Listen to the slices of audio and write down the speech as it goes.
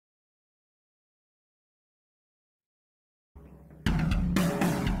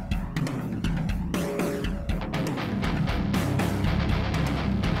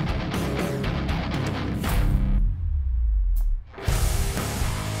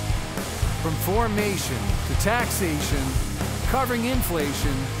From formation to taxation, covering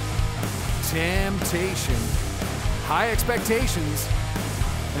inflation, temptation, high expectations,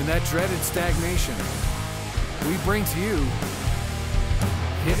 and that dreaded stagnation, we bring to you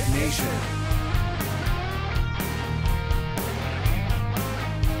Hip Nation.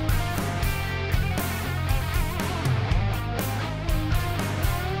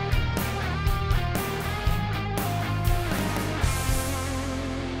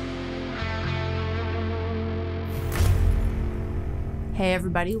 Hey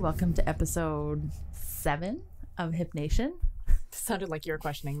everybody, welcome to episode 7 of Hip Nation. Sounded like you were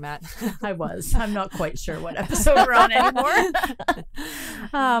questioning, Matt. I was. I'm not quite sure what episode we're on anymore.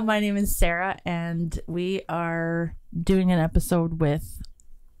 My name is Sarah, and we are doing an episode with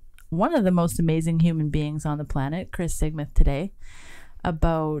one of the most amazing human beings on the planet, Kris today,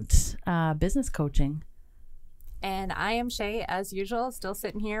 about business coaching. And I am Shay, as usual, still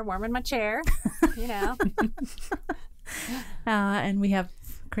sitting here warming my chair, you know. And we have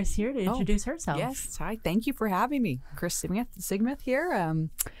Kris here to introduce herself. Yes, hi. Thank you for having me. Kris Sigmuth here.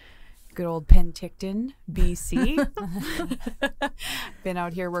 Good old Penticton, BC. Been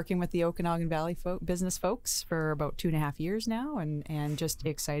out here working with the Okanagan Valley business folks for about 2.5 years now, and just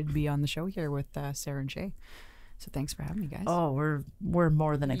excited to be on the show here with Sarah and Shay. So thanks for having me, guys. Oh, we're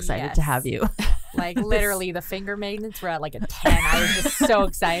more than excited to have you. Like literally the finger magnets were at like a 10. I was just so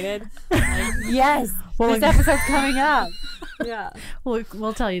excited. Like, yes, this episode's coming up. Yeah.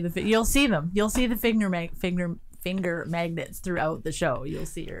 We'll tell you you'll see them. You'll see the finger magnets throughout the show. You'll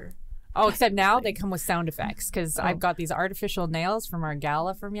see her. Oh, except now they come with sound effects because I've got these artificial nails from our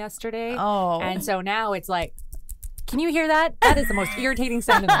gala from yesterday. Oh. And so now it's like, can you hear that? That is the most irritating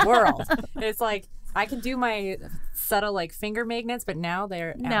sound in the world. It's like, I can do my subtle like finger magnets, but now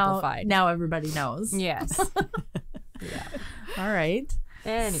they're amplified. Now everybody knows. Yes. Yeah. All right.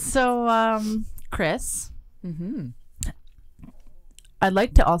 Anyway. So, Kris, I'd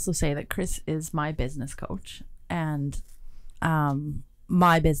like to also say that Kris is my business coach, and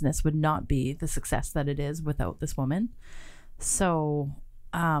my business would not be the success that it is without this woman. So,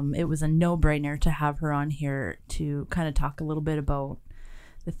 it was a no-brainer to have her on here to kind of talk a little bit about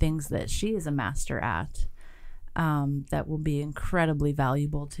the things that she is a master at, that will be incredibly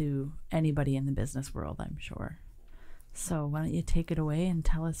valuable to anybody in the business world, I'm sure. So why don't you take it away and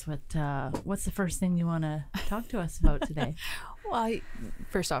tell us what's the first thing you want to talk to us about today? Well,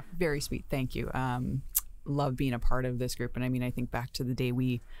 first off, very sweet. Thank you. Love being a part of this group. And I mean, I think back to the day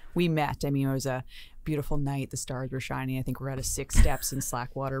we met. I mean, it was a beautiful night. The stars were shining. I think we're at a 6 Steps in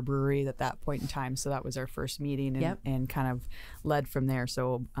Slackwater Brewery at that point in time. So that was our first meeting and kind of led from there.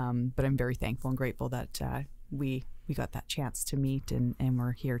 So, but I'm very thankful and grateful that we got that chance to meet and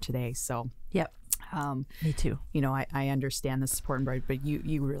we're here today. So, yep. Me too. You know, I understand the support and bright, but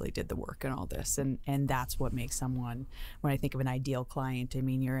you really did the work in all this. And that's what makes someone, when I think of an ideal client, I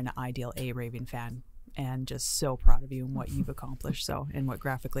mean, you're an ideal A-Raving fan. And just so proud of you and what you've accomplished. So, and what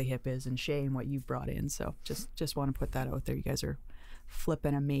Graphically Hip is, and Shay and what you've brought in. So, just want to put that out there. You guys are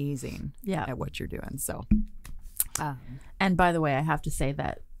flipping amazing at what you're doing. So, and by the way, I have to say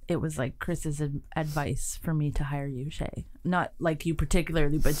that it was like Kris's advice for me to hire you, Shay. Not like you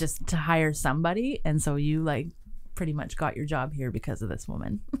particularly, but just to hire somebody. And so you like pretty much got your job here because of this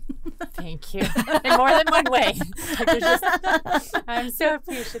woman. Thank you. In more than one way. I'm so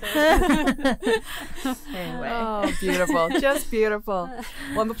appreciative. Anyway. Oh, beautiful. Just beautiful.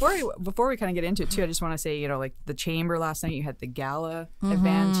 Well, before we kind of get into it too, I just want to say, you know, like the chamber last night, you had the gala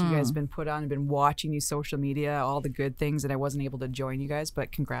event you guys have been put on. I've been watching you social media, all the good things, and I wasn't able to join you guys,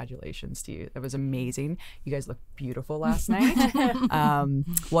 but congratulations to you. That was amazing. You guys looked beautiful last night.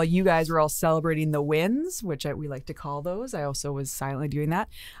 While you guys were all celebrating the wins, which we like to call those, I also was silently doing that.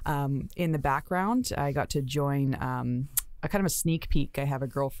 In the background, I got to join a kind of a sneak peek. I have a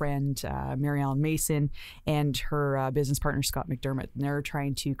girlfriend, Mary Ellen Mason, and her business partner, Scott McDermott, and they're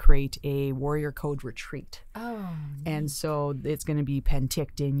trying to create a Warrior Code retreat. Oh. And so it's going to be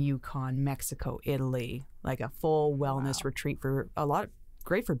Penticton, Yukon, Mexico, Italy, like a full wellness retreat for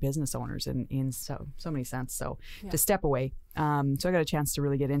great for business owners in so many sense. So to step away. So I got a chance to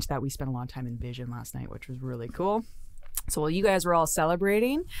really get into that. We spent a long time in Vision last night, which was really cool. So while you guys were all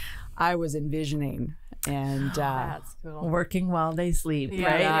celebrating, I was envisioning and that's cool. Working while they sleep,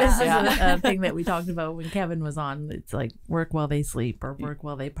 Yeah, right? This is a thing that we talked about when Kevin was on. It's like work while they sleep or work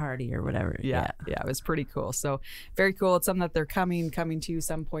while they party or whatever. Yeah, it was pretty cool. So very cool. It's something that they're coming to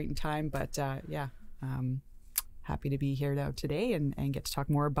some point in time. But happy to be here now today and get to talk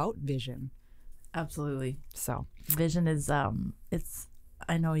more about Vision. Absolutely. So Vision is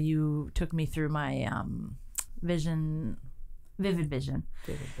I know you took me through my vision Vivid vision,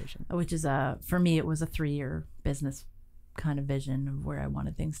 which is for me, it was a 3-year business kind of vision of where I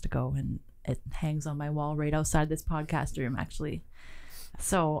wanted things to go. And it hangs on my wall right outside this podcast room, actually.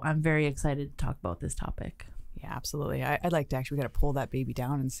 So I'm very excited to talk about this topic. Yeah, absolutely. I'd like to actually, we got to pull that baby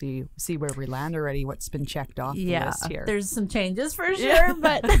down and see where we land already, what's been checked off the list here. There's some changes for sure,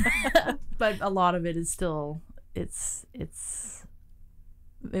 but but a lot of it is still, it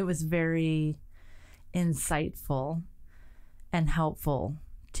was very insightful and helpful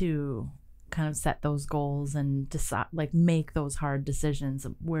to kind of set those goals and decide, like, make those hard decisions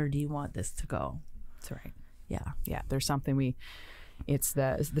of where do you want this to go. That's right. Yeah. There's something it's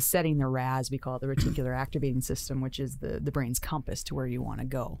the setting the RAS, we call it the reticular activating system, which is the brain's compass to where you want to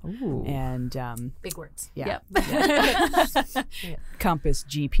go. Ooh. And Big words. yeah. Yep. Compass,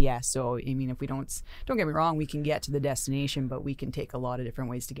 GPS. So I mean, if we don't get me wrong, we can get to the destination, but we can take a lot of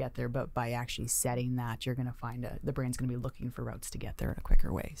different ways to get there. But by actually setting that, you're going to find the brain's going to be looking for routes to get there in a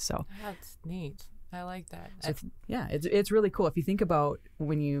quicker way. So That's neat. I like that. So it's really cool. If you think about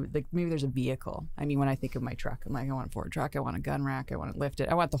when you, like, maybe there's a vehicle. I mean, when I think of my truck, I'm like, I want a Ford truck, I want a gun rack, I want to lift it,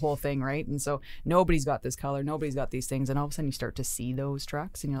 I want the whole thing, right? And so nobody's got this color, nobody's got these things, and all of a sudden you start to see those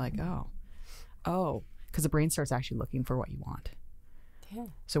trucks, and you're like, oh, because the brain starts actually looking for what you want. Yeah.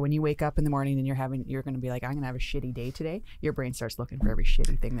 So when you wake up in the morning and you're going to be like, I'm going to have a shitty day today, your brain starts looking for every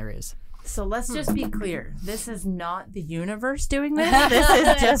shitty thing there is. So let's just be clear. This is not the universe doing this. This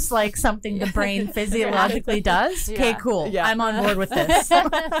is just like something the brain physiologically does. Yeah. Okay, cool. Yeah. I'm on board with this.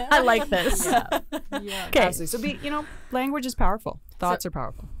 I like this. Yeah. Okay. Absolutely. So language is powerful. Thoughts are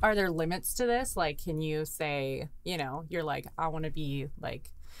powerful. Are there limits to this? Like, can you say, you're like, I want to be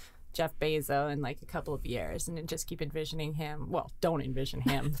like Jeff Bezos in like a couple of years, and then just keep envisioning him. Well, don't envision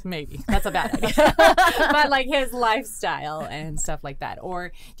him. Maybe that's a bad idea. But like his lifestyle and stuff like that. Or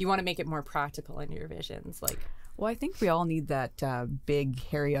do you want to make it more practical in your visions? Like, Well, I think we all need that big,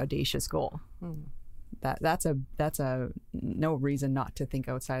 hairy, audacious goal. That's a no reason not to think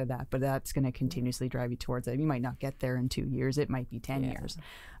outside of that, but that's going to continuously drive you towards it. You might not get there in 2 years. It might be 10 years.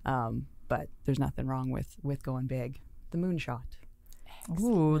 But there's nothing wrong with going big. The moonshot.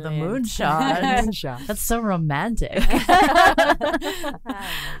 Ooh, the moonshot. Moonshot. That's so romantic.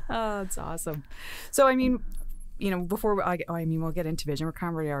 Oh, it's awesome. So, I mean, before we'll get into vision. We're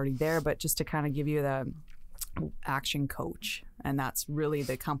kind of already there, but just to kind of give you the action coach, and that's really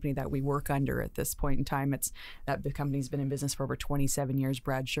the company that we work under at this point in time. The company's been in business for over 27 years.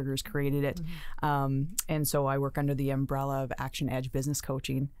 Brad Sugar's created it. And so I work under the umbrella of Action Edge Business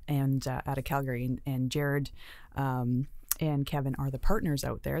Coaching and out of Calgary, and Jared and Kevin are the partners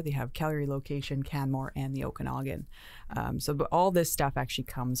out there. They have Calgary location, Canmore, and the Okanagan. But all this stuff actually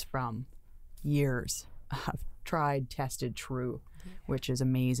comes from years of tried, tested, true, which is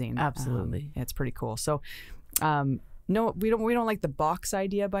amazing. Absolutely. It's pretty cool. So no, we don't like the box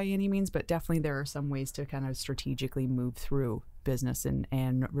idea by any means, but definitely there are some ways to kind of strategically move through business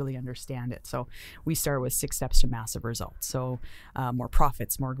and really understand it. So we start with 6 steps to massive results. So more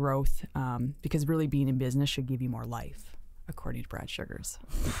profits, more growth, because really being in business should give you more life, according to Brad Sugars.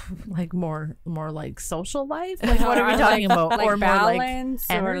 Like more like social life? Like what are we talking about? Like or balance,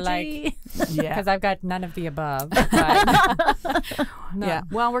 more or like like, Yeah. because I've got none of the above. But no. Yeah.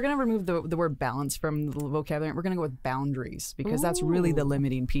 Well, we're going to remove the word balance from the vocabulary. We're going to go with boundaries, because that's really the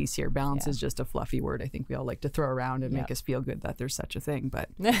limiting piece here. Balance is just a fluffy word I think we all like to throw around and make us feel good that there's such a thing. But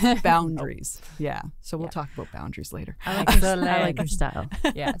boundaries. Yeah. So we'll talk about boundaries later. I like your style.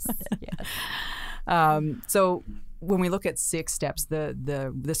 Yes. So when we look at 6 steps,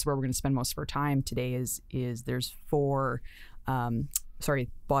 this is where we're going to spend most of our time today. Is there's 4.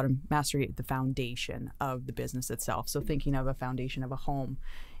 Bottom mastery, the foundation of the business itself. So thinking of a foundation of a home,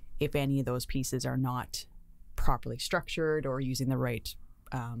 if any of those pieces are not properly structured or using the right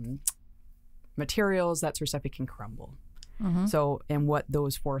materials, that sort of stuff, it can crumble. So, and what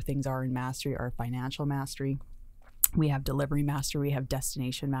those 4 things are in mastery are financial mastery, we have delivery mastery, we have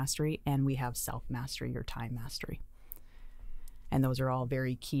destination mastery, and we have self-mastery or time mastery. And those are all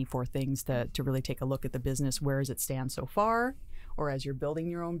very key 4 things to really take a look at the business. Where does it stand so far? Or as you're building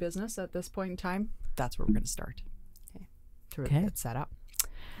your own business at this point in time, that's where we're going to start to really get set up.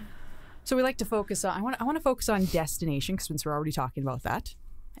 So we like to focus on, I want to focus on destination, since we're already talking about that.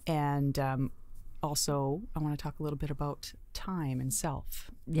 And also I want to talk a little bit about time and self.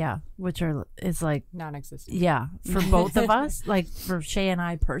 Yeah, which is like Non-existent. Yeah, for both of us, like for Shay and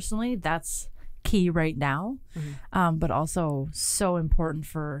I personally, that's key right now. But also so important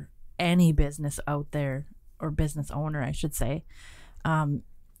for any business out there, or business owner, I should say.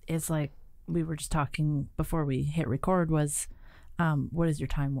 Is like we were just talking before we hit record, was what is your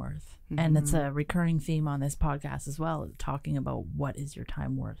time worth? And it's a recurring theme on this podcast as well, talking about what is your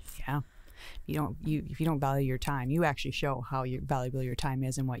time worth. Yeah. If you don't value your time, you actually show how valuable your time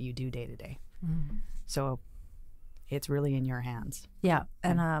is and what you do day to day. So it's really in your hands. Yeah.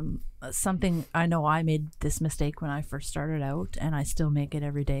 And something, I know I made this mistake when I first started out, and I still make it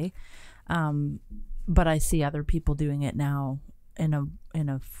every day. But I see other people doing it now in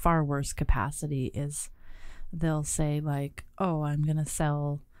a far worse capacity. Is they'll say like, oh, I'm going to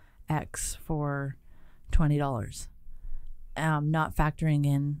sell X for $20. Not factoring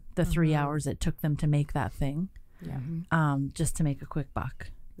in the 3 hours it took them to make that thing. Yeah. Just to make a quick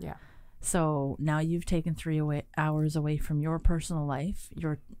buck. Yeah. So now you've taken 3 hours away from your personal life,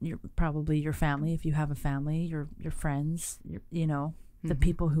 your probably your family, if you have a family, your friends, the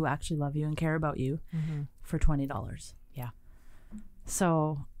people who actually love you and care about you, for $20. Yeah.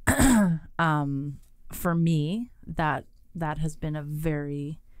 So for me, that has been a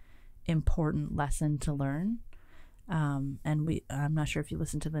very important lesson to learn. And I'm not sure if you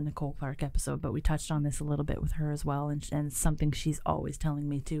listened to the Nicole Clark episode, but we touched on this a little bit with her as well. And it's something she's always telling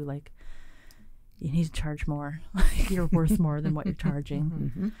me too, like, you need to charge more. You're worth more than what you're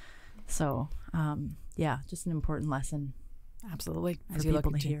charging. So, yeah, just an important lesson. Absolutely. For As you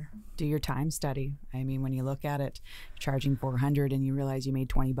people look to hear. Do your time study. I mean, when you look at it, charging $400 and you realize you made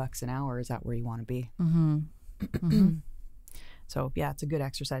 $20 an hour, is that where you want to be? So yeah, it's a good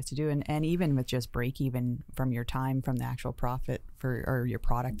exercise to do. And even with just break even from your time, from the actual profit or your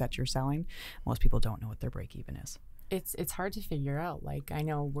product that you're selling, most people don't know what their break even is. It's hard to figure out. Like, I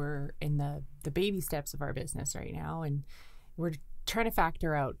know we're in the baby steps of our business right now, and we're trying to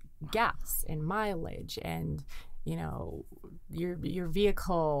factor out gas and mileage and your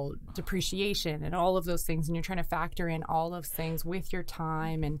vehicle depreciation and all of those things, and you're trying to factor in all of things with your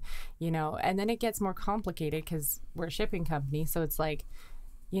time, and and then it gets more complicated because we're a shipping company. So it's like,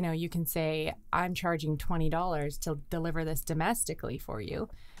 you can say, I'm charging $20 to deliver this domestically for you,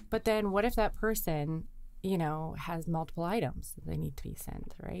 but then what if that person has multiple items that they need to be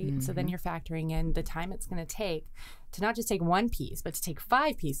sent, right? So then you're factoring in the time it's going to take to not just take one piece, but to take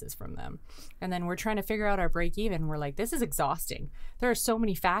 5 pieces from them. And then we're trying to figure out our break even. We're like, this is exhausting. There are so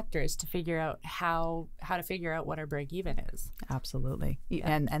many factors to figure out how to figure out what our break even is. Absolutely.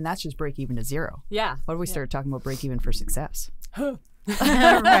 And that's just break even to zero. Yeah. What if we start talking about break even for success?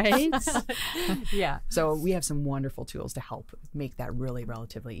 Right? Yeah. So we have some wonderful tools to help make that really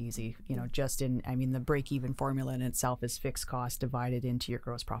relatively easy. The break even formula in itself is fixed cost divided into your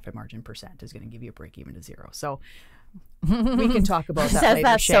gross profit margin percent is going to give you a break even to zero. So we can talk about that Says later.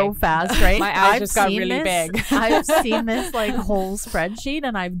 that so fast, right? My eyes just got really big. I've seen this like whole spreadsheet,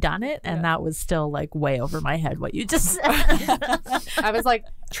 and I've done it, and that was still like way over my head what you just said. I was like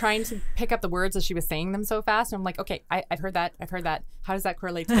trying to pick up the words as she was saying them so fast. And I'm like, okay, I've heard that. How does that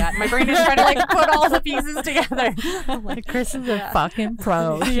correlate to that? And my brain is trying to like put all the pieces together. I'm like, Kris is a fucking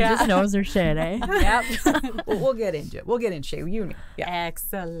pro. She just knows her shit, eh? Yep. We'll get into it. We'll get into it.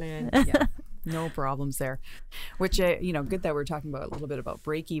 Excellent. Yeah. No problems there. Which, good that we're talking about a little bit about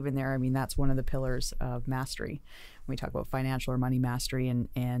break even there. I mean, that's one of the pillars of mastery. When we talk about financial or money mastery and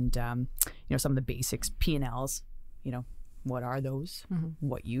some of the basics, P&Ls, what are those?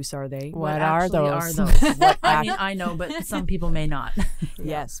 What use are they? What are those? I mean, I know, but some people may not.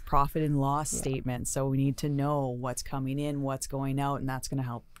 Yes, profit and loss statements. So we need to know what's coming in, what's going out, and that's going to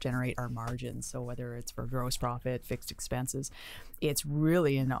help generate our margins. So whether it's for gross profit, fixed expenses, it's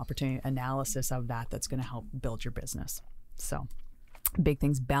really an opportunity analysis of that's going to help build your business. So big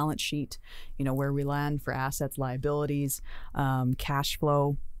things, balance sheet, where we land for assets, liabilities, cash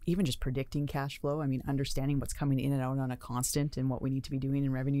flow, even just predicting cash flow. I mean, understanding what's coming in and out on a constant and what we need to be doing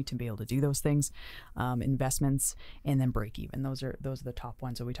in revenue to be able to do those things, investments, and then break even. Those are the top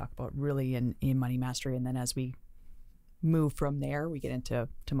ones that we talk about really in money mastery. And then as we move from there, we get into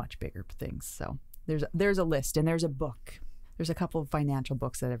much bigger things. So there's a list, and there's a book. There's a couple of financial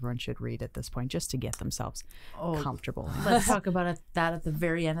books that everyone should read at this point just to get themselves comfortable. Let's talk about that at the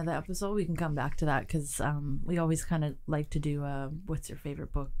very end of the episode. We can come back to that because we always kind of like to do what's your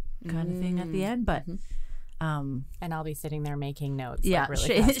favorite book kind of thing at the end. But and I'll be sitting there making notes. Yeah, like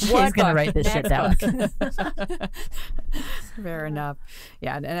really fast. she's going to write this shit down. Fair enough.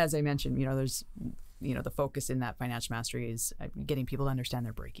 Yeah, and as I mentioned, there's the focus in that financial mastery is getting people to understand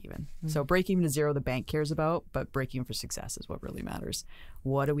their break even. So break even to zero, the bank cares about, but break even for success is what really matters.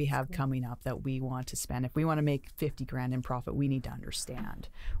 What do we have coming up that we want to spend? If we want to make 50 grand in profit, we need to understand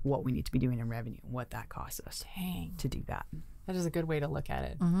what we need to be doing in revenue, what that costs us to do that. That is a good way to look at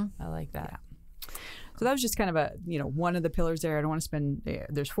it. I like that. Yeah. So that was just kind of a, one of the pillars there. I don't want to spend,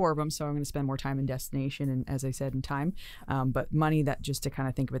 there's 4 of them, so I'm going to spend more time in destination and, as I said, in time. But money, that just to kind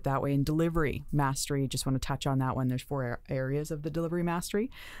of think of it that way. And delivery mastery, just want to touch on that one. There's 4 areas of the delivery mastery.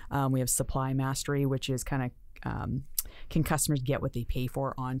 We have supply mastery, which is kind of, can customers get what they pay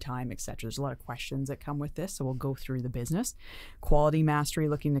for on time, etc. There's a lot of questions that come with this, so we'll go through the business. Quality mastery,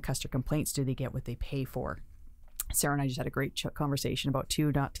 looking at customer complaints. Do they get what they pay for? Sarah and I just had a great conversation about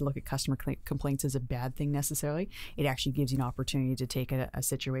too, not to look at customer complaints as a bad thing necessarily. It actually gives you an opportunity to take a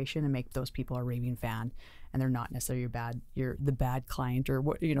situation and make those people a raving fan, and they're not necessarily you're the bad client, or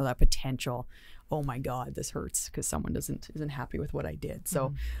what, that potential, oh my God, this hurts because someone isn't happy with what I did.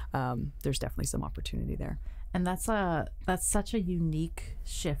 So there's definitely some opportunity there. And that's such a unique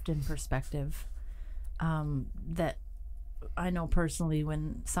shift in perspective, that I know personally,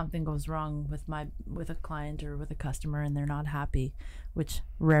 when something goes wrong with a client or with a customer and they're not happy, which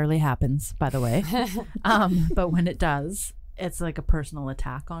rarely happens, by the way, but when it does, it's like a personal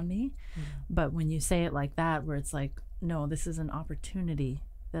attack on me. But when you say it like that, where it's like, no, this is an opportunity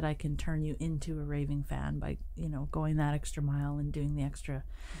that I can turn you into a raving fan by, going that extra mile and doing the extra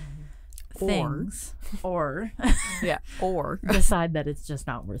things, or or decide that it's just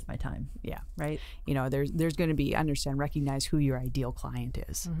not worth my time. Right. There's going to be, recognize who your ideal client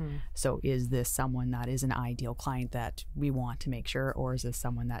is. So is this someone that is an ideal client that we want to make sure, or is this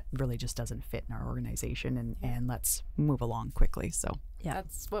someone that really just doesn't fit in our organization, and let's move along quickly? So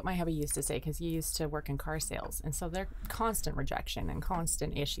that's what my hubby used to say, because he used to work in car sales, and so they're constant rejection and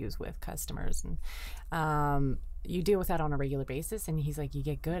constant issues with customers, and you deal with that on a regular basis. And he's like, you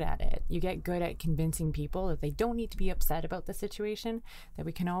get good at it. You get good at convincing people that they don't need to be upset about the situation, that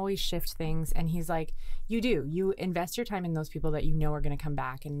we can always shift things. And he's like, you invest your time in those people that are going to come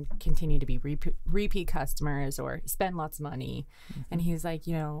back and continue to be repeat customers or spend lots of money. And he's like,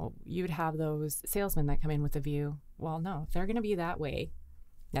 you'd have those salesmen that come in with a view, well, no, if they're going to be that way,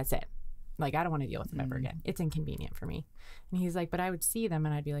 that's it. Like, I don't want to deal with them ever again. It's inconvenient for me. And he's like, but I would see them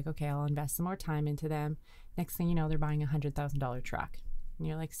and I'd be like, okay, I'll invest some more time into them. Next thing you know, they're buying $100,000 truck. And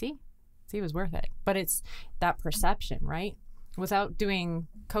you're like, see, it was worth it. But it's that perception, right? Without doing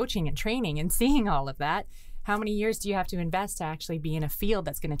coaching and training and seeing all of that, how many years do you have to invest to actually be in a field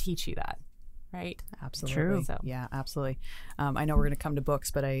that's going to teach you that? Right? Absolutely. True. So. Yeah, absolutely. I know we're going to come to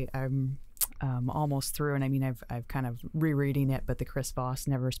books, but I'm almost through, and I mean, I've kind of rereading it, but the Kris Voss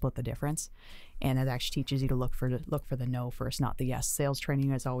Never Split the Difference, and it actually teaches you to look for the no first, not the yes. Sales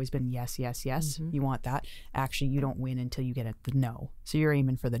training has always been yes, yes, yes. You want that. Actually, you don't win until you get at the no. So you're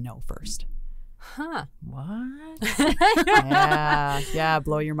aiming for the no first. Huh? What? Yeah,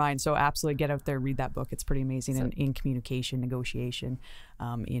 blow your mind. So absolutely get out there, read that book. It's pretty amazing in communication, negotiation,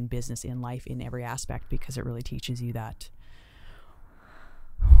 in business, in life, in every aspect, because it really teaches you that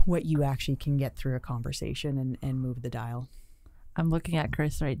what you actually can get through a conversation and move the dial. I'm looking at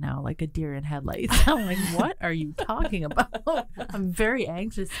Kris right now like a deer in headlights. I'm like, what are you talking about? I'm very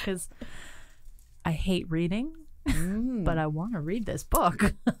anxious because I hate reading, but I want to read this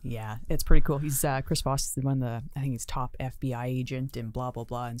book. Yeah, it's pretty cool. He's Kris Voss is I think he's top FBI agent and blah, blah,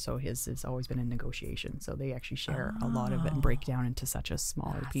 blah. And so his has always been in negotiation. So they actually share a lot of it and break down into such a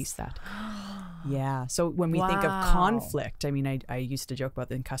smaller piece that, yeah. So when we think of conflict, I mean, I used to joke about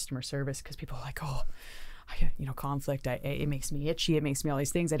in customer service because people are like, oh, conflict, it makes me itchy. It makes me all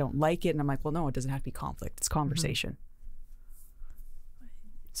these things. I don't like it. And I'm like, well, no, it doesn't have to be conflict. It's conversation.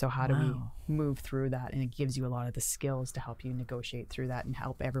 So how do we move through that? And it gives you a lot of the skills to help you negotiate through that and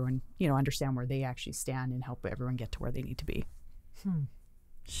help everyone, understand where they actually stand and help everyone get to where they need to be.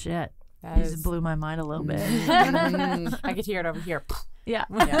 Shit. You just blew my mind a little bit. I could hear it over here. Yeah.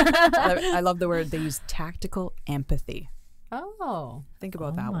 I love the word they use, tactical empathy. Oh. Think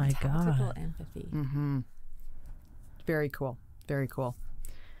about that one. one. Tactical empathy. Very cool. Very cool.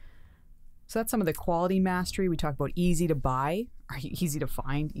 So that's some of the quality mastery. We talk about easy to buy, or easy to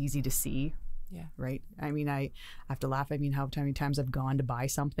find, easy to see. Yeah. Right. I mean, I have to laugh. I mean, how many times I've gone to buy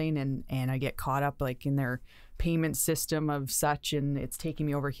something and I get caught up like in their payment system of such, and it's taking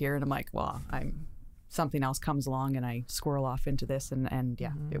me over here, and I'm like, well, something else comes along and I squirrel off into this, and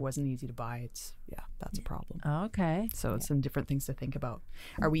yeah, it wasn't easy to buy. That's a problem. Okay. So it's some different things to think about.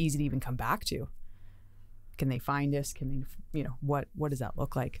 Are we easy to even come back to? Can they find us? Can they, what does that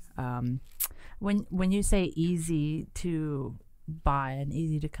look like? When you say easy to buy and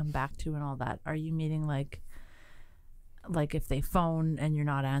easy to come back to and all that, are you meaning like if they phone and you're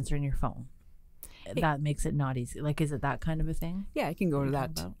not answering your phone, that makes it not easy? Like, is it that kind of a thing? Yeah, I can go to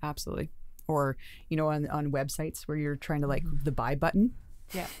that. Absolutely. Or, on websites where you're trying to the buy button.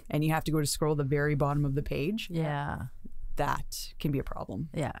 Yeah. And you have to go to scroll the very bottom of the page. Yeah. that can be a problem.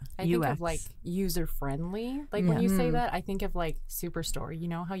 Yeah. I think of like user friendly. Like when you say that, I think of like Superstore. You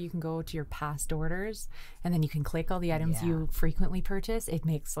know how you can go to your past orders and then you can click all the items you frequently purchase? It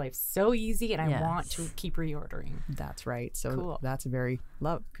makes life so easy, and I want to keep reordering. That's right. So Cool. that's a very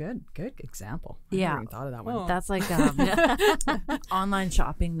good example. I Yeah. never even thought of that one. That's like online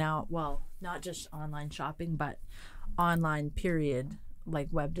shopping now. Well, not just online shopping, but online period. Like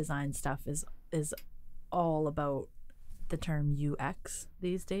web design stuff is all about the term UX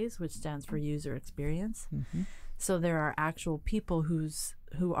these days, which stands for user experience. So there are actual people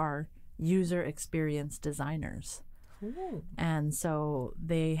who are user experience designers. And so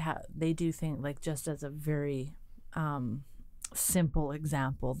they do think, like, just as a very simple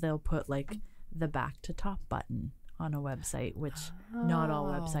example, they'll put like the back to top button on a website, which not all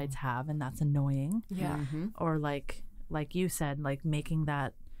websites have, and that's annoying. Or like you said, like making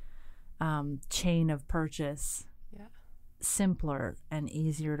that chain of purchase simpler and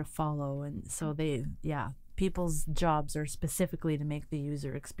easier to follow. And so people's jobs are specifically to make the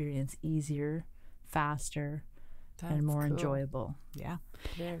user experience easier, faster, and more enjoyable. Yeah.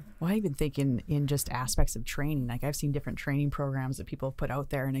 Well, I even think in just aspects of training, like I've seen different training programs that people put out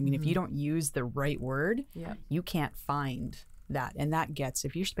there, and I mean, if you don't use the right word, you can't find that. And that gets,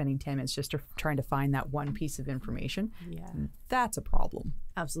 if you're spending 10 minutes just trying to find that one piece of information, that's a problem.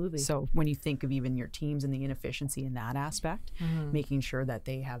 Absolutely. So when you think of even your teams and the inefficiency in that aspect, making sure that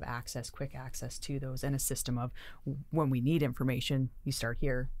they have quick access to those, and a system of when we need information, you start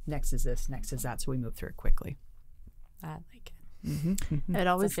here, next is this, next is that, so we move through it quickly. I like it. It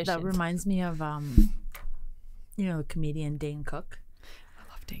always, that reminds me of the comedian Dane Cook.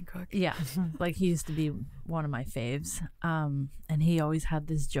 I love Dane Cook. Yeah. Like he used to be one of my faves. And he always had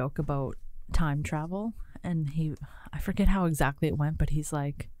this joke about time travel, and I forget how exactly it went, but he's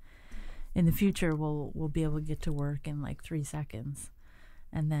like, in the future we'll be able to get to work in like 3 seconds,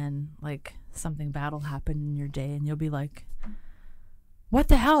 and then like something bad will happen in your day and you'll be like, what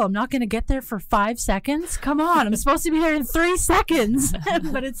the hell? I'm not going to get there for 5 seconds? Come on, I'm supposed to be there in 3 seconds.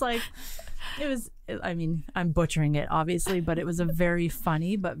 But it's like, I mean, I'm butchering it obviously, but it was a very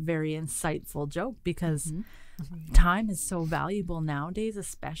funny but very insightful joke, because time is so valuable nowadays,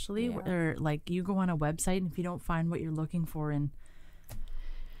 especially where like you go on a website and if you don't find what you're looking for in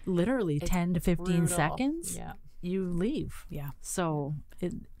literally 10 to 15 seconds, you leave. So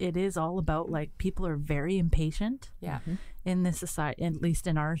it is all about, like, people are very impatient in this society, at least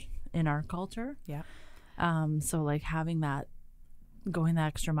in our culture. So like having that, going the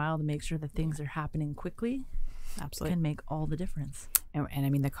extra mile to make sure that things are happening quickly, absolutely, can make all the difference. And I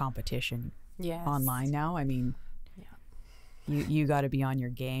mean, the competition online now, I mean, you got to be on your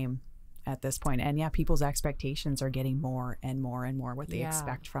game at this point. And people's expectations are getting more and more and more what they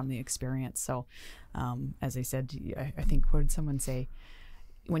expect from the experience. So as I said, I think, what did someone say,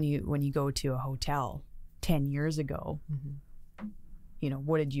 when you go to a hotel 10 years ago,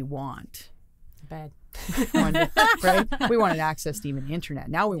 what did you want? Bed. Right? We wanted access to even the internet.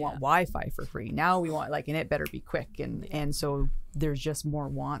 Now we want Wi-Fi for free. Now we want, like, and it better be quick. And so there's just more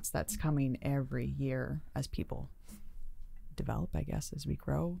wants that's coming every year as people develop, I guess, as we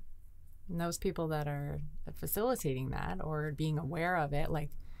grow. And those people that are facilitating that or being aware of it, like,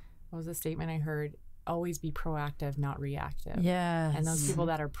 what was the statement I heard? Always be proactive, not reactive. Yeah. And those people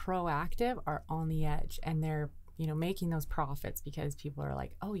that are proactive are on the edge, and they're, making those profits because people are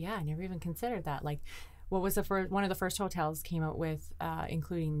like, oh yeah, I never even considered that. Like, what was one of the first hotels came out with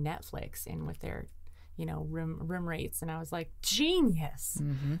including Netflix in with their room rates, and I was like, genius.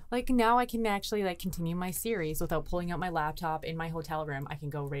 Like, now I can actually like continue my series without pulling out my laptop in my hotel room. I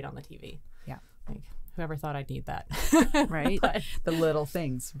can go right on the TV. Like, whoever thought I'd need that. Right. But the little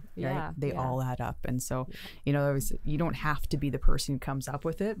things, right? They all add up. And so you don't have to be the person who comes up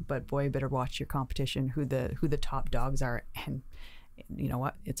with it, but boy, you better watch your competition, who the top dogs are. And you know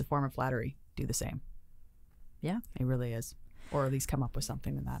what, it's a form of flattery. Do the same. It really is. Or at least come up with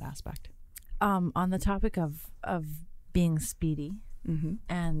something in that aspect. On the topic of being speedy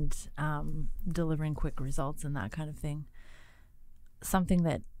and delivering quick results and that kind of thing, something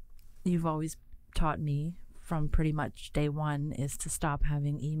that you've always taught me from pretty much day one is to stop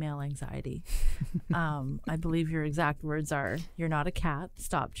having email anxiety. I believe your exact words are, "You're not a cat.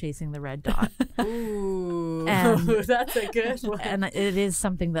 Stop chasing the red dot." Ooh, and that's a good one. And it is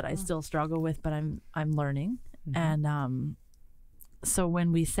something that I still struggle with, but I'm learning. And so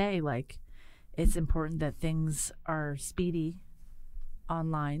when we say, like, it's important that things are speedy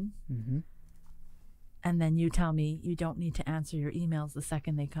online, and then you tell me you don't need to answer your emails the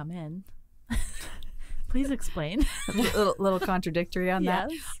second they come in, Please explain. little contradictory on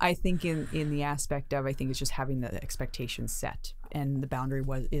that. Yes. I think in the aspect of, I think it's just having the expectations set, and the boundary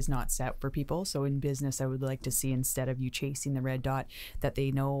is not set for people. So in business, I would like to see, instead of you chasing the red dot, that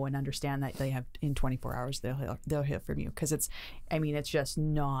they know and understand that they have in 24 hours they'll hear from you, because it's just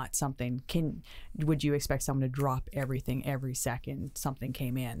not something. Would you expect someone to drop everything every second something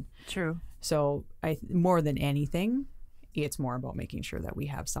came in? True. So more than anything, it's more about making sure that we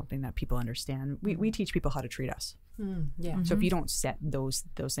have something that people understand. We teach people how to treat us. Yeah. So if you don't set those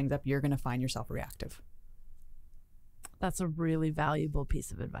things up, you're going to find yourself reactive. That's a really valuable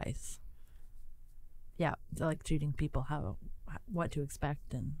piece of advice. Yeah, like treating people what to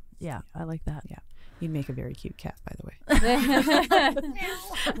expect, and yeah, I like that. Yeah, you'd make a very cute cat, by the way.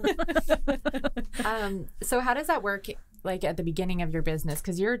 So how does that work, like at the beginning of your business?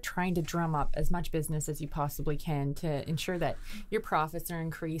 Because you're trying to drum up as much business as you possibly can to ensure that your profits are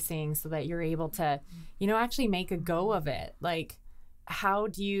increasing, so that you're able to, actually make a go of it. Like, how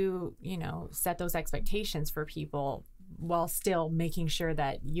do you, set those expectations for people while still making sure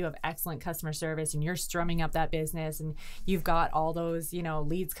that you have excellent customer service and you're strumming up that business and you've got all those,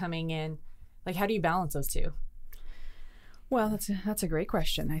 leads coming in? Like, how do you balance those two? Well, that's a great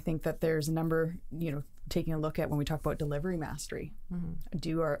question. I think that there's a number, taking a look at when we talk about delivery mastery.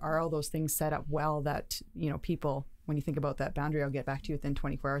 Are all those things set up well that, people, when you think about that boundary, I'll get back to you within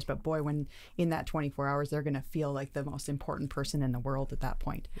 24 hours. But boy, when in that 24 hours, they're going to feel like the most important person in the world at that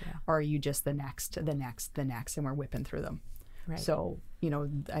point. Yeah. Or are you just the next, and we're whipping through them? Right. So,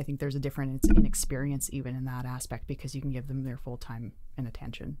 I think there's a difference in experience even in that aspect, because you can give them their full time and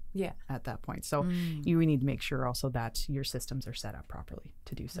attention at that point. So you need to make sure also that your systems are set up properly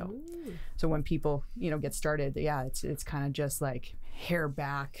to do so. Ooh. So when people, get started, it's kind of just like hair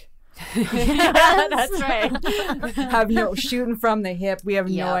back. That's right. Have shooting from the hip. We have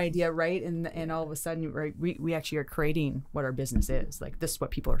no idea, right? And all of a sudden, right, we actually are creating what our business is. Like, this is what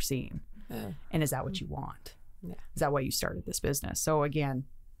people are seeing. And is that what you want? Yeah. Is that why you started this business? So again,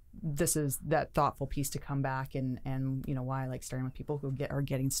 this is that thoughtful piece to come back and why I like starting with people who are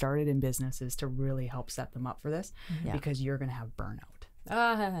getting started in business, is to really help set them up for this, because you're going to have burnout.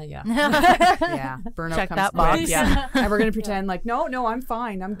 Yeah. Yeah. Burnout Check comes that quick. box. Yeah. And we're going to pretend like, no, I'm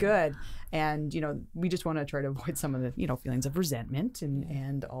fine. I'm good. And, we just want to try to avoid some of the, feelings of resentment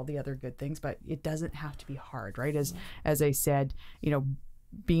and all the other good things, but it doesn't have to be hard, right? As I said,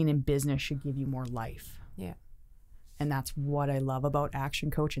 being in business should give you more life. Yeah. And that's what I love about Action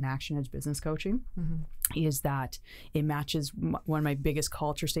Coach and Action Edge Business Coaching, is that it matches one of my biggest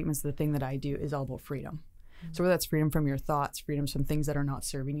culture statements. The thing that I do is all about freedom. So whether that's freedom from your thoughts, freedom from things that are not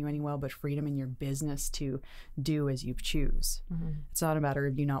serving you any well, but freedom in your business to do as you choose. It's not a matter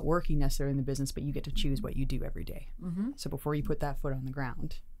of you not working necessarily in the business, but you get to choose what you do every day. So before you put that foot on the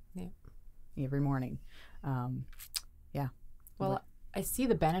ground every morning. Well, I see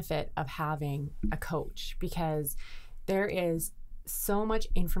the benefit of having a coach, because there is so much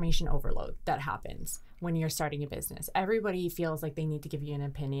information overload that happens when you're starting a business. Everybody feels like they need to give you an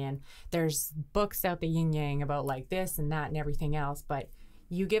opinion. There's books out the yin yang about like this and that and everything else, but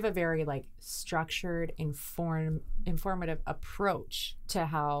you give a very like structured, informative approach to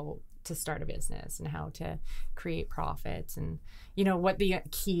how to start a business and how to create profits, and what the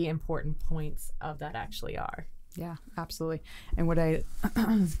key important points of that actually are. Yeah, absolutely. And what I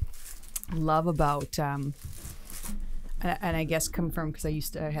love about and I guess come from,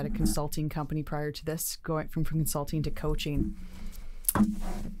 because I had a consulting company prior to this, going from consulting to coaching.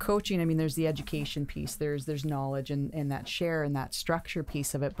 Coaching, I mean, there's the education piece, there's knowledge and that share and that structure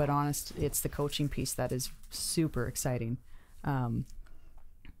piece of it, but it's the coaching piece that is super exciting. Thank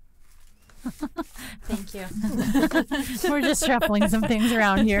you. We're just shuffling some things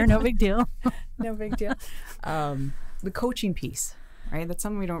around here. No big deal. No big deal. The coaching piece. Right, that's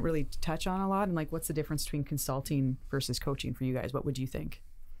something we don't really touch on a lot. And like, what's the difference between consulting versus coaching for you guys? What would you think?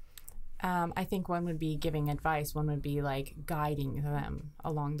 I think one would be giving advice. One would be like guiding them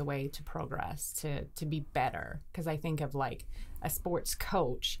along the way to progress, to be better. Because I think of like a sports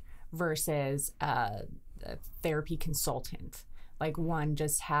coach versus a therapy consultant. Like, one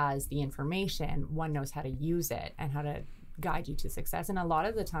just has the information, one knows how to use it and how to guide you to success. And a lot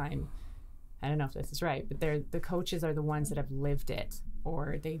of the time, I don't know if this is right, but the coaches are the ones that have lived it,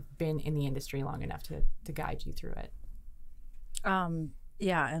 or they've been in the industry long enough to guide you through it.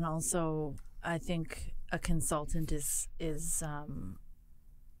 Yeah, and also I think a consultant is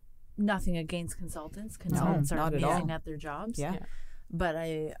nothing against consultants. Consultants are amazing at their jobs. Yeah. But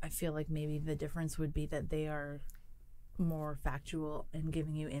I feel like maybe the difference would be that they are more factual and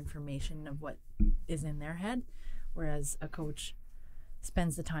giving you information of what is in their head, whereas a coach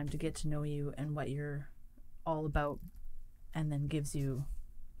spends the time to get to know you and what you're all about and then gives you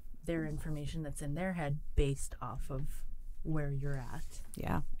their information that's in their head based off of where you're at.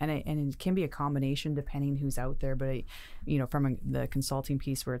 Yeah, and it can be a combination depending who's out there. But from the consulting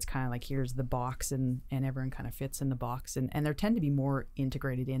piece where it's kind of like here's the box and everyone kind of fits in the box, and there tend to be more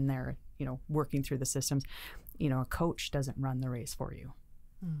integrated in there. Working through the systems. A coach doesn't run the race for you.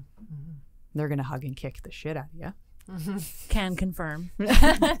 Mm-hmm. They're gonna hug and kick the shit out of you. Mm-hmm. Can confirm.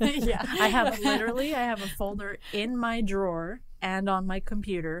 Yeah, I have a folder in my drawer and on my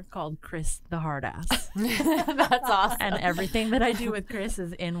computer called Kris the Hard Ass. That's awesome. And everything that I do with Kris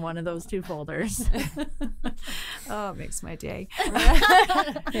is in one of those 2 folders. Oh, it makes my day.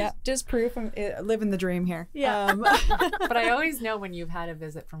 Yeah, just proof I'm living the dream here. Yeah. But I always know when you've had a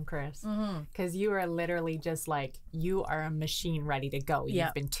visit from Kris, because you are literally just like, you are a machine ready to go.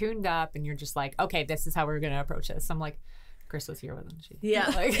 You've been tuned up and you're just like, okay, this is how we're going to approach this. I'm like, Kris was here, wasn't she? Yeah,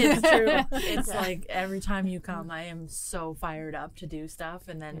 like, it's true. It's like every time you come, I am so fired up to do stuff.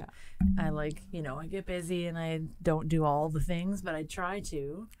 And then I I get busy and I don't do all the things, but I try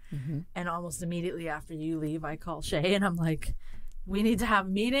to. Mm-hmm. And almost immediately after you leave, I call Shay and I'm like, we need to have a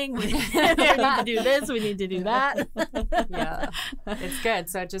meeting. We need to do this. We need to do that. Yeah, it's good.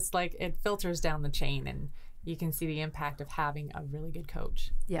 So it just it filters down the chain and you can see the impact of having a really good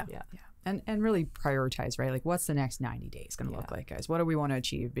coach. Yeah. And really prioritize, right? Like, what's the next 90 days going to look like, guys? What do we want to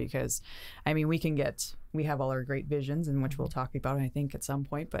achieve? Because, we have all our great visions, and which we'll talk about, I think, at some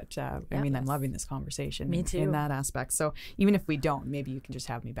point. But, I'm loving this conversation. Me too. In that aspect. So even if we don't, maybe you can just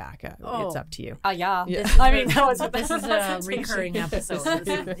have me back. It's up to you. Yeah. This is a recurring episode.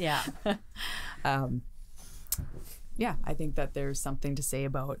 I think that there's something to say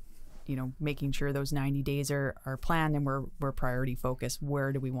about making sure those 90 days are planned and we're priority focused.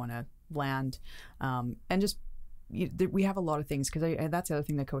 Where do we want to land? And just we have a lot of things, because that's the other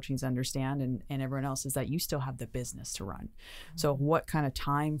thing that coaching needs to understand, and everyone else, is that you still have the business to run. Mm-hmm. So what kind of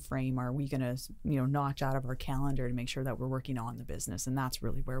time frame are we going to notch out of our calendar to make sure that we're working on the business? And that's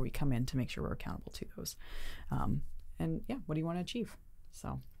really where we come in to make sure we're accountable to those. What do you want to achieve?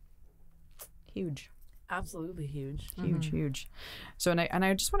 So huge. Absolutely huge. Huge. So, and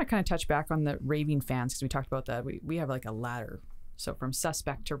I just want to kind of touch back on the raving fans, because we talked about that. We have like a ladder. So from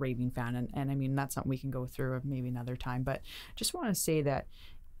suspect to raving fan. And that's something we can go through maybe another time. But just want to say that,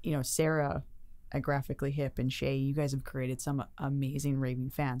 Sarah at Graphically Hip and Shay, you guys have created some amazing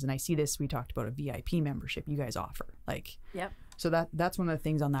raving fans. And I see this, we talked about a VIP membership you guys offer. Yep. So that's one of the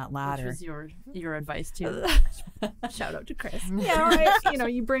things on that ladder. Which was your advice too. Shout out to Kris. Yeah, right.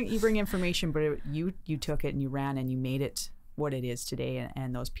 You bring information, but you took it and you ran and you made it what it is today,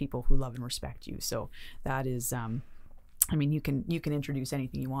 and those people who love and respect you. So that is, you can introduce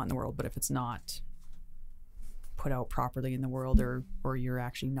anything you want in the world, but if it's not put out properly in the world, or you're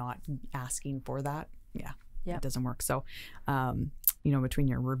actually not asking for that, it doesn't work. So, between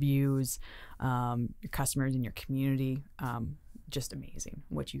your reviews, your customers, and your community, just amazing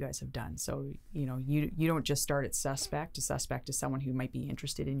what you guys have done. So, you don't just start at suspect. A suspect is someone who might be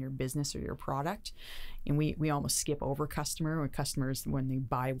interested in your business or your product. And we almost skip over customers when they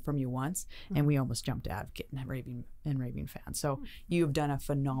buy from you once, and we almost jump to advocate and raving fans. So you've done a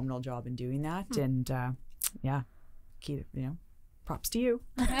phenomenal job in doing that. And keep props to you.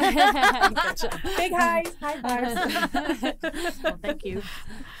 Big highs. High fives. Well, thank you.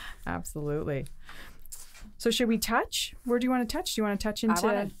 Absolutely. So should we touch? Where do you want to touch? Do you want to touch into?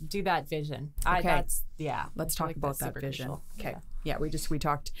 I want to do that vision. Okay. Let's talk about that vision. Crucial. Okay. Yeah. We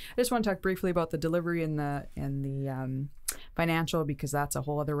talked. I just want to talk briefly about the delivery and the financial, because that's a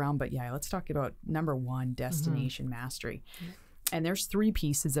whole other round. But let's talk about number 1, destination mastery. Mm-hmm. And there's 3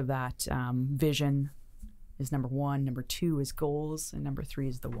 pieces of that. Vision is number 1. Number 2 is goals, and number 3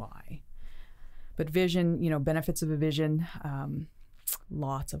 is the why. But vision, benefits of a vision.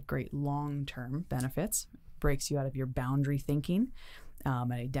 Lots of great long-term benefits. Breaks you out of your boundary thinking.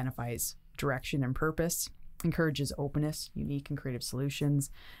 It identifies direction and purpose, encourages openness, unique and creative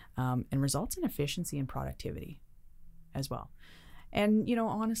solutions, and results in efficiency and productivity as well. And,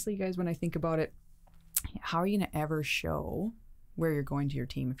 honestly, guys, when I think about it, how are you going to ever show where you're going to your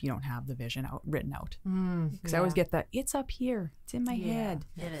team if you don't have the vision written out? Because I always get that, it's up here, it's in my head.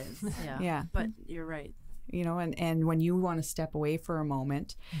 It is. Yeah. But you're right. And when you want to step away for a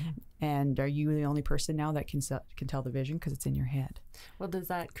moment, and are you the only person now that can tell the vision because it's in your head? Well, does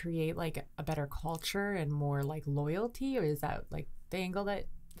that create a better culture and more loyalty, or is that the angle that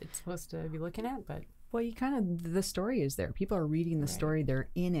it's supposed to be looking at? But well, the story is there. People are reading the story. They're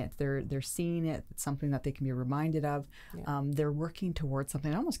in it. They're seeing it. It's something that they can be reminded of. Yeah. They're working towards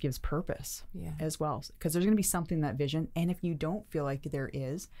something. It almost gives purpose as well, because there's going to be something in that vision. And if you don't feel like there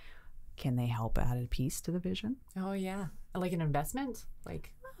is, can they help add a piece to the vision? Oh yeah, like an investment,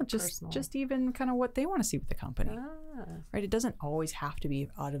 like personal. Just even kind of what they want to see with the company, right? It doesn't always have to be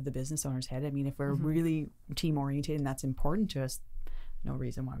out of the business owner's head. I mean, if we're really team oriented and that's important to us, no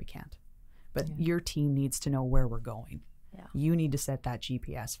reason why we can't. But your team needs to know where we're going. Yeah. You need to set that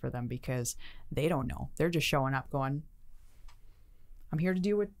GPS for them because they don't know. They're just showing up going, I'm here to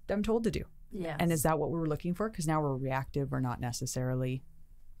do what I'm told to do. Yeah. And is that what we're looking for? Because now we're reactive. We're not necessarily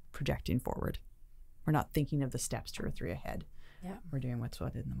projecting forward. We're not thinking of the steps 2 or 3 ahead. Yeah. We're doing what's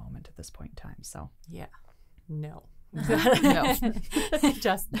what in the moment at this point in time. So yeah, no. No.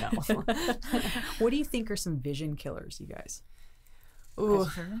 Just no. What do you think are some vision killers, you guys? Ooh,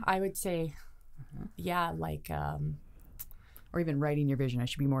 I would say, yeah, like, Or even writing your vision. I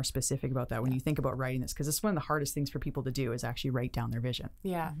should be more specific about that when you think about writing this, because it's one of the hardest things for people to do is actually write down their vision.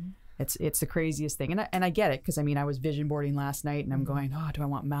 yeah. It's the craziest thing. And I get it, because I mean, I was vision boarding last night and I'm going, oh, do I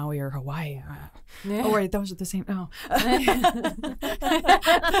want Maui or Hawaii? Oh, wait, those are the same. Oh.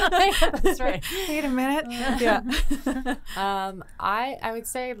 That's right. Wait a minute. Yeah. I would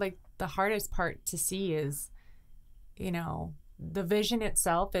say like the hardest part to see is, you know, the vision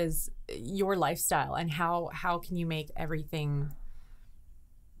itself is your lifestyle and how can you make everything,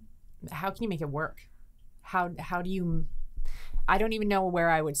 how can you make it work? How do you, I don't even know where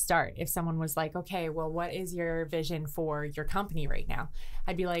I would start. If someone was like, okay, well, what is your vision for your company right now?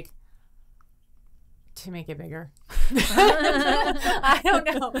 I'd be like, to make it bigger. I don't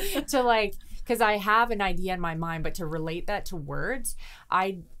know. To like, because I have an idea in my mind, but to relate that to words,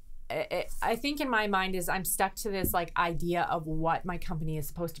 I think in my mind is I'm stuck to this like idea of what my company is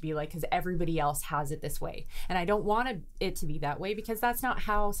supposed to be like because everybody else has it this way. And I don't want it to be that way because that's not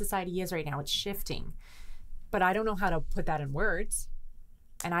how society is right now. It's shifting. But I don't know how to put that in words.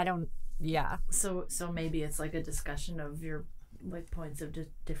 And I don't, yeah. So maybe it's like a discussion of your like points of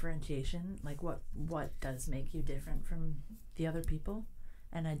differentiation, like what does make you different from the other people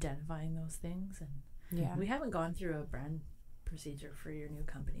and identifying those things. And Yeah. we haven't gone through a brand procedure for your new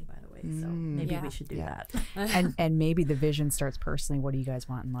company, by the way, so maybe we should do that. and maybe the vision starts personally. What do you guys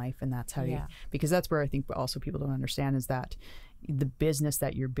want in life? And that's how you, because that's where I think also people don't understand is that the business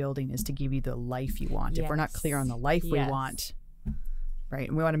that you're building is to give you the life you want. If we're not clear on the life we want, right,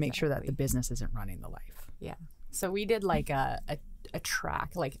 and we want to make sure that the business isn't running the life. Yeah. So we did like a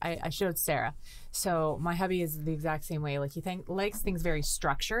track, like I showed Sarah. So my hubby is the exact same way. Like he likes things very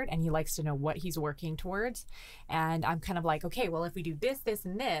structured and he likes to know what he's working towards. And I'm kind of like, okay, well, if we do this, this,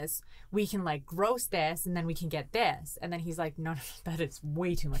 and this, we can like gross this and then we can get this. And then he's like, no, that is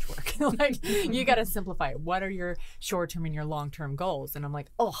way too much work. Like you got to simplify it. What are your short-term and your long-term goals? And I'm like,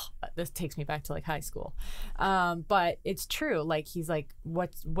 oh, this takes me back to like high school. But it's true. Like he's like,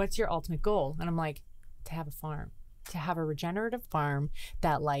 what's your ultimate goal? And I'm like, to have a farm, to have a regenerative farm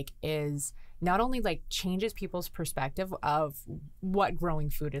that like is not only like changes people's perspective of what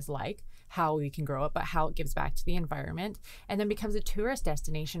growing food is like, how we can grow it, but how it gives back to the environment, and then becomes a tourist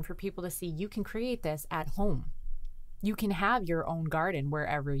destination for people to see you can create this at home. You can have your own garden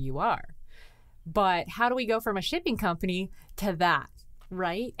wherever you are. But how do we go from a shipping company to that,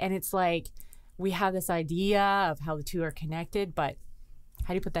 right? And it's like we have this idea of how the two are connected, but how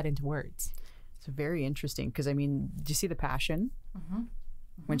do you put that into words? It's very interesting because I mean, do you see the passion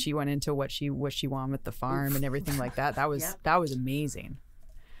when she went into what she wanted with the farm and everything like that? That was that was amazing.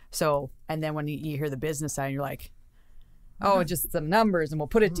 So, and then when you hear the business side, you're like, oh, just some numbers and we'll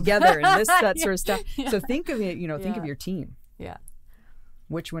put it together and this that sort of stuff. So think of it, think of your team. Yeah.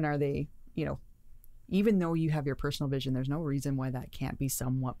 Which one are they? Even though you have your personal vision, there's no reason why that can't be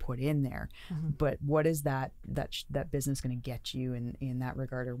somewhat put in there. But what is that business going to get you in that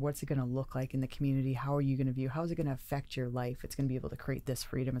regard, or what's it going to look like in the community? How are you going to view? How is it going to affect your life? It's going to be able to create this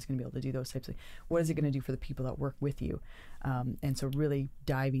freedom. It's going to be able to do those types of things. What is it going to do for the people that work with you? And so really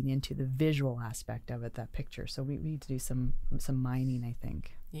diving into the visual aspect of it, that picture. So we need to do some mining, I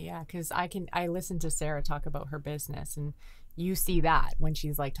think. Yeah, because I listen to Sarah talk about her business, and you see that when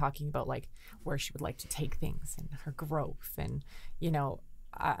she's like talking about like where she would like to take things and her growth, and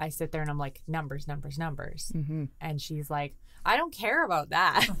I sit there and I'm like, numbers, and she's like, I don't care about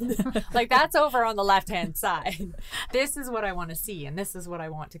that. Like that's over on the left hand side. This is what I want to see, and this is what I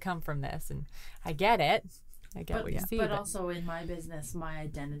want to come from this, and I get it. I get what you see. But also in my business, my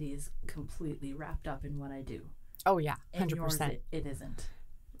identity is completely wrapped up in what I do. Oh yeah, 100%. In yours, it isn't.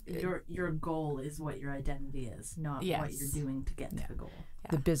 Your goal is what your identity is, not what you're doing to get to the goal.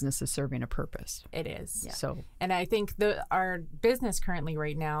 The business is serving a purpose. It is. Yeah. So, and I think our business currently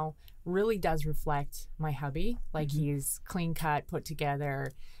right now really does reflect my hubby. Like he's clean cut, put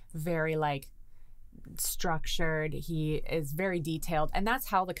together, very like structured. He is very detailed, and that's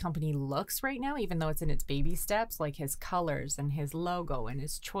how the company looks right now, even though it's in its baby steps, like his colors and his logo and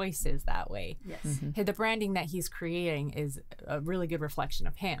his choices that way. Yes. The branding that he's creating is a really good reflection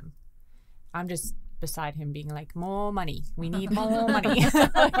of him. I'm just beside him being like, more money. We need more money. So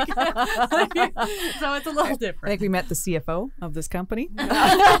it's a little I different. think we met the CFO of this company. Yeah.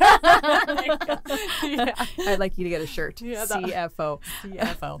 I'd like you to get a shirt. Yeah, CFO.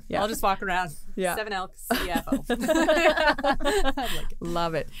 CFO. Yeah. I'll just walk around. Yeah. 7 Elks CFO.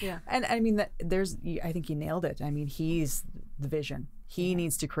 Love it. Yeah. And I mean, I think you nailed it. I mean, he's the vision. He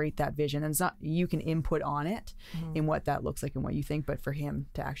needs to create that vision, and it's not, you can input on it in what that looks like and what you think, but for him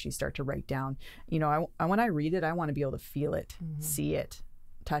to actually start to write down, you know, when I read it, I want to be able to feel it, see it,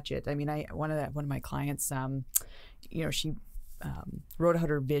 touch it. I mean, one of my clients, you know, she wrote out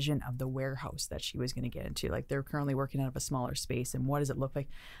her vision of the warehouse that she was going to get into. Like, they're currently working out of a smaller space, and what does it look like?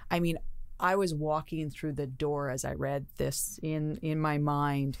 I mean, I was walking through the door as I read this in my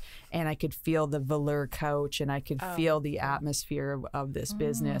mind, and I could feel the velour couch, and I could feel the atmosphere of this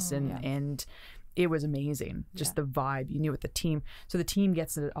business, and it was amazing. Just the vibe. You knew it, the team. So the team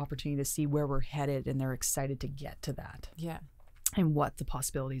gets the opportunity to see where we're headed, and they're excited to get to that. Yeah. And what the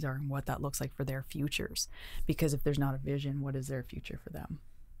possibilities are and what that looks like for their futures. Because if there's not a vision, what is their future for them?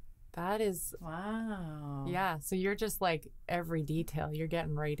 That is, Wow. yeah. So you're just like every detail. You're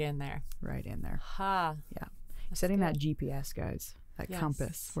getting right in there. Right in there. Ha. Yeah. Setting that GPS, guys, that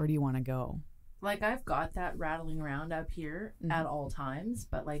compass. Where do you want to go? Like, I've got that rattling around up here at all times,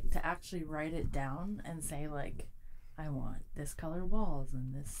 but like to actually write it down and say, like, I want this color walls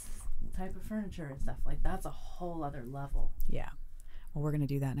and this type of furniture and stuff, like, that's a whole other level. Yeah. Well, we're going to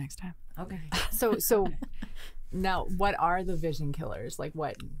do that next time. Okay. So now, what are the vision killers? Like,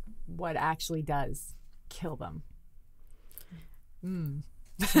 what actually does kill them?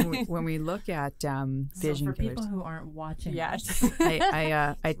 So when we look at vision So for killers, people who aren't watching, Yes.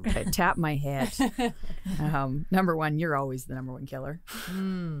 I tap my head. Number one, you're always the number one killer.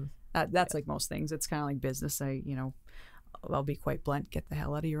 That's like most things. It's kind of like business. I'll be quite blunt. Get the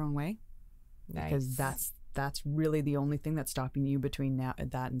hell out of your own way, because that's really the only thing that's stopping you between that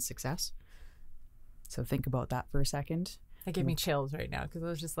and success. So think about that for a second. That gave me chills right now, because I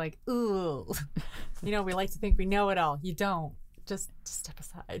was just like, ooh. You know, we like to think we know it all. You don't. Just step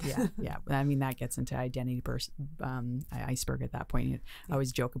aside. Yeah. I mean, that gets into identity iceberg at that point. I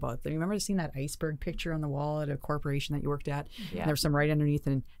always joke about it. Remember seeing that iceberg picture on the wall at a corporation that you worked at? Yeah. And there's some right underneath,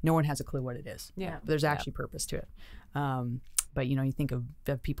 and no one has a clue what it is. Yeah. But there's actually purpose to it. But, you know, you think of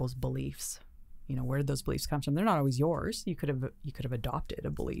people's beliefs. You know, where did those beliefs come from? They're not always yours. You could have adopted a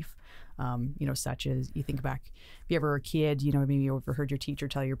belief, you know, such as, you think back, if you ever were a kid, you know, maybe you overheard your teacher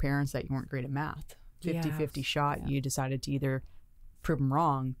tell your parents that you weren't great at math. 50-50 shot. Yeah. You decided to either prove them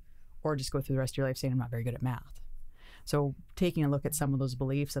wrong or just go through the rest of your life saying, I'm not very good at math. So taking a look at some of those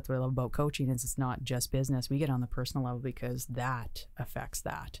beliefs, that's what I love about coaching, is it's not just business. We get on the personal level, because that affects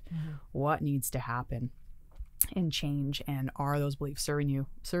that. What needs to happen and change, and are those beliefs serving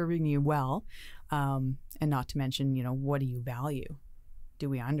you well? And not to mention, you know, what do you value? Do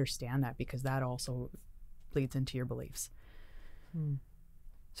we understand that? Because that also bleeds into your beliefs.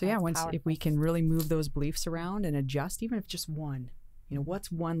 So if we can really move those beliefs around and adjust, even if just one, you know,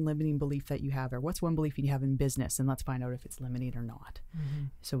 what's one limiting belief that you have, or what's one belief you have in business, and let's find out if it's limiting or not,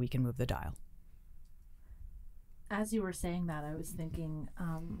 so we can move the dial. As you were saying that, I was thinking,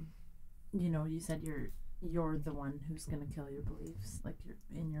 you know, you said you're the one who's going to kill your beliefs, like, you're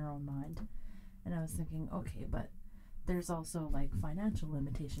in your own mind. And I was thinking, okay, but there's also like financial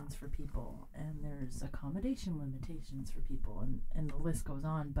limitations for people, and there's accommodation limitations for people, and the list goes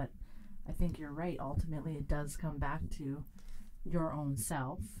on. But I think you're right. Ultimately, it does come back to your own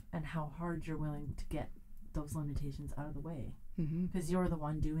self and how hard you're willing to get those limitations out of the way, because you're the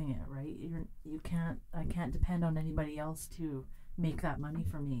one doing it, right? I can't depend on anybody else to make that money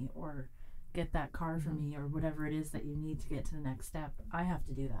for me or get that car for me or whatever it is that you need to get to the next step. I have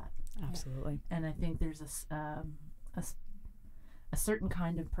to do that. Absolutely. And I think there's a certain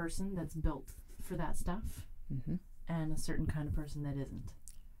kind of person that's built for that stuff, and a certain kind of person that isn't.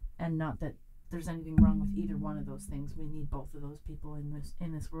 And not that there's anything wrong with either one of those things. We need both of those people in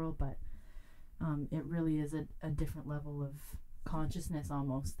this world, but it really is a different level of consciousness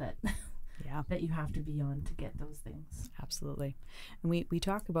almost that that you have to be on to get those things. Absolutely. And we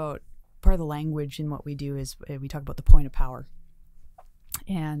talk about, part of the language in what we do is we talk about the point of power.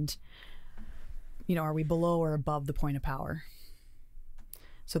 And, you know, are we below or above the point of power?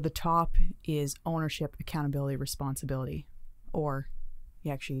 So the top is ownership, accountability, responsibility, or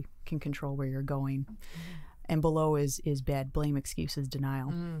you actually can control where you're going. And below is bed, blame, excuses,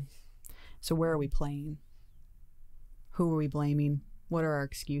 denial. So where are we playing? Who are we blaming? What are our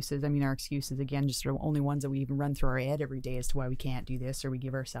excuses? I mean, our excuses, again, just are only ones that we even run through our head every day as to why we can't do this, or we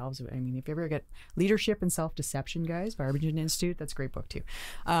give ourselves. I mean, if you ever get Leadership and Self-Deception, guys, by Arbigen Institute, that's a great book too.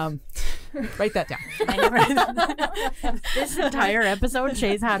 Write that down. This entire episode,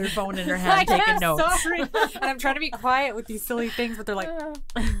 Shay's had her phone in her hand taking notes. Sorry. And I'm trying to be quiet with these silly things, but they're like,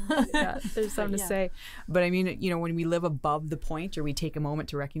 Yeah, there's something to say. But I mean, you know, when we live above the point, or we take a moment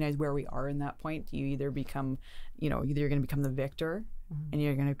to recognize where we are in that point, you either become, you know, either you're going to become the victor and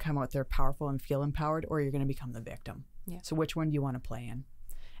you're going to come out there powerful and feel empowered, or you're going to become the victim. Yeah. So which one do you want to play in?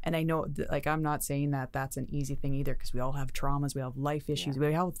 And I know, like, I'm not saying that that's an easy thing either, because we all have traumas, we have life issues,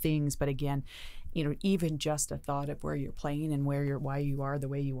 we have things. But again, you know, even just a thought of where you're playing and why you are the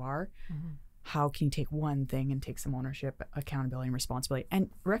way you are, how can you take one thing and take some ownership, accountability, and responsibility, and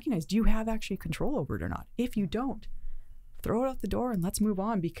recognize, do you have actually control over it or not? If you don't, throw it out the door and let's move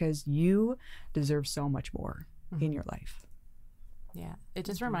on, because you deserve so much more in your life. yeah. It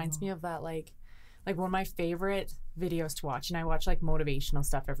just reminds me of that, like one of my favorite videos to watch, and I watch like motivational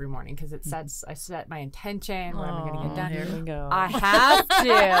stuff every morning because it sets, I set my intention, what I'm going to get done. Here we go. I have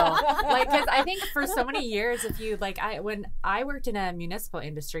to, like, because I think for so many years, if you like, when I worked in a municipal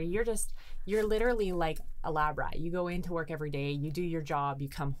industry, you're literally like a lab rat. You go into work every day, you do your job, you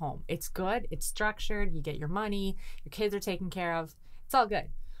come home. It's good, it's structured, you get your money, your kids are taken care of, it's all good.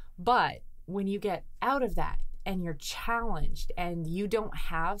 But when you get out of that and you're challenged and you don't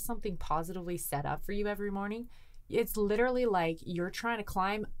have something positively set up for you every morning, it's literally like you're trying to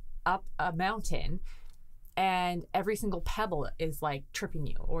climb up a mountain and every single pebble is like tripping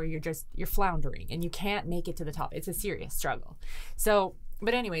you, or you're floundering and you can't make it to the top. It's a serious struggle. So,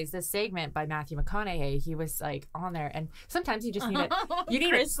 but anyways, this segment by Matthew McConaughey, he was like on there, and sometimes you just need it. You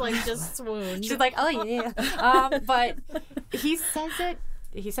need Kris like just swooned. She's like, oh yeah. But he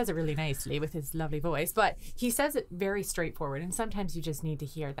says it really nicely with his lovely voice, but he says it very straightforward. And sometimes you just need to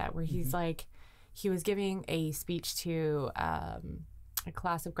hear that, where he's like, he was giving a speech to a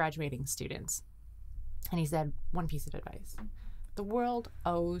class of graduating students. And he said one piece of advice: the world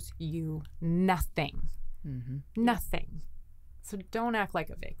owes you nothing. Nothing. So don't act like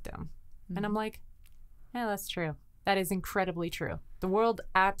a victim. And I'm like, yeah, that's true. That is incredibly true. The world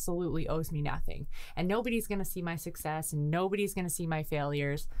absolutely owes me nothing. And nobody's going to see my success, and nobody's going to see my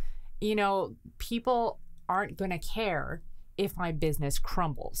failures. You know, people aren't going to care if my business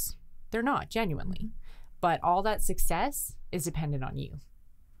crumbles. They're not, genuinely. But all that success is dependent on you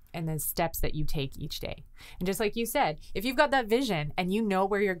and the steps that you take each day. And just like you said, if you've got that vision and you know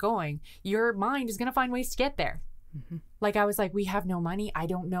where you're going, your mind is going to find ways to get there. Like I was like, we have no money. I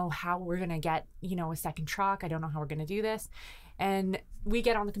don't know how we're going to get, you know, a second truck. I don't know how we're going to do this. And we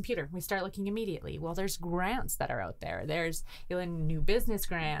get on the computer. We start looking immediately. Well, there's grants that are out there. There's, you know, new business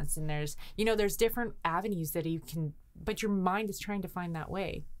grants, and there's, you know, there's different avenues that you can, but your mind is trying to find that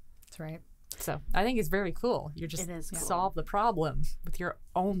way. That's right. So I think it's very cool. You're just solve the problem with your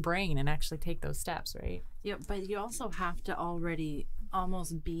own brain and actually take those steps, right? Yeah, but you also have to already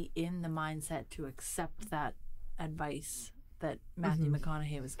almost be in the mindset to accept that advice that Matthew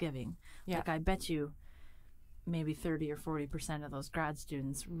McConaughey was giving. Yeah. Like, I bet you maybe 30 or 40% of those grad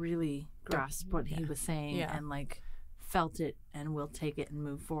students really grasped what he was saying and like felt it and will take it and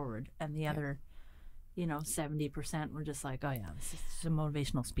move forward. And the other, you know, 70% were just like, oh yeah, this is a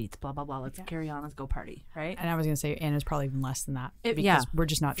motivational speech, blah, blah, blah. Let's carry on. Let's go party. Right. And I was going to say, and it's probably even less than that, because we're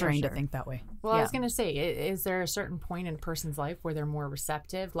just not trained to think that way. Well, I was going to say, is there a certain point in a person's life where they're more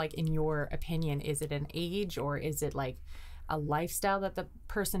receptive? Like, in your opinion, is it an age, or is it like a lifestyle that the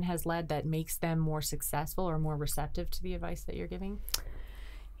person has led that makes them more successful or more receptive to the advice that you're giving?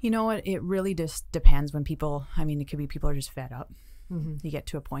 You know what? It really just depends. When people, I mean, it could be people are just fed up. You get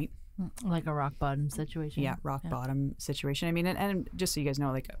to a point. Like a rock bottom situation. Yeah, rock bottom situation. I mean, and just so you guys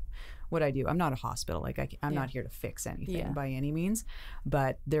know, like, what I do, I'm not a hospital. Like, I'm not here to fix anything by any means.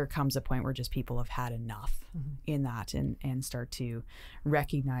 But there comes a point where just people have had enough in that, and start to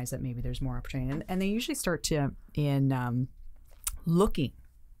recognize that maybe there's more opportunity. And they usually start to looking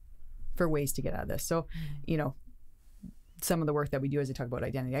for ways to get out of this. So, you know, some of the work that we do, as I talk about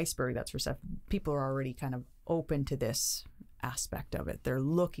Identity Iceberg, that's for stuff, people are already kind of open to this aspect of it. They're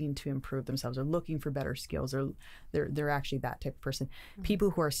looking to improve themselves. They're looking for better skills. They're actually that type of person. People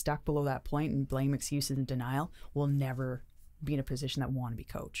who are stuck below that point and blame, excuses, and denial will never be in a position that want to be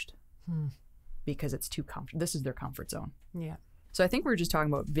coached because it's too comfortable. This is their comfort zone. Yeah. So I think we're just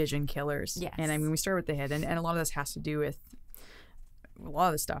talking about vision killers. Yes. And I mean, we start with the head, and a lot of this has to do with a lot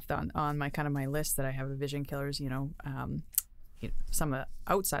of the stuff on my kind of my list that I have of vision killers. You know, some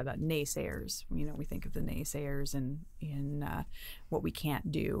outside that, naysayers. You know, we think of the naysayers and in what we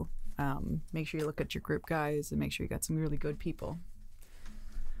can't do. Make sure you look at your group, guys, and make sure you got some really good people.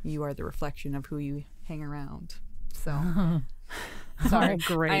 You are the reflection of who you hang around. So, Sorry,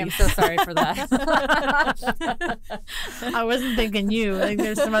 great. I am so sorry for that. I wasn't thinking you. Like,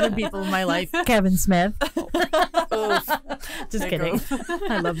 there's some other people in my life. Kevin Smith. Just kidding.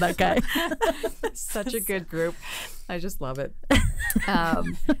 I love that guy. such a good group. I just love it.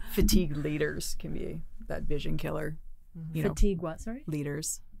 Fatigued leaders can be that vision killer. You know, Fatigue what, sorry?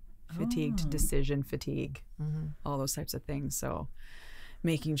 leaders, fatigued, Oh. decision fatigue, all those types of things. So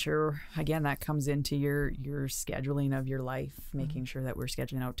making sure, again, that comes into your scheduling of your life, making sure that we're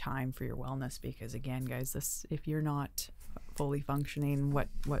scheduling out time for your wellness, because again, guys, this, if you're not fully functioning, what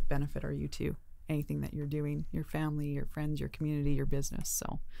benefit are you to anything that you're doing, your family, your friends, your community, your business?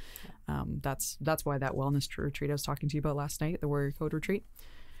 So that's why that wellness retreat I was talking to you about last night, the Warrior Code retreat,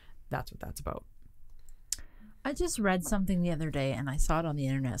 that's what that's about. I just read something the other day, and I saw it on the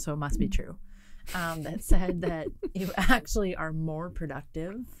internet, so it must be true, that said that you actually are more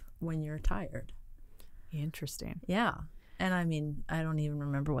productive when you're tired. Interesting. Yeah. And I mean, I don't even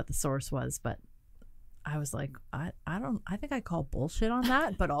remember what the source was, but I was like, I think I call bullshit on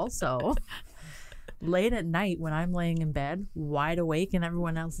that. But also, late at night when I'm laying in bed, wide awake, and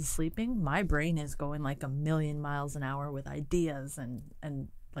everyone else is sleeping, my brain is going like 1,000,000 miles an hour with ideas, and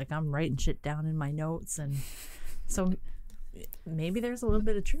like I'm writing shit down in my notes. And so maybe there's a little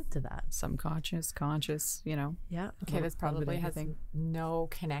bit of truth to that. Subconscious, conscious, you know. Yeah. Okay, this probably has everything. no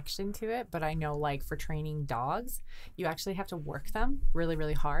connection to it, but I know, like, for training dogs, you actually have to work them really,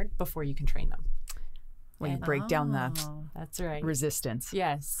 really hard before you can train them. When you And- break down the Oh. That's right. resistance.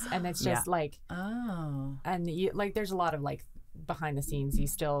 Yes, and it's just like, Oh. and you, like, there's a lot of like behind the scenes. You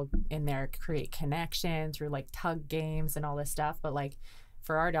still in there create connection through like tug games and all this stuff, but like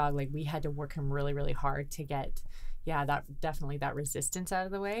for our dog, like we had to work him really, really hard to get, that definitely that resistance out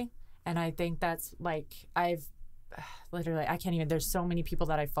of the way. And I think that's like I've literally, I can't even, there's so many people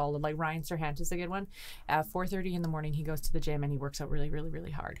that I followed. Like Ryan Serhant is a good one. At 4:30 in the morning, he goes to the gym and he works out really, really,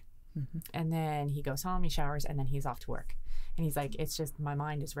 really hard. And then he goes home, he showers, and then he's off to work. And he's like, it's just, my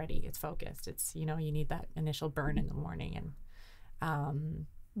mind is ready. It's focused. It's, you need that initial burn in the morning. And,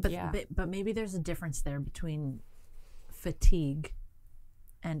 But, yeah. but maybe there's a difference there between fatigue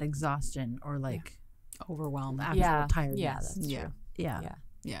and exhaustion, or like Overwhelm. actual Yeah. tiredness. Yeah, that's Yeah. true. Yeah. Yeah.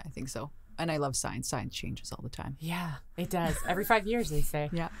 Yeah, I think so. And I love science. Science changes all the time. Yeah, it does. Every 5 years, they say.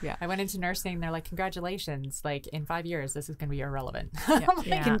 Yeah, yeah. I went into nursing. They're like, congratulations. Like, in 5 years, this is going to be irrelevant.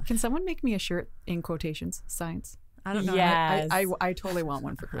 Yeah. Can somean make me a shirt in quotations? Science. I don't know. Yes. I totally want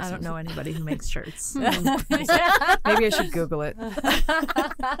one for Christmas. I don't know anybody who makes shirts. Maybe I should Google it.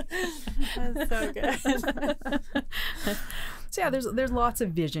 That's so good. So yeah, there's lots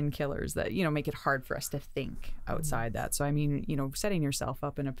of vision killers that make it hard for us to think outside that. So I mean, setting yourself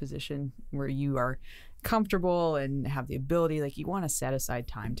up in a position where you are comfortable and have the ability, like you want to set aside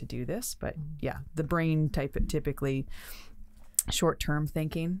time to do this. But yeah, the brain typically short-term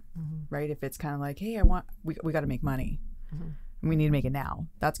thinking, right? If it's kind of like, hey, we got to make money, we need to make it now.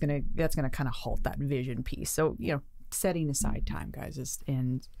 That's gonna kind of halt that vision piece. So setting aside time, guys,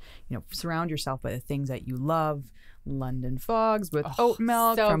 and surround yourself by the things that you love. London Fogs with oat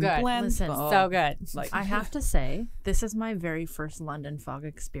milk so from good. Blend. Listen, So good. Like I have to say, this is my very first London Fog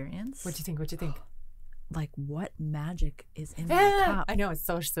experience. What'd you think? Like, what magic is in my Yeah, cup? I know it's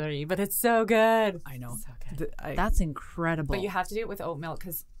so silly, but it's so good. I know. So good. That's incredible. But you have to do it with oat milk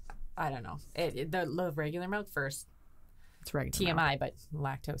because, I don't know, the regular milk first. It's right. TMI, but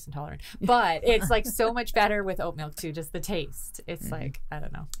lactose intolerant. But it's like so much better with oat milk too. Just the taste. It's like, I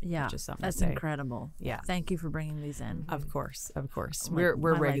don't know. yeah, just something to that's say. incredible. Yeah. Thank you for bringing these in. Of course. Like, We're my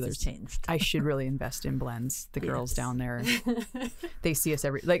life has regulars. changed. I should really invest in blends. The girls Yes. down there, they see us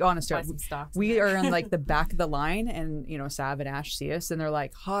honestly. Buy some stocks. We are on like the back of the line, and Sav and Ash see us, and they're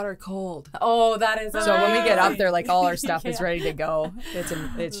like, hot or cold. Oh, that is So when we get up amazing. there, like all our stuff is ready to go.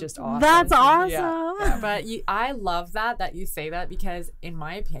 It's just awesome. That's awesome. Yeah. But I love that you say that, because in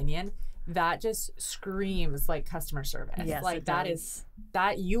my opinion, that just screams like customer service. Yes, like it that does. is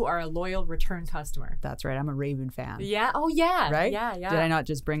that you are a loyal return customer. That's right. I'm a Raven fan. Yeah. Oh yeah. Right? Yeah. Yeah. Did I not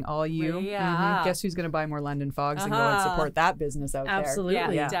just bring all you? Yeah. Guess who's going to buy more London Fogs and go and support that business out Absolutely.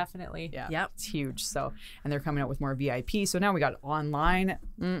 Yeah, Yeah. definitely. there? Yeah. Yep. It's huge. So, and they're coming out with more VIP. So now we got online.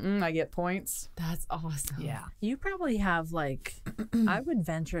 I get points. That's awesome. Yeah. You probably have like, I would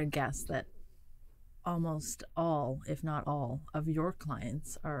venture a guess that almost all, if not all, of your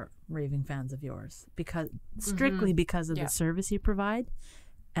clients are raving fans of yours, because strictly because of Yeah. the service you provide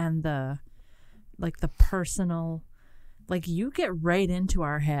and the personal, like you get right into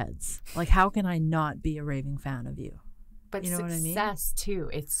our heads. Like, how can I not be a raving fan of you? But You know what I mean? success too,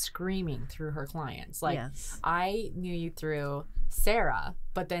 it's screaming through her clients. Like Yes. I knew you through Sarah,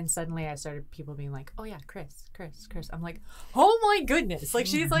 but then suddenly I started people being like, "Oh yeah, Kris." I'm like, "Oh my goodness!" Like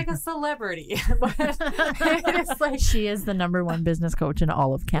she's like a celebrity. But it's like She is the #1 business coach in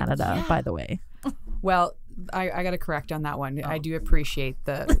all of Canada, by the way. Well, I got to correct on that one. I do appreciate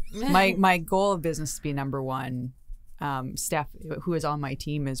my goal of business to be #1. Steph, who is on my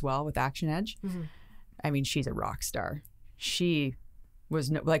team as well with Action Edge, I mean, she's a rock star. She was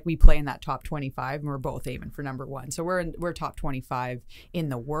like, we play in that top 25 and we're both aiming for #1. So we're top 25 in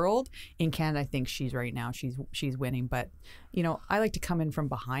the world. In Canada, I think she's right now, she's winning. But, you know, I like to come in from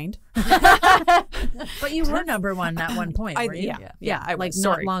behind. But you were #1 at one point, were you? Yeah, I like was.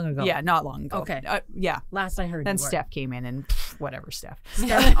 not Sorry. long ago. Yeah, not long ago. Okay. Yeah. Last I heard, Then you were. Steph came in and whatever, Steph.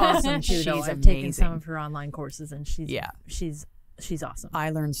 Steph's awesome too. Though She's I've taken some amazing. of her online courses, and she's awesome.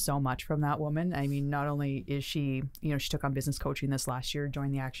 I learned so much from that woman. I mean, not only is she, you know, she took on business coaching this last year,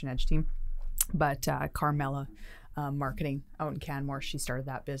 joined the Action Edge team, but Carmela Marketing out in Canmore, she started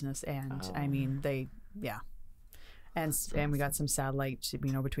that business. And I mean, and we got some satellites,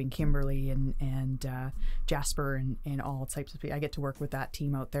 you know, between Kimberly and Jasper and all types of people. I get to work with that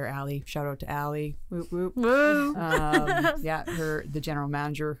team out there. Allie, shout out to Allie. Whoop, whoop. Woo! Yeah, the general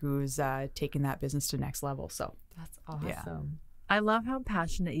manager who's taking that business to next level. So that's awesome. Yeah. I love how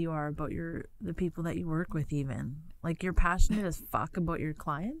passionate you are about the people that you work with. Even like you're passionate as fuck about your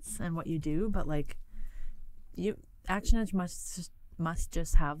clients and what you do, but like Action Edge must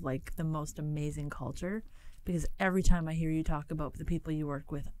just have like the most amazing culture, because every time I hear you talk about the people you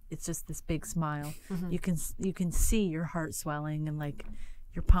work with, it's just this big smile. You can see your heart swelling and like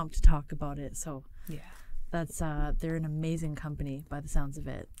you're pumped to talk about it. So yeah, that's they're an amazing company by the sounds of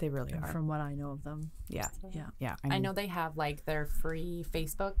it. they really are. From what I know of them. Yeah. Yeah. I know they have like their free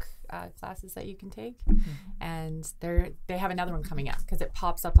Facebook classes that you can take, and they have another one coming up because it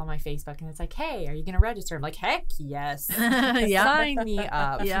pops up on my Facebook and it's like, "Hey, are you going to register?" I'm like, "Heck yes, sign me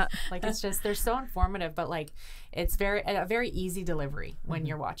up." Yeah. Like it's just they're so informative, but like it's a very easy delivery when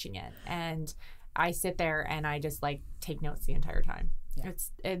you're watching it, and I sit there and I just like take notes the entire time. Yeah.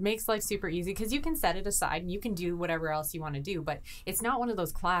 It makes life super easy because you can set it aside and you can do whatever else you want to do, but it's not one of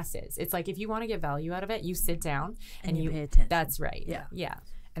those classes. It's like if you want to get value out of it, you sit down and you pay attention. That's right. Yeah.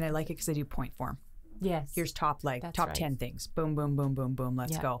 And I like it because I do point form. Yes. Here's top right. 10 things. Boom, boom, boom, boom, boom.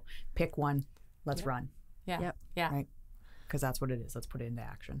 Let's go. Pick one. Let's run. Yeah. Yep. Yeah. Right. Because that's what it is. Let's put it into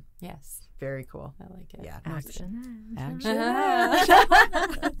action. Yes. Very cool. I like it. Yeah. Action.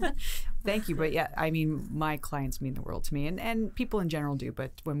 Thank you. But yeah, I mean, my clients mean the world to me, and people in general do.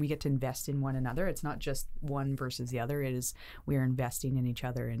 But when we get to invest in one another, it's not just one versus the other. It is we're investing in each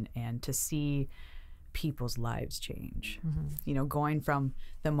other, and to see people's lives change. You know, going from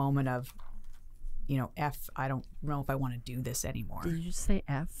the moment of, you know, F, I don't know if I want to do this anymore. Did you just say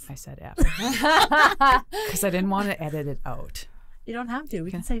F? I said F because I didn't want to edit it out. You don't have to.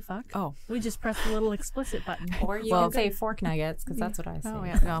 We can say fuck. Oh. We just press the little explicit button. Or you can say fork nuggets because that's what I say. Oh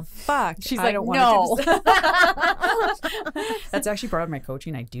yeah, no, fuck. She's I like, don't no. want to. That's actually part of my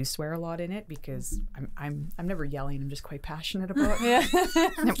coaching. I do swear a lot in it because I'm never yelling. I'm just quite passionate about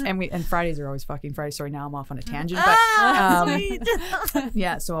it. and Fridays are always fucking Fridays. Sorry, now I'm off on a tangent. But Sweet.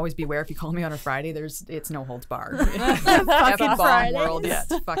 yeah, so always beware if you call me on a Friday. It's no holds barred. Fucking F-bomb Fridays. world, yeah,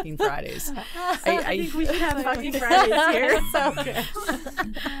 it's fucking Fridays. I think we should have fucking Fridays here. So good.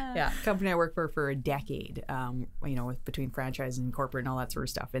 Yeah, company I worked for a decade. You know, with between franchise and corporate and all that sort of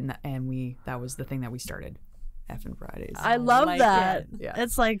stuff, and that was the thing that we started, Effing Fridays. I love like that. it. Yeah.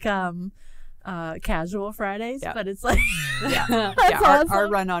 It's like casual Fridays, Yeah. but it's like Yeah, awesome. our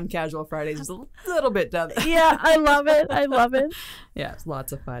run on casual Fridays is a little bit done. yeah, I love it. I love it. Yeah, it's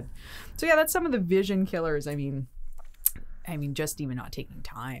lots of fun. So yeah, that's some of the vision killers. I mean, just even not taking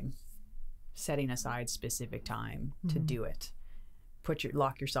time, setting aside specific time to do it.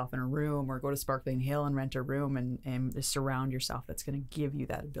 Lock yourself in a room or go to Sparkling Hill and rent a room and just surround yourself. That's going to give you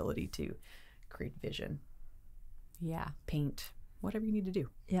that ability to create vision, Yeah. paint, whatever you need to do.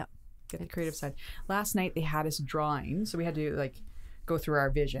 Yeah. Get the creative side. Last night they had us drawing, so we had to like go through our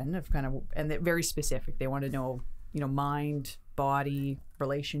vision of kind of, and they're very specific. They want to know, you know, mind, body,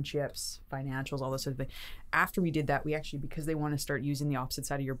 relationships, financials, all this sort of thing. After we did that, we actually, because they want to start using the opposite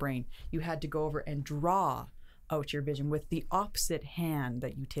side of your brain, you had to go over and draw out your vision with the opposite hand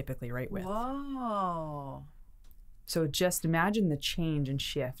that you typically write with. Whoa. So just imagine the change and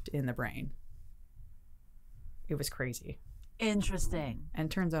shift in the brain. It was crazy. Interesting. And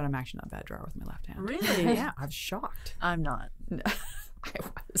turns out I'm actually not a bad drawer with my left hand. Really? Yeah, I was shocked. I'm not. I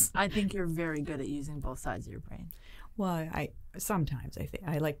was. I think you're very good at using both sides of your brain. Well, I sometimes I think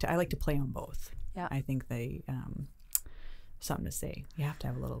I like to play on both. Yeah. I think they something to say. You have to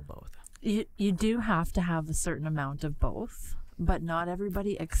have a little of both. You do have to have a certain amount of both, but not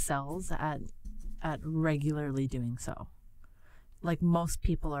everybody excels at regularly doing so. Like most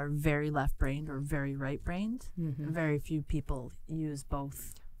people are very left-brained or very right-brained. Very few people use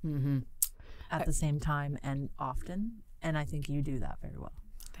both at the same time and often, and I think you do that very well.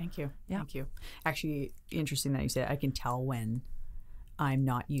 Thank you. Yeah. Thank you. Actually, interesting that you said I can tell when I'm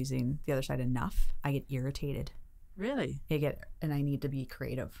not using the other side enough. I get irritated. Really? And I need to be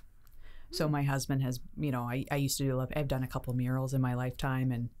creative. So my husband has, I used to do, I've done a couple murals in my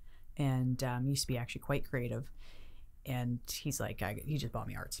lifetime and used to be actually quite creative. And he's like, he just bought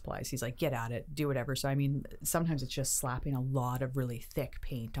me art supplies. He's like, get at it, do whatever. So, I mean, sometimes it's just slapping a lot of really thick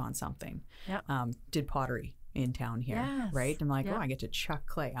paint on something. Yeah. Did pottery in town here, Yes. right? I'm like, Yeah. I get to chuck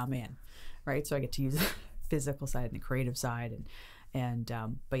clay. I'm in, right? So I get to use the physical side and the creative side.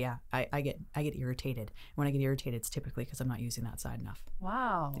 But yeah, I get irritated. When I get irritated, it's typically because I'm not using that side enough.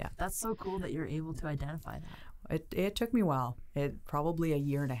 Wow. Yeah. That's so cool that you're able to identify that. It took me a while. It probably a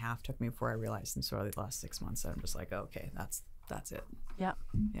year and a half took me before I realized. And so the last 6 months, I'm just like, okay, that's it. Yeah.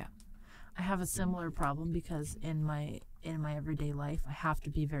 Yeah. I have a similar problem because in my everyday life, I have to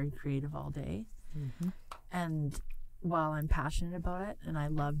be very creative all day. And while I'm passionate about it and I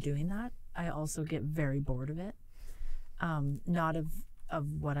love doing that, I also get very bored of it. Not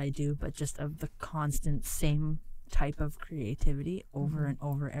of what I do, but just of the constant same type of creativity over and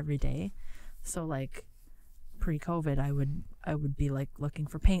over every day. So like pre-COVID, I would be like looking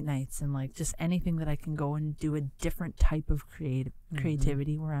for paint nights and like just anything that I can go and do a different type of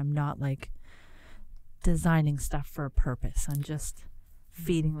creativity where I'm not like designing stuff for a purpose. I'm just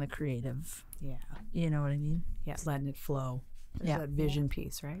feeding the creative. Yeah. You know what I mean? Yeah. Letting it flow. There's that vision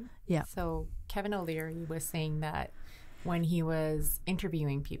piece, right? Yeah. So Kevin O'Leary was saying that when he was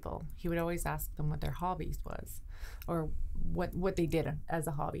interviewing people, he would always ask them what their hobbies was or what they did as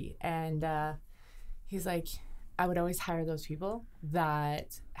a hobby. And he's like, I would always hire those people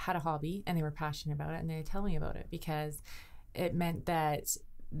that had a hobby and they were passionate about it and they'd tell me about it because it meant that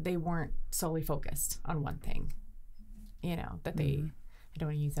they weren't solely focused on one thing. That they, I don't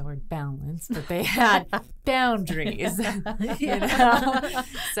want to use that word balance, but they had boundaries.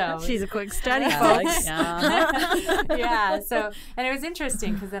 So She's a quick study, folks. yeah. So, and it was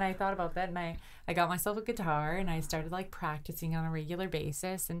interesting because then I thought about that and I got myself a guitar and I started like practicing on a regular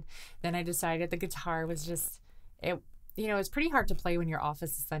basis. And then I decided the guitar was just, it's pretty hard to play when your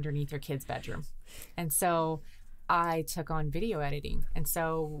office is underneath your kid's bedroom. And so I took on video editing. And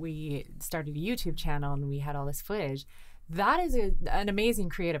so we started a YouTube channel and we had all this footage. That is an amazing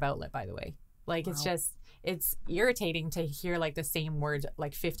creative outlet, by the way. Like, wow. It's irritating to hear like the same word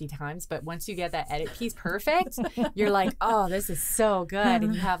like 50 times, but once you get that edit piece perfect, you're like, oh, this is so good.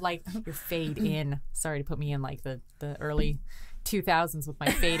 And you have like your fade in. Sorry to put me in like the early 2000s with my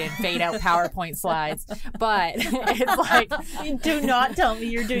fade in, fade out PowerPoint slides, but it's like, do not tell me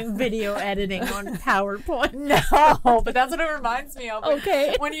you're doing video editing on PowerPoint. No, but that's what it reminds me of.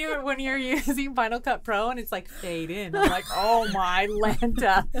 Okay. When you're using Final Cut Pro and it's like fade in, I'm like, oh my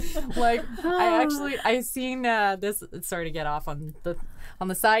Lanta. Like I seen this. Sorry to get off on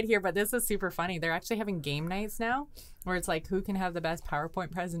the side here, but this is super funny. They're actually having game nights now, where it's like who can have the best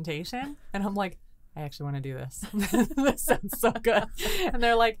PowerPoint presentation, and I'm like, I actually want to do this. This sounds so good. And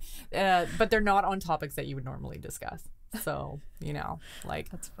they're like, but they're not on topics that you would normally discuss. So, like,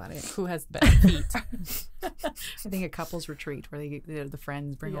 that's funny. Who has the best feet? I think a couples retreat where the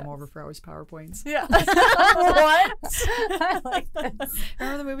friends bring them over for hours PowerPoints. Yeah. What? I like this.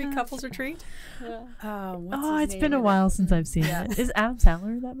 Remember the movie Couples Retreat? It's been a while since I've seen it. Is Adam Sandler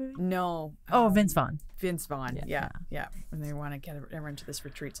in that movie? No. Oh, Vince Vaughn. Vince Vaughn. Yeah. And they want to get everyone to this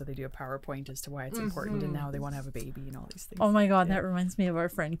retreat, so they do a PowerPoint as to why it's important and now they want to have a baby and all these things. Oh my God, that reminds me of our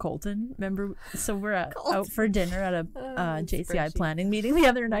friend Colton. Remember? So we're out for dinner at a JCI planning meeting the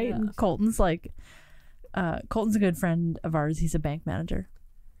other night, and Colton's like, Colton's a good friend of ours. He's a bank manager.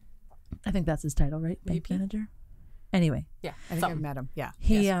 I think that's his title, right? Bank manager. Anyway. Yeah. I think I've met him. Yeah.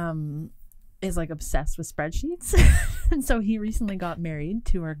 He is like obsessed with spreadsheets. And so he recently got married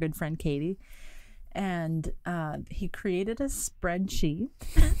to our good friend Katie. And he created a spreadsheet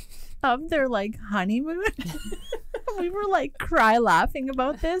of their like honeymoon. We were like cry laughing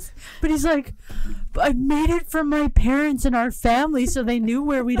about this, but he's like, I made it for my parents and our family so they knew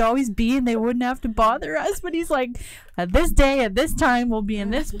where we'd always be and they wouldn't have to bother us. But he's like, at this day, at this time, we'll be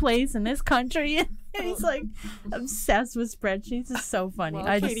in this place in this country. And he's like obsessed with spreadsheets. It's so funny.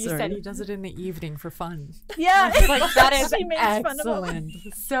 Well, Katie said he does it in the evening for fun. Yeah, like that is she makes excellent.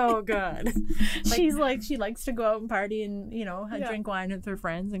 So good. She's like, she likes to go out and party and drink wine with her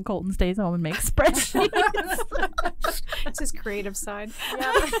friends, and Colton stays home and makes spreadsheets. It's his creative side.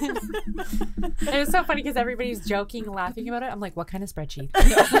 Yeah. It was so funny because everybody's joking, laughing about it. I'm like, what kind of spreadsheet?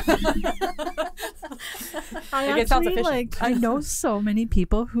 I It sounds actually, efficient. I know so many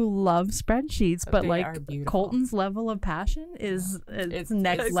people who love spreadsheets, but They like are beautiful. Colton's level of passion is it's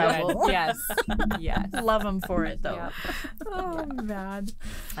next it's level. good. Yes. Yes. Love him for it though. Yeah. Oh, man.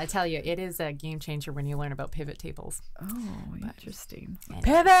 I tell you, it is a game changer when you learn about pivot tables. Oh, interesting.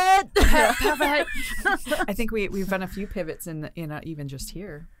 Pivot. Pivot. I think we've done a few pivots in even just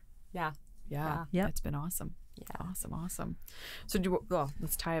here. Yeah. Yeah. Yep. It's been awesome. Yeah. Awesome. So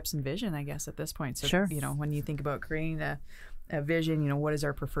let's tie up some vision, I guess, at this point. So, Sure. when you think about creating a vision, what is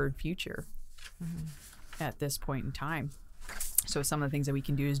our preferred future at this point in time? So some of the things that we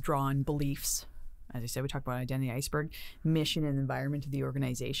can do is draw on beliefs. As I said, we talked about identity iceberg, mission and environment of the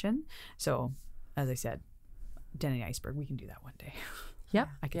organization. So as I said, identity iceberg, we can do that one day. Yep.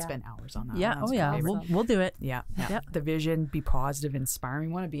 I could spend hours on that. Yeah. That's Oh my yeah. favorite. We'll do it. Yeah. Yep. The vision, be positive, inspiring.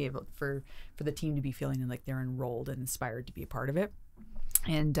 We want to be able for the team to be feeling like they're enrolled and inspired to be a part of it.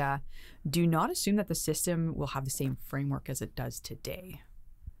 And do not assume that the system will have the same framework as it does today.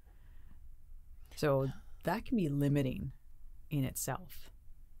 So that can be limiting in itself.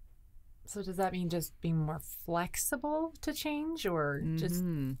 So does that mean just being more flexible to change or just,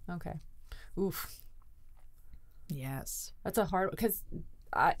 okay. Oof. Yes. That's a hard, because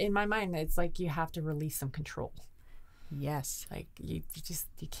in my mind, it's like you have to release some control. Yes. Like you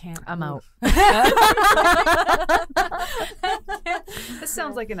can't. I'm out. This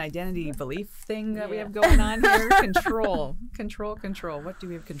sounds like an identity belief thing that we have going on here. Control. What do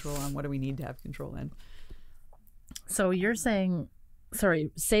we have control on? What do we need to have control in? So you're saying,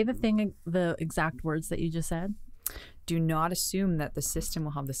 sorry, say the exact words that you just said. Do not assume that the system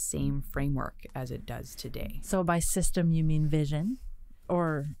will have the same framework as it does today. So by system, you mean vision,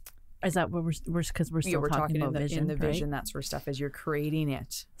 or is that what we're because we're still we're talking about in vision, the right? vision, that sort of stuff as you're creating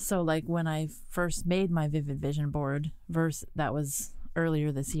it. So like when I first made my vivid vision board, that was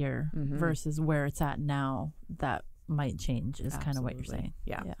earlier this year, versus where it's at now, that might change is kind of what you're saying.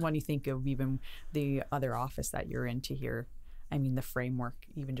 Yeah. When you think of even the other office that you're into here, I mean the framework,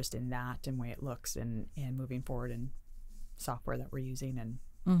 even just in that and way it looks and moving forward and software that we're using and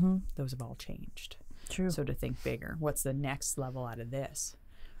those have all changed. True. So to think bigger, what's the next level out of this?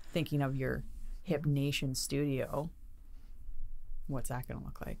 Thinking of your Hip Nation studio, what's that going to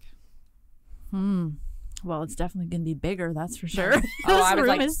look like? Well, it's definitely going to be bigger, that's for sure. Oh, I This was room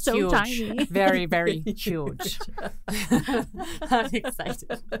like is so huge. tiny. Very, very huge. I'm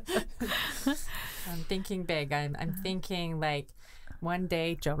excited. I'm thinking big. I'm thinking like one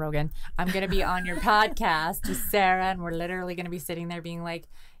day, Joe Rogan, I'm going to be on your podcast with Sarah, and we're literally going to be sitting there being like,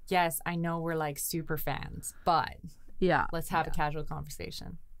 yes, I know we're like super fans, but Yeah. let's have a casual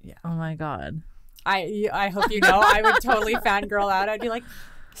conversation. Oh my God. I hope you know I would totally fangirl out. I'd be like,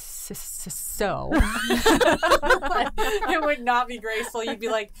 so it would not be graceful. You'd be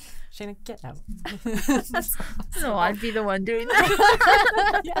like, Shayna, get out. No, I'd be the one doing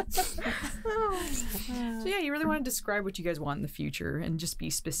that. So yeah, you really want to describe what you guys want in the future and just be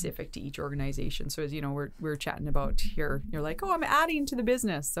specific to each organization. So as you know, we're chatting about here, you're like, oh, I'm adding to the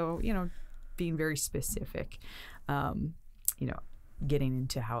business. So, being very specific, getting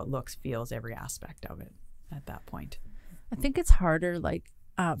into how it looks, feels, every aspect of it at that point. I think it's harder, like,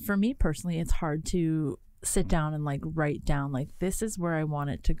 for me personally, it's hard to sit down and like write down, like, this is where I want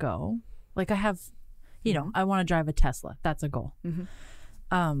it to go. Like I have, I want to drive a Tesla. That's a goal.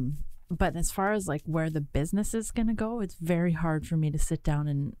 But as far as like where the business is going to go, it's very hard for me to sit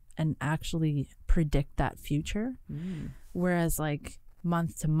down and actually predict that future. Whereas like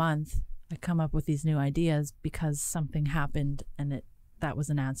month to month, I come up with these new ideas because something happened and that was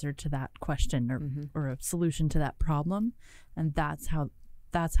an answer to that question or a solution to that problem. And that's how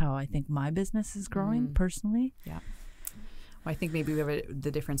I think my business is growing personally. Yeah. Well, I think maybe we have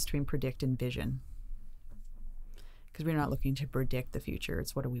the difference between predict and vision. Because we're not looking to predict the future.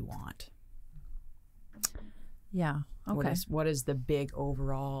 It's what do we want? Yeah. Okay. What is the big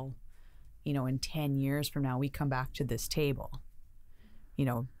overall, in 10 years from now, we come back to this table.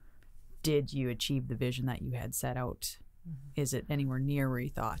 Did you achieve the vision that you had set out? Is it anywhere near where you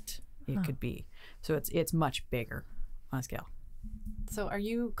thought it could be? So it's much bigger on a scale. So are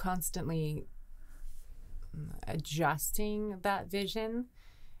you constantly adjusting that vision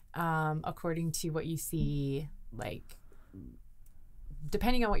according to what you see, like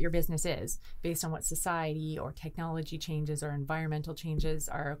depending on what your business is, based on what society or technology changes or environmental changes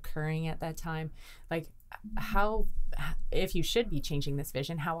are occurring at that time? Like how, if you should be changing this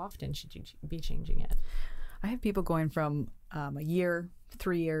vision, how often should you be changing it? I have people going from a year,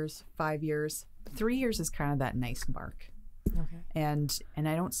 3 years, 5 years. 3 years is kind of that nice mark. Okay. And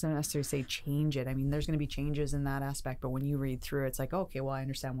I don't necessarily say change it. I mean, there's going to be changes in that aspect, but when you read through it, it's like, okay, well, I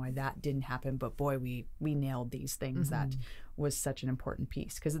understand why that didn't happen, but boy, we nailed these things. That was such an important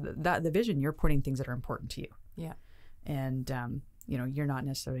piece, because the vision, you're putting things that are important to you. Yeah. And you know, you're not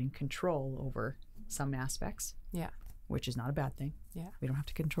necessarily in control over some aspects. Yeah. Which is not a bad thing. Yeah. We don't have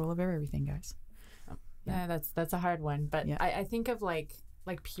to control over everything, guys. Yeah, that's a hard one. But Yeah. I think of like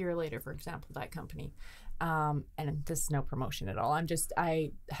Pure Later, for example, that company. And this is no promotion at all.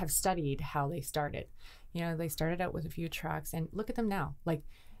 I have studied how they started. You know, they started out with a few trucks, and look at them now. Like,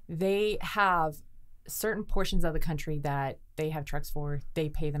 they have certain portions of the country that they have trucks for. They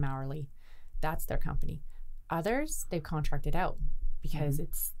pay them hourly. That's their company. Others, they've contracted out because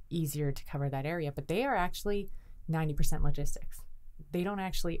it's easier to cover that area. But they are actually 90% logistics. They don't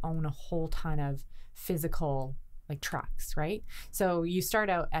actually own a whole ton of physical like trucks, right? So you start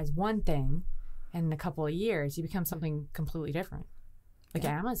out as one thing, and in a couple of years you become something completely different. Like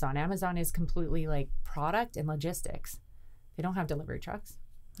Amazon is completely like product and logistics. They don't have delivery trucks.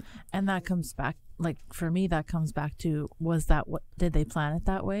 And that comes back, like for me, that comes back to, was that what, did they plan it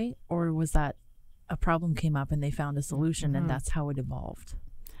that way? Or was that a problem came up and they found a solution and that's how it evolved?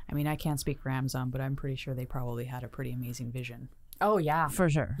 I mean, I can't speak for Amazon, but I'm pretty sure they probably had a pretty amazing vision. Oh yeah. For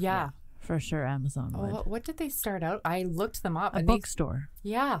sure. Yeah. For sure, Amazon would. Oh, what did they start out? I looked them up. A bookstore.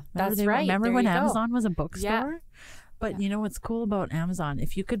 Yeah, Remember that's right. Remember There when you go. Amazon was a bookstore? Yeah. But you know what's cool about Amazon?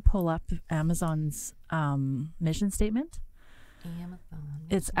 If you could pull up Amazon's mission statement, Amazon.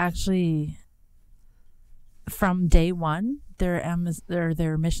 it's actually from day one.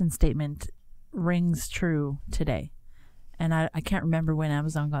 Their mission statement rings true today. And I can't remember when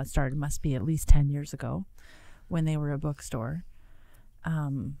Amazon got started. It must be at least 10 years ago when they were a bookstore.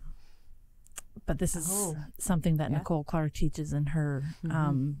 But this is something that Nicole Clark teaches in her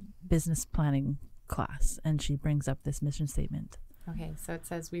business planning class, and she brings up this mission statement. Okay, so it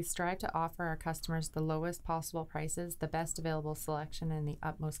says, we strive to offer our customers the lowest possible prices, the best available selection, and the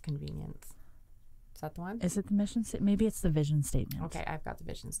utmost convenience. Is that the one? Is it the mission statement? Maybe it's the vision statement. Okay, I've got the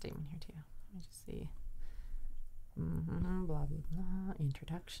vision statement here too. Let me just see. Blah, blah, blah.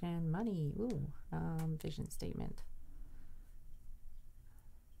 Introduction, money. Ooh, vision statement.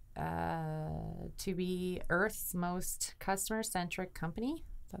 To be Earth's most customer-centric company.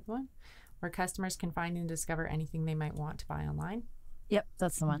 Is that the one? Where customers can find and discover anything they might want to buy online. Yep,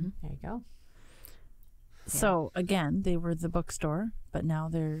 that's the one. There you go. So again, they were the bookstore, but now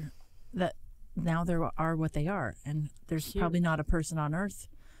they are what they are, and there's probably not a person on earth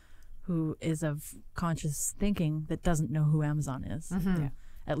who is of conscious thinking that doesn't know who Amazon is. Yeah.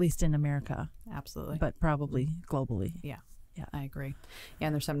 At least in America, Absolutely. but probably globally. Yeah, I agree. Yeah,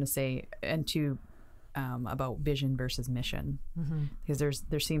 and there's something to say and to about vision versus mission, because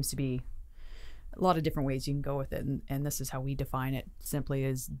there seems to be a lot of different ways you can go with it, and this is how we define it simply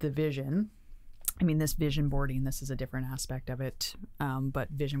as the vision. I mean, this vision boarding, this is a different aspect of it, but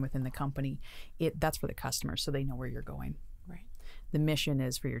vision within the company, that's for the customer, so they know where you're going. Right. The mission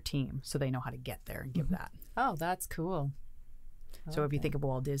is for your team, so they know how to get there and give that. Oh, that's cool. So if you think of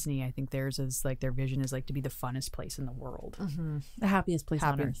Walt Disney, I think theirs is like, their vision is like to be the funnest place in the world. The happiest place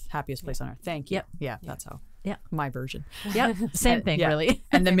on earth. Happiest place on earth. Thank you. Yep. Yeah, that's how. Yeah. My version. Yep, same thing, Yeah. really.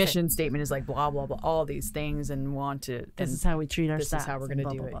 And the mission statement is like blah, blah, blah, all these things, and want to. This and is how we treat our this staff. is how we're and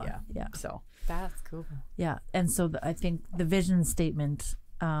going to blah, do blah, it. blah. Yeah. Yeah. So That's cool. Yeah. And so I think the vision statement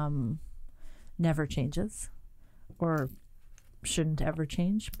never changes, or shouldn't ever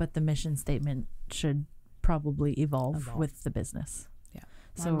change, but the mission statement should probably evolve with the business. Yeah.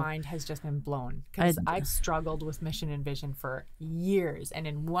 My mind has just been blown because I've struggled with mission and vision for years, and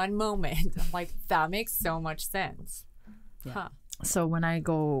in one moment I'm like, that makes so much sense. Yeah. So when I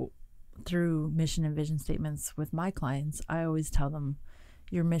go through mission and vision statements with my clients, I always tell them,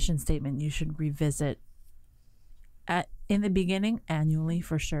 your mission statement you should revisit in the beginning, annually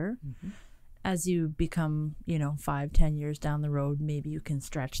for sure. As you become, 5-10 years down the road, maybe you can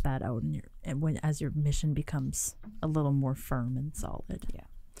stretch that out, as your mission becomes a little more firm and solid.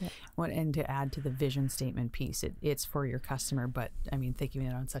 Yeah. And to add to the vision statement piece, it's for your customer, but I mean, thinking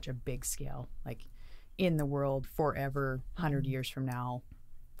it on such a big scale, like in the world forever, 100 years from now,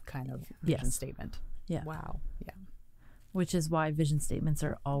 kind of vision statement. Yeah. Wow. Yeah. Which is why vision statements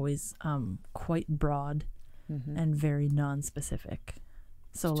are always quite broad and very non-specific.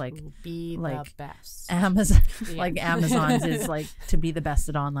 So To be the best. Amazon, Yeah. like Amazon's is like to be the best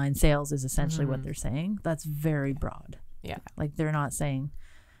at online sales is essentially what they're saying. That's very broad. Yeah. Like they're not saying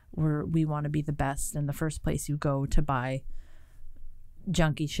we want to be the best, and the first place you go to buy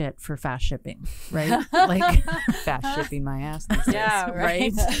junky shit for fast shipping, right? Like Fast shipping my ass these days. Yeah,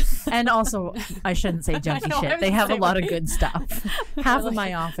 right. And also, I shouldn't say junky know, I shit. was They have a the lot same of good stuff. Half of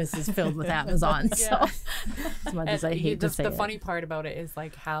my office is filled with Amazon. So as much as I hate to say the it. funny part about it is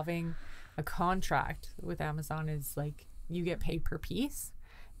like having a contract with Amazon is like you get paid per piece,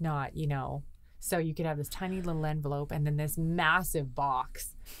 not, you know, so you could have this tiny little envelope and then this massive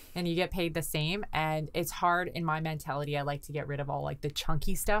box and you get paid the same. And it's hard in my mentality. I like to get rid of all like the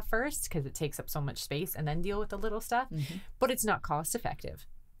chunky stuff first because it takes up so much space and then deal with the little stuff. But it's not cost effective.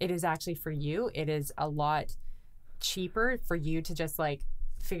 It is actually for you. It is a lot cheaper for you to just like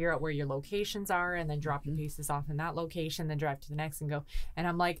figure out where your locations are and then drop your pieces off in that location, then drive to the next and go. And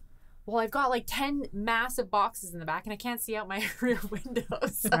I'm like, well, I've got like 10 massive boxes in the back and I can't see out my rear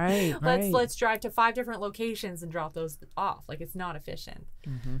windows. So Right. let's drive to 5 different locations and drop those off. Like it's not efficient.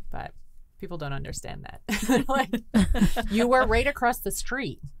 But people don't understand that. Like, you were right across the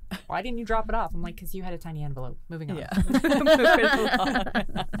street. Why didn't you drop it off? I'm like, because you had a tiny envelope. Moving on.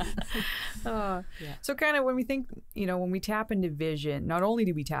 So kind of when we think, you know, when we tap into vision, not only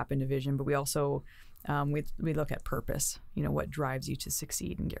do we tap into vision, but we also we look at purpose. You know, what drives you to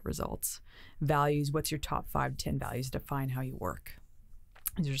succeed and get results. Values. What's your top 5, 10 values? Define how you work.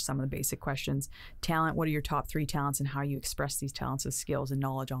 These are some of the basic questions. Talent. What are your top 3 talents and how you express these talents with skills and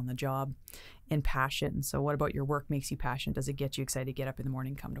knowledge on the job? And passion. So what about your work makes you passionate? Does it get you excited to get up in the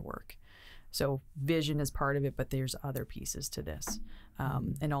morning, come to work? So vision is part of it, but there's other pieces to this.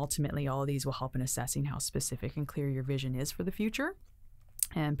 And ultimately, all of these will help in assessing how specific and clear your vision is for the future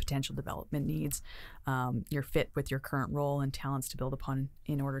and potential development needs, your fit with your current role and talents to build upon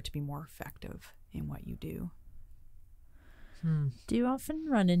in order to be more effective in what you do. Do you often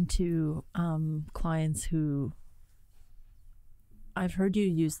run into clients who, I've heard you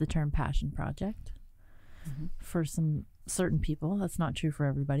use the term passion project for some certain people. That's not true for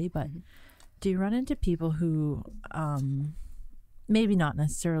everybody, but do you run into people who maybe not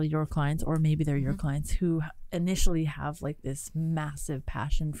necessarily your clients, or maybe they're your clients, who initially have like this massive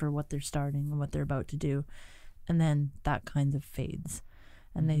passion for what they're starting and what they're about to do, and then that kind of fades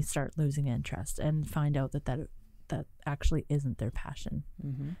and they start losing interest and find out that actually isn't their passion?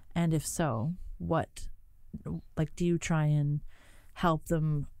 And if so, what, like, do you try and help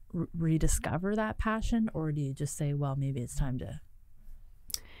them rediscover that passion, or do you just say, well, maybe it's time to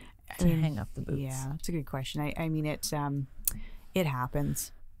hang up the boots? Yeah, that's a good question. I mean, it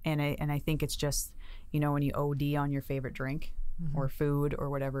happens, and I think it's just, you know, when you OD on your favorite drink or food or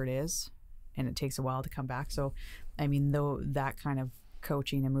whatever it is, and it takes a while to come back. So, I mean, though, that kind of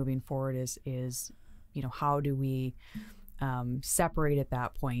coaching and moving forward is you know, how do we separate at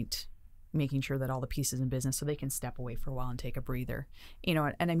that point, making sure that all the pieces in business so they can step away for a while and take a breather, you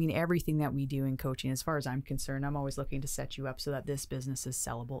know. And I mean, everything that we do in coaching, as far as I'm concerned, I'm always looking to set you up so that this business is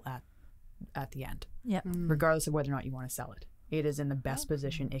sellable at the end, regardless of whether or not you want to sell it. It is in the best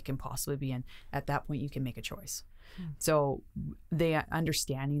position it can possibly be in. At that point, you can make a choice. So they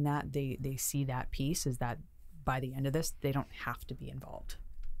understanding that, they see that piece is that by the end of this, they don't have to be involved.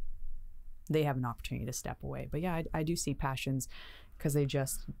 They have an opportunity to step away. But yeah, I do see passions because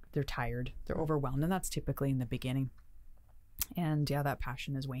they're tired, they're overwhelmed, and that's typically in the beginning. And yeah, that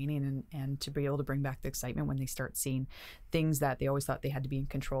passion is waning, and to be able to bring back the excitement when they start seeing things that they always thought they had to be in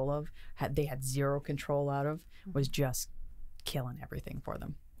control of, they had zero control out of, was just killing everything for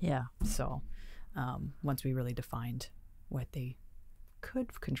them. Yeah. So once we really defined what they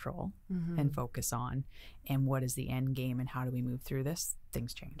could control and focus on, and what is the end game and how do we move through this,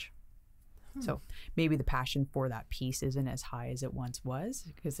 things change. So maybe the passion for that piece isn't as high as it once was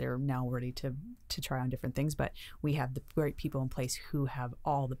because they're now ready to try on different things, but we have the right people in place who have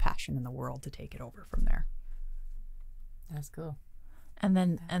all the passion in the world to take it over from there. That's cool.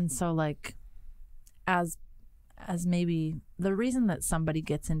 And so like as maybe the reason that somebody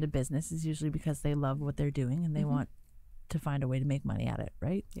gets into business is usually because they love what they're doing and they want to find a way to make money at it,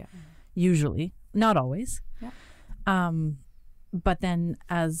 right? Yeah. Usually, not always. Yeah. But then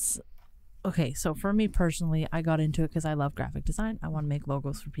okay, so for me personally, I got into it because I love graphic design. I want to make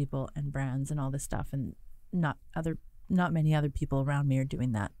logos for people and brands and all this stuff, and not many other people around me are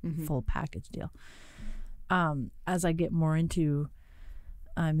doing that full package deal. As I get more into,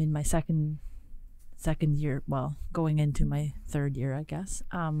 I'm in my second year, well, going into my third year, I guess.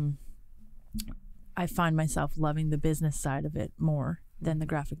 I find myself loving the business side of it more than the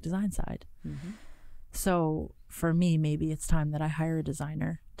graphic design side. So for me, maybe it's time that I hire a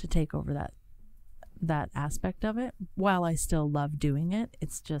designer to take over that aspect of it. While I still love doing it,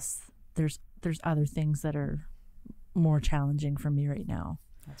 it's just there's other things that are more challenging for me right now.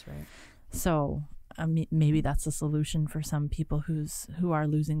 That's right. So maybe that's a solution for some people who are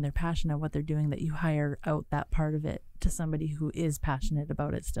losing their passion at what they're doing, that you hire out that part of it to somebody who is passionate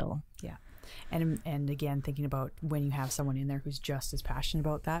about it still. Yeah. And again, thinking about when you have someone in there who's just as passionate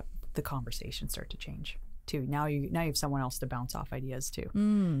about that, the conversations start to change too. Now you have someone else to bounce off ideas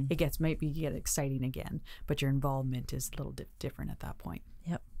to. It might get exciting again, but your involvement is a little different at that point.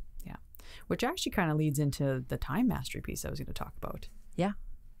 Yep. Yeah. Which actually kind of leads into the time mastery piece I was going to talk about. Yeah.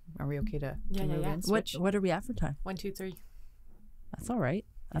 Are we okay to Yeah, move in? Switch? What are we at for time? 1, 2, 3. That's all right.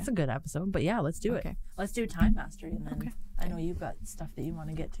 That's a good episode. But yeah, let's do it. Let's do time mastery, and then I know you've got stuff that you want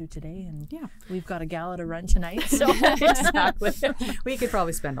to get to today, and we've got a gala to run tonight. So exactly, we could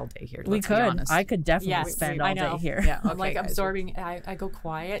probably spend all day here. We could. I could definitely spend all day here. Yeah, I'm like absorbing. I go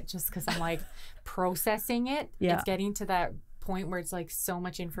quiet just because I'm like processing it. Yeah. It's getting to that point where it's like so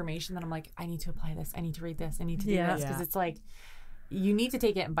much information that I'm like, I need to apply this. I need to read this. I need to do this, because it's like you need to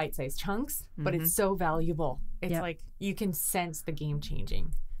take it in bite-sized chunks, but it's so valuable. It's like you can sense the game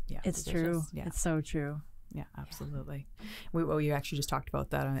changing. Yeah, it's true. Yeah. It's so true. Yeah, absolutely. We actually just talked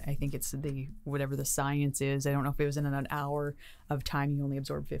about that. I think it's whatever the science is. I don't know if it was in an hour of time, you only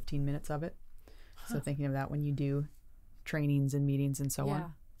absorb 15 minutes of it. So thinking of that when you do trainings and meetings and so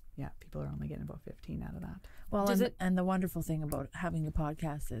on. Yeah, people are only getting about 15 out of that. Well, and the wonderful thing about having a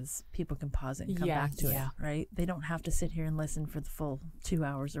podcast is people can pause it and come back to it, right? They don't have to sit here and listen for the full 2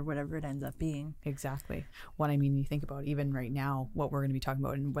 hours or whatever it ends up being. Exactly. What I mean, you think about even right now, what we're going to be talking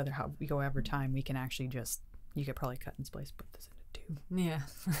about, and how we go over time, we can actually you could probably cut and splice, put this into 2. Yeah.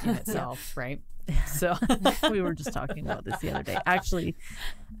 In itself, right? So we were just talking about this the other day. Actually,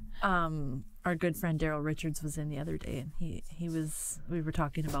 our good friend Daryl Richards was in the other day, and we were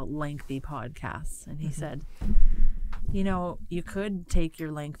talking about lengthy podcasts, and he said, you could take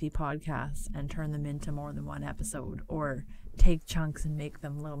your lengthy podcasts and turn them into more than one episode, or take chunks and make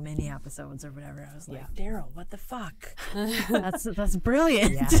them little mini episodes or whatever. I was like, Daryl, what the fuck? That's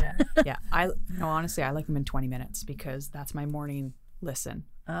brilliant. Yeah. Honestly, I like them in 20 minutes because that's my morning listen.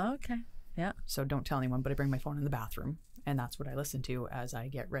 Oh, okay. Yeah. So don't tell anyone, but I bring my phone in the bathroom, and that's what I listen to as I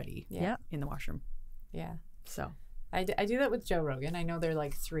get ready in the washroom. Yeah. So I do that with Joe Rogan. I know they're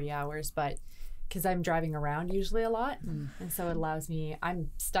like 3 hours, but because I'm driving around usually a lot. And so it allows me,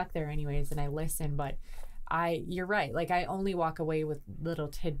 I'm stuck there anyways, and I listen, but you're right. Like I only walk away with little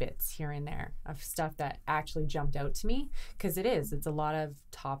tidbits here and there of stuff that actually jumped out to me, because it's a lot of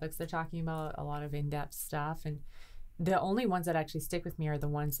topics they're talking about, a lot of in-depth stuff. And the only ones that actually stick with me are the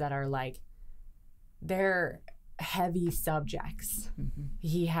ones that are like, they're heavy subjects.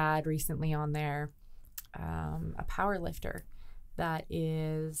 He had recently on there a power lifter that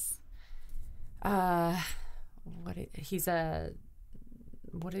is what do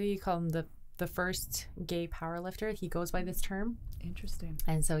you call him, the first gay power lifter? He goes by this term. Interesting.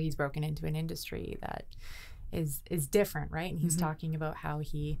 And so he's broken into an industry that is different, right? And he's talking about how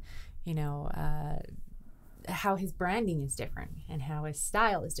he how his branding is different and how his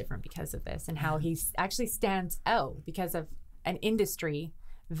style is different because of this, and how he actually stands out because of an industry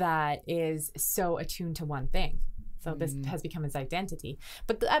that is so attuned to one thing. So this has become his identity.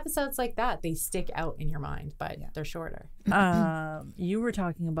 But the episodes like that, they stick out in your mind, but they're shorter. You were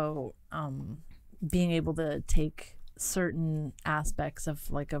talking about being able to take certain aspects of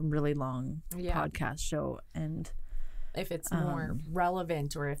like a really long podcast show, and if it's more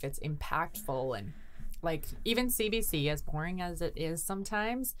relevant or if it's impactful. And like even CBC, as boring as it is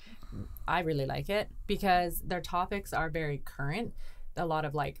sometimes, I really like it because their topics are very current. A lot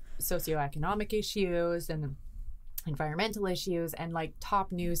of like socioeconomic issues and environmental issues and like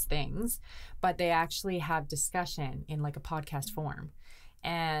top news things, but they actually have discussion in like a podcast form.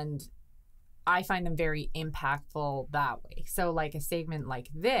 And I find them very impactful that way. So like a segment like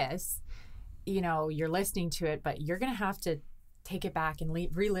this, you're listening to it, but you're going to have to take it back and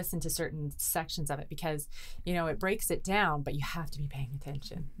re-listen to certain sections of it because, it breaks it down, but you have to be paying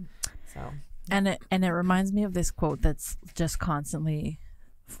attention. So, and it reminds me of this quote that's just constantly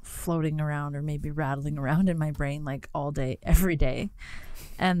floating around or maybe rattling around in my brain like all day, every day.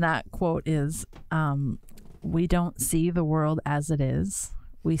 And that quote is, we don't see the world as it is.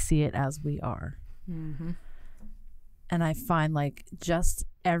 We see it as we are. And I find like just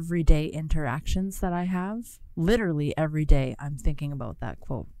everyday interactions that I have, literally every day, I'm thinking about that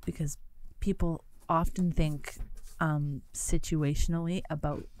quote because people often think situationally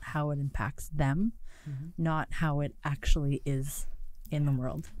about how it impacts them, not how it actually is in the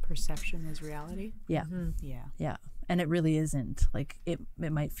world. Perception is reality. Yeah. Yeah. And it really isn't. Like it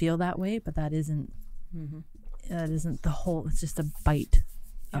might feel that way, but that isn't the whole. It's just a bite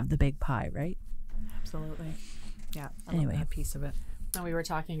of the big pie, right? Absolutely. Yeah. I anyway, love that piece of it. And we were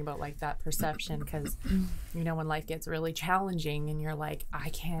talking about like that perception because, you know, when life gets really challenging and you're like, I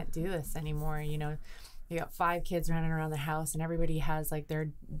can't do this anymore. You know, you got 5 kids running around the house and everybody has like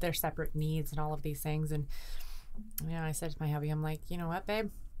their separate needs and all of these things. And, you know, I said to my hubby, I'm like, you know what, babe?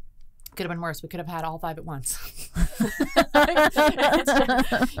 Could have been worse. We could have had all 5 at once.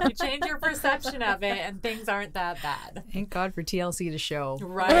 You change your perception of it and things aren't that bad. Thank God for TLC to show.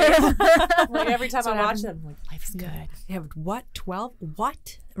 Right? Like every time I watch them, I'm like, life's good. You have what? 12?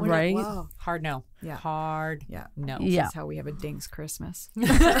 What? Right. Wow. Hard no. Yeah. Hard Yeah. no. This Yeah. is how we have a Dinks Christmas.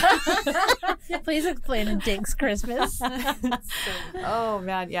 Please explain a Dinks Christmas. Oh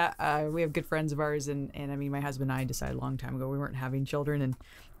man, yeah. We have good friends of ours, and I mean, my husband and I decided a long time ago we weren't having children,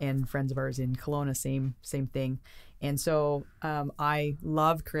 and friends of ours in Kelowna, same thing. And so I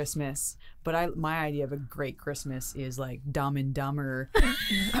love Christmas, but my idea of a great Christmas is like Dumb and Dumber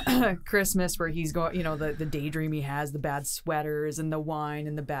Christmas, where he's going, you know, the daydream he has, the bad sweaters and the wine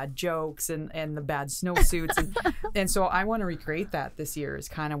and the bad jokes and the bad snowsuits, and so I want to recreate that this year is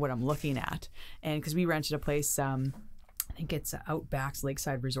kind of what I'm looking at, and because we rented a place. I think it's Outback's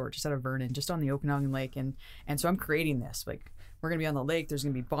Lakeside Resort, just out of Vernon, just on the Okanagan Lake, and so I'm creating this like. We're going to be on the lake. There's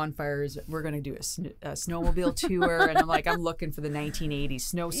going to be bonfires. We're going to do a snowmobile tour. And I'm looking for the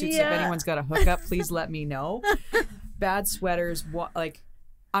 1980s snowsuits. Yeah. If anyone's got a hookup, please let me know. Bad sweaters.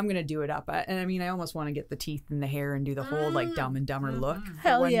 I'm going to do it up. And I mean, I almost want to get the teeth and the hair and do the whole like Dumb and Dumber look for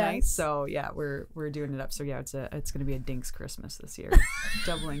Hell one yes. night. So yeah, we're doing it up. So yeah, it's going to be a Dinks Christmas this year.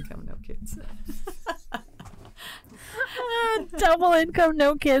 Double income, no kids. Double income,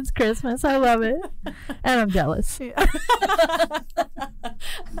 no kids Christmas. I love it. And I'm jealous. You're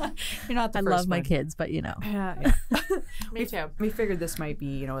not the I first love my one. kids, but you know. Yeah. Me too. We figured this might be,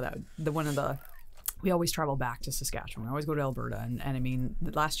 you know, that the one of the. We always travel back to Saskatchewan. We always go to Alberta, and I mean,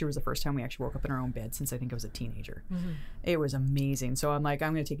 last year was the first time we actually woke up in our own bed since I think I was a teenager. Mm-hmm. It was amazing. So I'm like,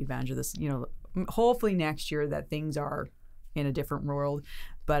 I'm going to take advantage of this. You know, hopefully next year that things are in a different world.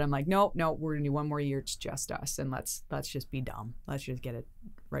 But I'm like, no, we're gonna do one more year. It's just us, and let's just be dumb. Let's just get it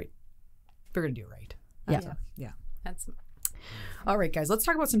right. We're gonna do it right. Yeah. Yeah. That's All right, guys. Let's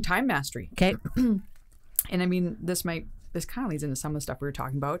talk about some time mastery. Okay. And I mean, this kind of leads into some of the stuff we were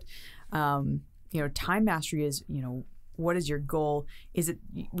talking about. You know, time mastery is, you know, what is your goal? Is it,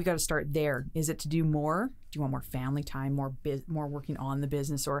 we got to start there. Is it to do more? Do you want more family time, more working on the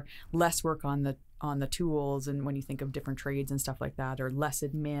business, or less work on the tools? And when you think of different trades and stuff like that, or less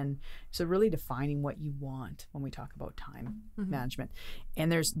admin. So really defining what you want when we talk about time management.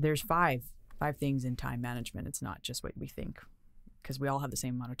 And there's five things in time management. It's not just what we think, because we all have the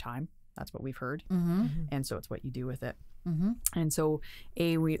same amount of time. That's what we've heard. And so it's what you do with it. And so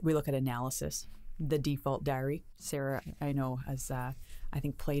we look at analysis. The default diary. Sarah, I know, has I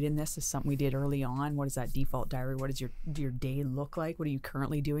think played in this. Is something we did early on. What is that default diary? What does your day look like? What are you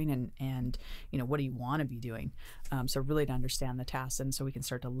currently doing? And you know, what do you want to be doing? So really to understand the tasks, and so we can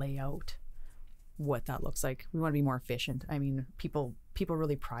start to lay out what that looks like. We want to be more efficient. I mean, people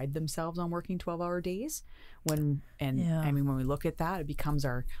really pride themselves on working 12-hour days. I mean, when we look at that, it becomes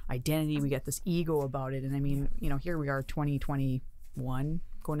our identity. We get this ego about it. And I mean, you know, here we are, 2021,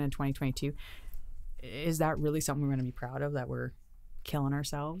 going into 2022. Is that really something we're going to be proud of, that we're killing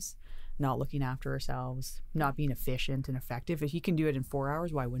ourselves, not looking after ourselves, not being efficient and effective? If you can do it in 4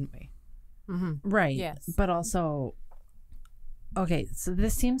 hours, why wouldn't we? Right. Yes. But also, okay, so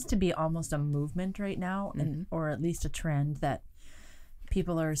this seems to be almost a movement right now, and or at least a trend that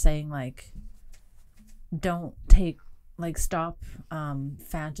people are saying, like, stop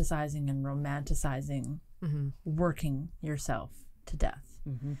fantasizing and romanticizing working yourself to death.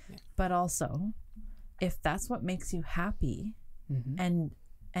 But also, if that's what makes you happy, and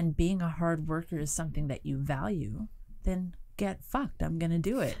being a hard worker is something that you value, then get fucked. I'm gonna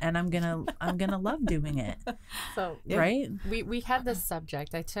do it, and I'm gonna love doing it. so right. We had this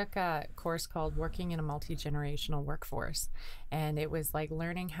subject. I took a course called Working in a Multi-Generational Workforce, and it was like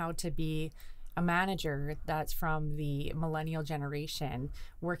learning how to be a manager that's from the millennial generation,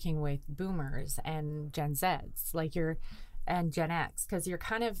 working with boomers and Gen Zs, and Gen X, because you're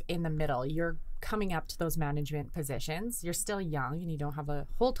kind of in the middle. You're coming up to those management positions. You're still young and you don't have a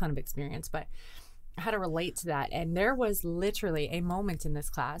whole ton of experience, but how to relate to that. And there was literally a moment in this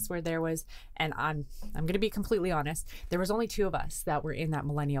class where there was, and I'm going to be completely honest, there was only 2 of us that were in that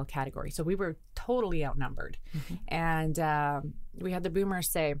millennial category. So we were totally outnumbered. And we had the boomers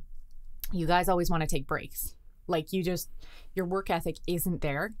say, you guys always want to take breaks. Like, your work ethic isn't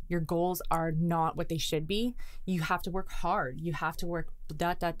there. Your goals are not what they should be. You have to work hard. You have to work ...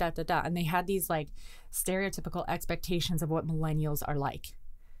 And they had these like stereotypical expectations of what millennials are like.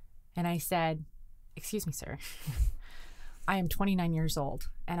 And I said, excuse me, sir, I am 29 years old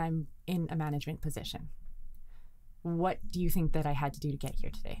and I'm in a management position. What do you think that I had to do to get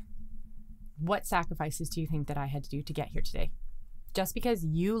here today? What sacrifices do you think that I had to do to get here today? Just because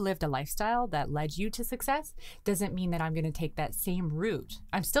you lived a lifestyle that led you to success doesn't mean that I'm going to take that same route.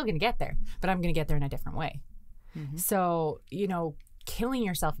 I'm still going to get there, but I'm going to get there in a different way. Mm-hmm. So, you know, killing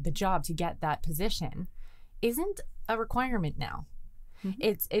yourself at the job to get that position isn't a requirement now. Mm-hmm.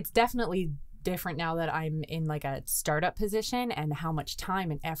 It's definitely different now that I'm in like a startup position and how much time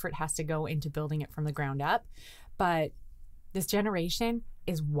and effort has to go into building it from the ground up. But this generation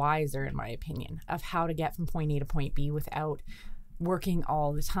is wiser, in my opinion, of how to get from point A to point B without working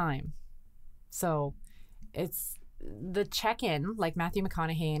all the time. So it's the check-in, like Matthew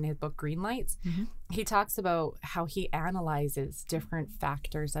McConaughey in his book Green Lights, mm-hmm. he talks about how he analyzes different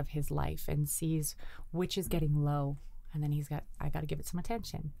factors of his life and sees which is getting low. And then I got to give it some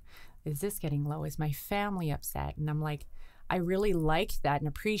attention. Is this getting low? Is my family upset? And I'm like, I really like that and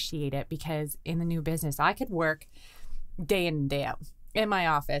appreciate it, because in the new business, I could work day in and day out in my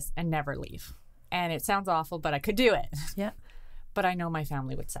office and never leave. And it sounds awful, but I could do it. Yeah. But I know my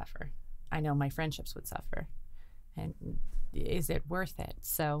family would suffer. I know my friendships would suffer. And is it worth it?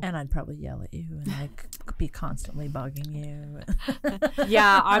 So, and I'd probably yell at you and like be constantly bugging you.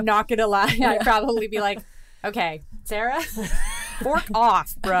 Yeah, I'm not gonna lie. I'd probably be like, okay, Sarah, fork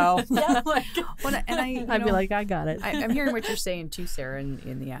off, bro. Yeah. I'd be like, I got it. I'm hearing what you're saying too, Sarah,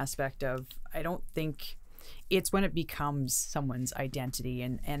 in the aspect of, I don't think it's when it becomes someone's identity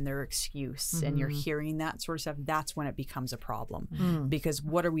and their excuse, mm-hmm. and you're hearing that sort of stuff, that's when it becomes a problem. Mm. Because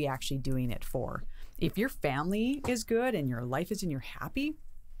what are we actually doing it for? If your family is good and your life is and you're happy,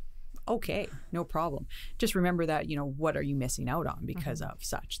 okay, no problem. Just remember that, you know, what are you missing out on because mm-hmm. of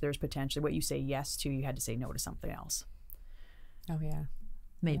such? There's potentially what you say yes to, you had to say no to something else. Oh, yeah.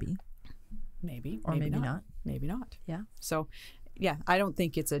 Maybe. Or maybe not. Maybe not. Yeah. So, yeah, I don't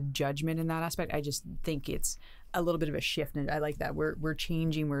think it's a judgment in that aspect. I just think it's a little bit of a shift. And I like that. We're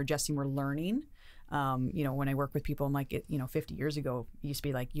changing, we're adjusting, we're learning. You know, when I work with people, I'm like, 50 years ago, it used to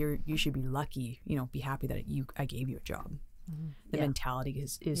be like, you should be lucky, be happy that I gave you a job. Mm-hmm. The mentality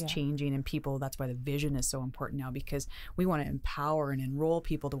is changing, and people, that's why the vision is so important now, because we want to empower and enroll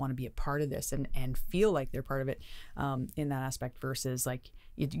people to want to be a part of this and feel like they're part of it, in that aspect, versus like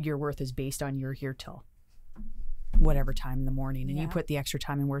your worth is based on you're here till whatever time in the morning, and you put the extra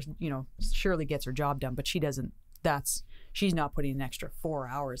time in where, Shirley gets her job done, but she doesn't, she's not putting an extra 4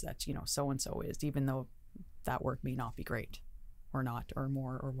 hours that, so-and-so is, even though that work may not be great or not, or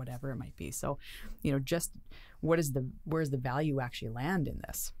more, or whatever it might be. So, just where's the value actually land in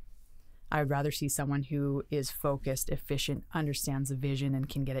this? I would rather see someone who is focused, efficient, understands the vision, and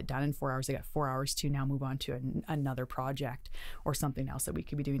can get it done in 4 hours. They got 4 hours to now move on to another project or something else that we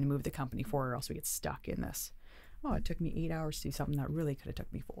could be doing to move the company forward, or else we get stuck in this. Oh, it took me 8 hours to do something that really could have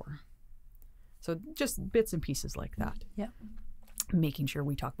took me 4. So just bits and pieces like that. Yeah. Making sure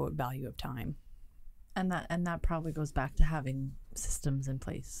we talk about value of time. And that probably goes back to having systems in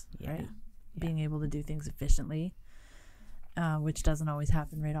place, right? Yeah. Being able to do things efficiently, which doesn't always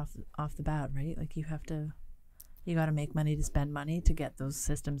happen right off the bat, right? Like you got to make money to spend money to get those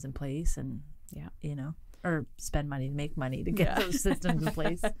systems in place, and or spend money to make money to get those systems in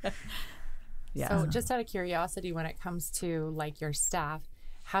place. Yeah. So just out of curiosity, when it comes to like your staff,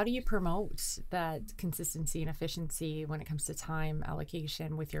 how do you promote that consistency and efficiency when it comes to time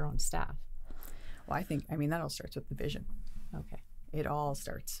allocation with your own staff? Well, that all starts with the vision. Okay. It all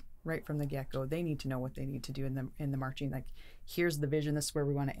starts right from the get-go. They need to know what they need to do in the marching. Like, here's the vision. This is where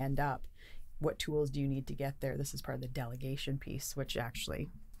we want to end up. What tools do you need to get there? This is part of the delegation piece, which actually,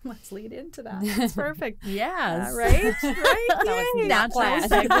 let's lead into that. That's perfect. Yes. Right? That was natural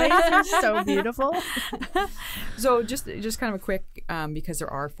segues are so beautiful. So just kind of a quick, because there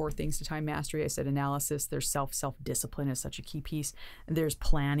are 4 things to time mastery. I said analysis. There's self-discipline is such a key piece. And there's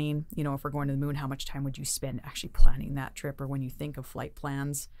planning. If we're going to the moon, how much time would you spend actually planning that trip? Or when you think of flight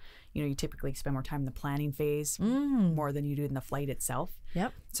plans, you typically spend more time in the planning phase more than you do in the flight itself.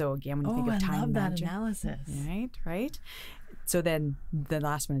 Yep. So again, when you think of time I love that management, analysis. Right. So then the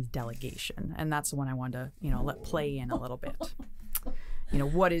last one is delegation. And that's the one I wanted to, let play in a little bit.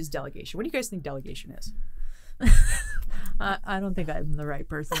 What is delegation? What do you guys think delegation is? I don't think I'm the right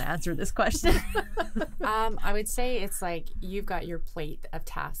person to answer this question. I would say it's like you've got your plate of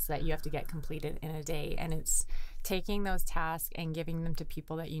tasks that you have to get completed in a day, and it's taking those tasks and giving them to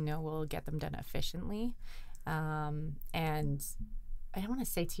people that will get them done efficiently. And I don't want to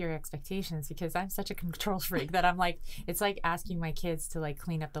say to your expectations, because I'm such a control freak that I'm like, it's like asking my kids to like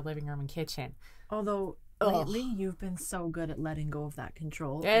clean up the living room and kitchen. Although lately you've been so good at letting go of that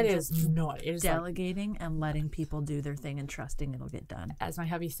control. It and is just not. It is like, delegating and letting people do their thing and trusting it'll get done. as my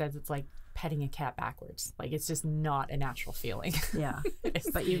hubby says, it's like petting a cat backwards. Like, it's just not a natural feeling. Yeah.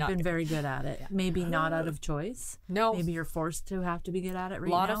 It's But you've not been good. very good at it. Maybe not out of choice. No, Maybe you're forced to have to be good at it a right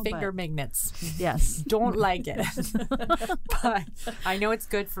lot now. of finger but magnets. yes. Don't like it. But I know it's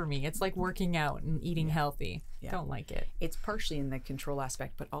good for me. It's like working out and eating healthy. Yeah. Don't like it. It's partially in the control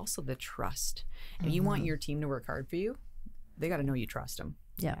aspect, but also the trust. If you want your team to work hard for you, they got to know you trust them.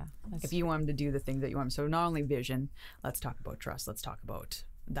 Yeah. If you want them to do the things that you want them. So not only vision, let's talk about trust. Let's talk about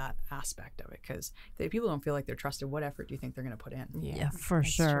that aspect of it. Because if people don't feel like they're trusted, what effort do you think they're going to put in? Yeah, for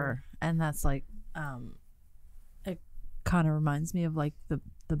that's true. sure. And that's like, it kind of reminds me of like the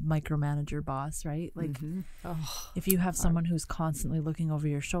micromanager boss, right? Like Oh, if you have someone who's constantly looking over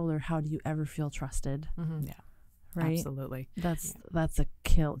your shoulder, how do you ever feel trusted? Yeah, Right? absolutely. That's a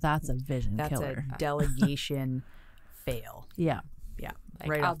kill. That's a vision That's killer. a delegation fail. Yeah. Yeah, like,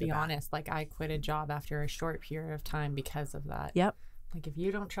 right I'll off the be bat. honest. Like, I quit a job after a short period of time because of that. Yep. Like, if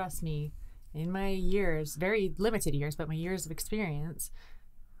you don't trust me in my years, very limited years, but my years of experience,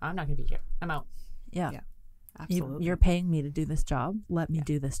 I'm not going to be here. I'm out. Yeah. Yeah. Absolutely. You're paying me to do this job. Let me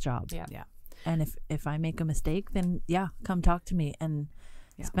do this job. Yeah. yeah. And if I make a mistake, then yeah, come talk to me and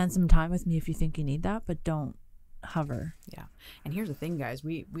Yeah. spend some time with me if you think you need that, but don't hover. Yeah. And here's the thing, guys.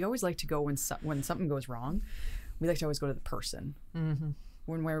 We always like to go when something goes wrong. We like to always go to the person.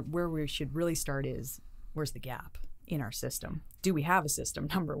 When where we should really start is, where's the gap in our system? Do we have a system?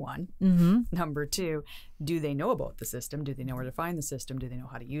 Number one. Number two, do they know about the system? Do they know where to find the system? Do they know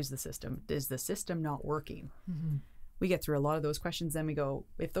how to use the system? Is the system not working? We get through a lot of those questions. Then we go,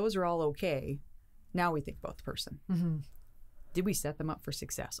 if those are all okay, now we think about the person. Did we set them up for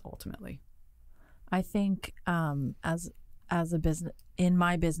success ultimately? I think as a business, in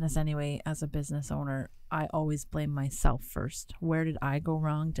my business anyway, as a business owner, I always blame myself first. Where did I go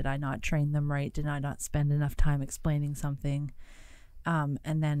wrong? Did I not train them right? Did I not spend enough time explaining something? And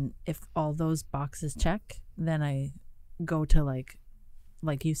then if all those boxes check, then I go to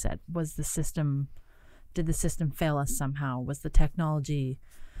like you said, did the system fail us somehow? Was the technology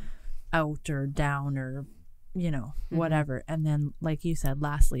out or down or, whatever? And then, like you said,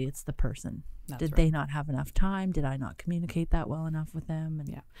 lastly, it's the person. Did they not have enough time? Did I not communicate that well enough with them? And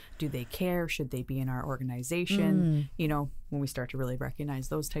Yeah. Do they care? Should they be in our organization? When we start to really recognize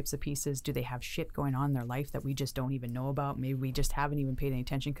those types of pieces, do they have shit going on in their life that we just don't even know about? Maybe we just haven't even paid any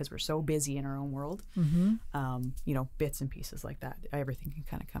attention because we're so busy in our own world. Bits and pieces like that. Everything can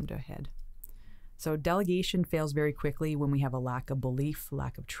kind of come to a head. So delegation fails very quickly when we have a lack of belief,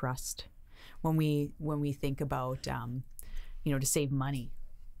 lack of trust. When we think about, to save money,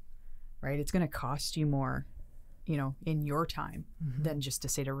 right? It's going to cost you more, in your time than just to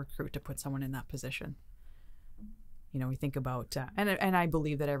say to recruit to put someone in that position. We think about, and I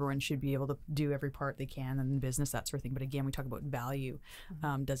believe that everyone should be able to do every part they can in business, that sort of thing. But again, we talk about value.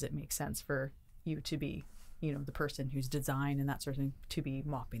 Does it make sense for you to be, the person who's design and that sort of thing, to be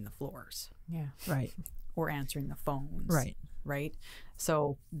mopping the floors? Yeah. right, Or answering the phones. Right.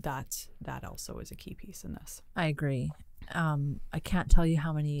 So that also is a key piece in this. I agree. I can't tell you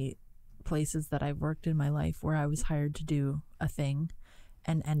how many places that I've worked in my life where I was hired to do a thing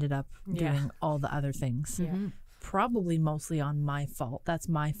and ended up doing all the other things. Probably mostly on my fault. That's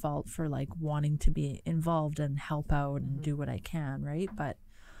my fault for like wanting to be involved and help out and do what I can, right? But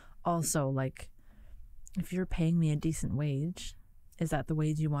also, like, if you're paying me a decent wage, is that the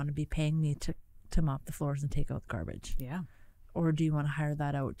wage you want to be paying me to mop the floors and take out the garbage? Yeah. Or do you want to hire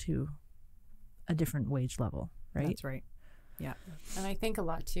that out to a different wage level, right? That's right. Yeah. And I think a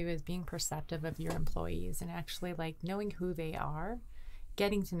lot too is being perceptive of your employees and actually like knowing who they are,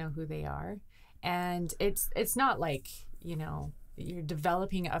 getting to know who they are. And it's not like, you're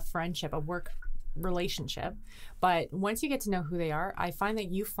developing a friendship, a work relationship. But once you get to know who they are, I find that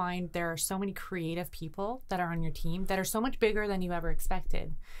you find there are so many creative people that are on your team that are so much bigger than you ever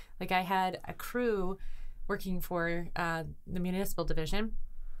expected. Like, I had a crew working for the municipal division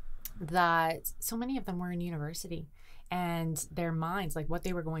that so many of them were in university. And their minds, like what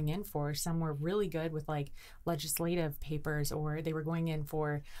they were going in for, some were really good with like legislative papers, or they were going in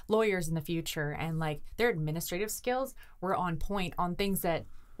for lawyers in the future. And like their administrative skills were on point on things that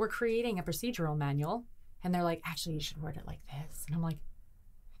we're creating a procedural manual. And they're like, actually, you should word it like this. And I'm like,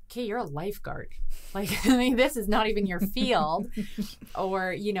 okay, you're a lifeguard. Like, I mean, this is not even your field.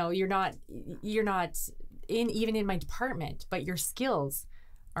 Or, you're not even in my department, but your skills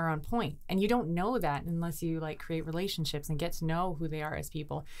are on point. And you don't know that unless you like create relationships and get to know who they are as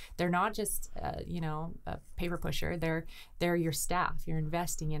people. They're not just a paper pusher. They're your staff. You're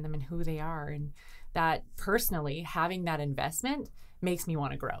investing in them and who they are. And that personally having that investment makes me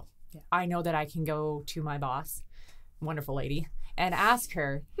want to grow. Yeah. I know that I can go to my boss, wonderful lady, and ask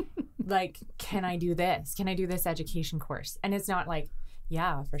her, like, can I do this? Can I do this education course? And it's not like,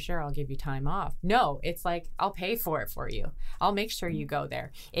 yeah, for sure, I'll give you time off. No, it's like, I'll pay for it for you. I'll make sure you go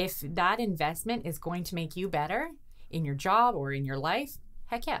there. If that investment is going to make you better in your job or in your life,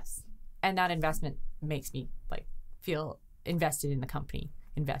 heck yes. And that investment makes me like feel invested in the company,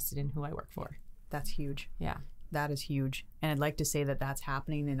 invested in who I work for. That's huge. Yeah. That is huge. And I'd like to say that that's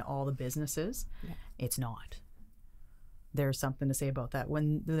happening in all the businesses. Yeah. It's not. There's something to say about that.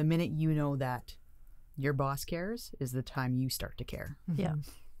 When the minute you know that your boss cares is the time you start to care. Yeah.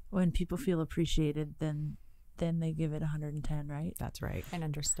 When people feel appreciated, then they give it 110, right? That's right. And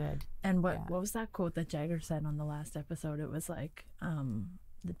understood. And what was that quote that Jagger said on the last episode? It was like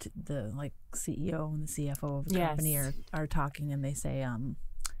the like CEO and the CFO of the company are talking, and they say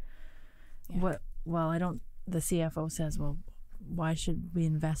the CFO says, well, why should we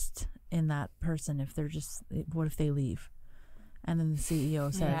invest in that person if they're just, what if they leave? And then the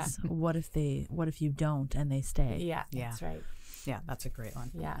CEO says, what if you don't and they stay? Yeah, Yeah. that's right. Yeah, that's a great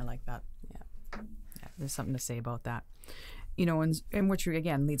one. Yeah. I like that. Yeah. Yeah, there's something to say about that. You know, and which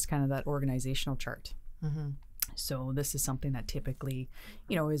again leads kind of that organizational chart. Mm-hmm. So this is something that typically,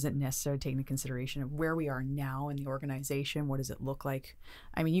 you know, isn't necessarily taking into consideration of where we are now in the organization. What does it look like?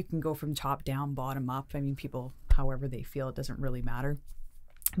 I mean, you can go from top down, bottom up. I mean, people, however they feel, it doesn't really matter.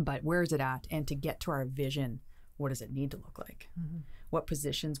 But where is it at? And to get to our vision, what does it need to look like? Mm-hmm. What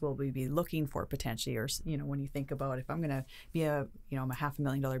positions will we be looking for potentially? Or, you know, when you think about if I'm going to be I'm a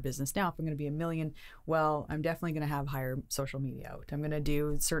 $500,000 business now, if I'm going to be $1 million, well, I'm definitely going to have higher social media out. I'm going to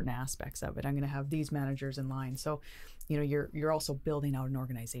do certain aspects of it. I'm going to have these managers in line. So, you know, you're also building out an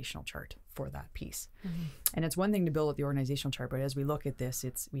organizational chart for that piece. Mm-hmm. And it's one thing to build out the organizational chart, but as we look at this,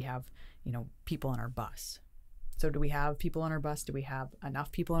 we have, you know, people on our bus. So do we have people on our bus? Do we have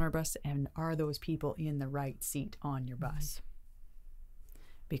enough people on our bus? And are those people in the right seat on your bus?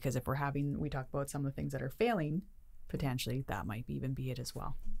 Because if we talk about some of the things that are failing, potentially that might even be it as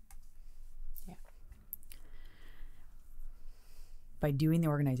well. Yeah. By doing the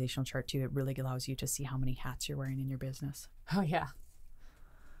organizational chart too, it really allows you to see how many hats you're wearing in your business. Oh yeah.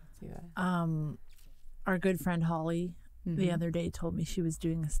 See that. Our good friend Holly the other day told me she was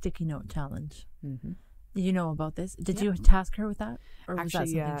doing a sticky note challenge. Mm-hmm. You know about this? Did you task her with that? Or was that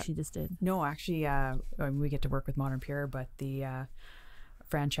something she just did? No, actually, we get to work with Modern Pure, but the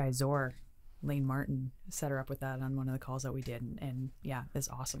franchisor, Lane Martin, set her up with that on one of the calls that we did. And yeah, it's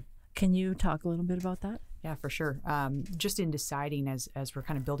awesome. Can you talk a little bit about that? Yeah, for sure. Just in deciding as we're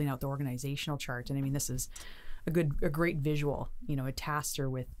kind of building out the organizational chart, and I mean, this is a great visual, you know, it tasks her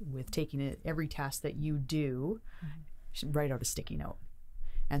with taking every task that you do, write out a sticky note.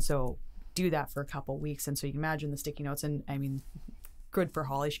 And so do that for a couple weeks. And so you can imagine the sticky notes. And I mean, good for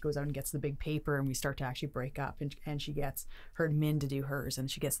Holly. She goes out and gets the big paper, and we start to actually break up. And she gets her admin to do hers, and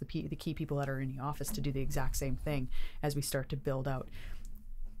she gets the key people that are in the office to do the exact same thing as we start to build out.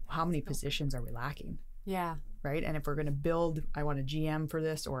 How many positions are we lacking? Yeah. Right. And if we're going to build, I want a GM for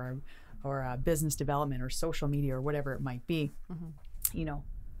this, or a business development, or social media, or whatever it might be. Mm-hmm. You know,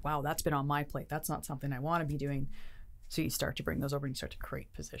 wow, that's been on my plate. That's not something I want to be doing. So you start to bring those over and you start to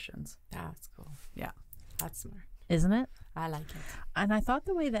create positions. That's cool. Yeah. That's smart. Isn't it? I like it. And I thought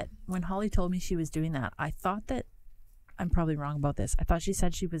the way that when Holly told me she was doing that, I thought that, I'm probably wrong about this, I thought she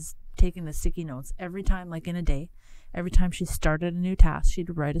said she was taking the sticky notes every time, like in a day, every time she started a new task,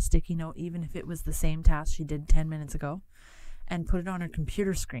 she'd write a sticky note, even if it was the same task she did 10 minutes ago, and put it on her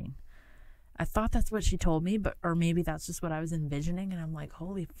computer screen. I thought that's what she told me, or maybe that's just what I was envisioning. And I'm like,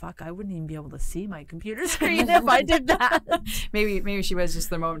 holy fuck, I wouldn't even be able to see my computer screen if I did that. Maybe she was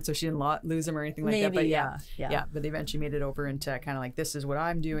just the moment, so she didn't lose them or anything like that. But yeah. But they eventually made it over into kind of like, this is what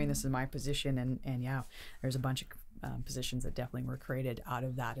I'm doing, this is my position, and yeah, there's a bunch of positions that definitely were created out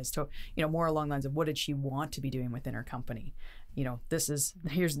of that, as to, you know, more along the lines of what did she want to be doing within her company. You know,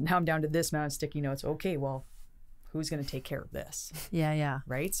 now I'm down to this amount of sticky notes. Okay, well, who's going to take care of this? Yeah.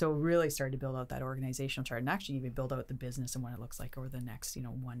 Right? So really started to build out that organizational chart, and actually even build out the business and what it looks like over the next,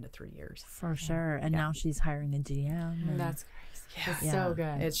 1 to 3 years. For sure. And now she's hiring a GM. That's crazy. Yeah. It's so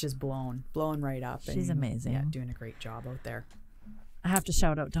good. It's just blown right up. She's amazing. Yeah, doing a great job out there. I have to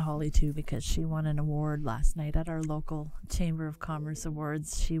shout out to Holly too, because she won an award last night at our local Chamber of Commerce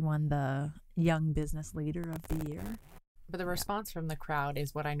Awards. She won the Young Business Leader of the Year. But the response from the crowd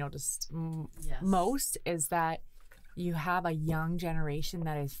is what I noticed most, is that you have a young generation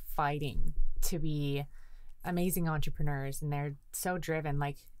that is fighting to be amazing entrepreneurs, and they're so driven.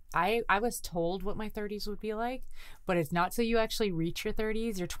 Like, I was told what my 30s would be like, but it's not till you actually reach your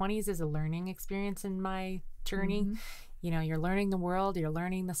 30s. Your 20s is a learning experience in my journey. You know, you're learning the world, you're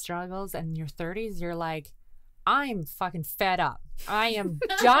learning the struggles, and your 30s, you're like, I'm fucking fed up. I am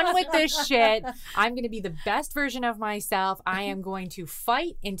done with this shit. I'm going to be the best version of myself. I am going to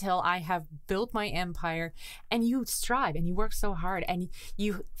fight until I have built my empire. And you strive and you work so hard, and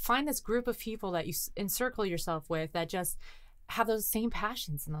you find this group of people that you encircle yourself with that just have those same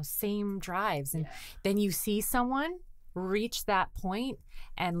passions and those same drives. And then you see someone reach that point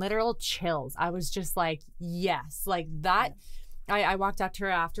and literal chills. I was just like, yes, like that. I walked up to her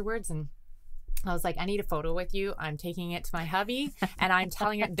afterwards and I was like, I need a photo with you. I'm taking it to my hubby and I'm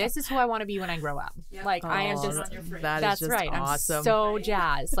telling her this is who I want to be when I grow up. Like I am just, that's right. Awesome. I'm so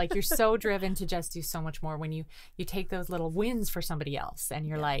jazzed. Like you're so driven to just do so much more when you take those little wins for somebody else and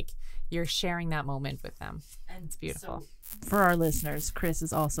you're like, you're sharing that moment with them. And it's beautiful. So, for our listeners, Kris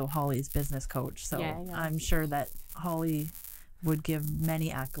is also Holly's business coach. So I'm sure that Holly would give many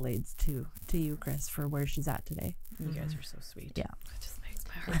accolades to you, Kris, for where she's at today. You guys are so sweet. Yeah. It just makes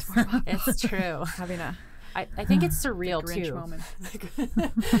my heart warm up. It's true. Having a I think it's surreal Grinch too. moment.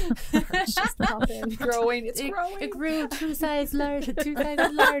 It's just popping. Growing. It's growing. It grew two sizes larger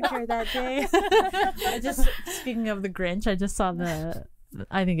that day. Speaking of the Grinch, I just saw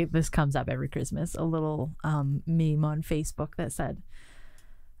I think this comes up every Christmas, a little meme on Facebook that said,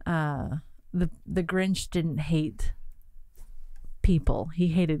 the Grinch didn't hate people, he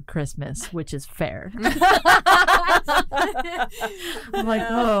hated Christmas, which is fair. I'm like,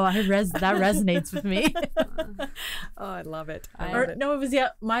 oh, that resonates with me. Oh, I love it. No, it was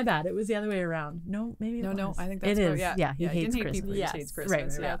my bad. It was the other way around. No, maybe it was. I think that's it is. Yeah, he hates didn't hate Christmas. people, he hates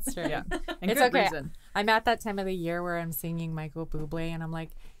Christmas. Right. Yeah. That's right. Yeah. And It's good okay. reason. I'm at that time of the year where I'm singing Michael Bublé and I'm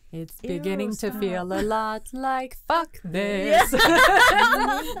like, it's beginning to stop. feel a lot like fuck this.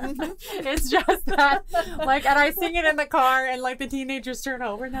 It's just that, like, and I sing it in the car and like the teenagers turn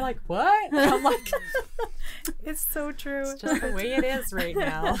over and they're like, what? And I'm like, It's so true. it's just the way it is right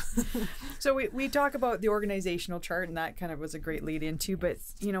now. So we talk about the organizational chart, and that kind of was a great lead into, but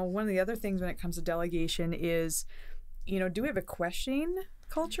one of the other things when it comes to delegation is, do we have a questioning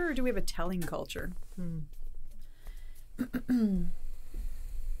culture or do we have a telling culture?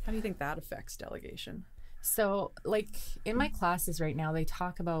 How do you think that affects delegation? So, like, in my classes right now, they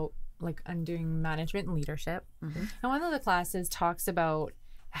talk about, like, undoing management and leadership. And one of the classes talks about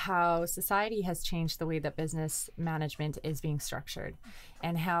how society has changed the way that business management is being structured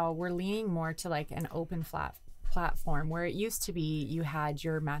and how we're leaning more to, like, an open platform where it used to be you had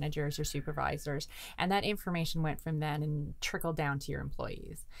your managers, your supervisors, and that information went from them and trickled down to your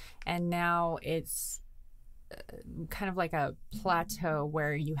employees. And now it's kind of like a plateau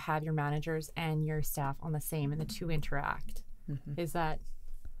where you have your managers and your staff on the same and the two interact. Is that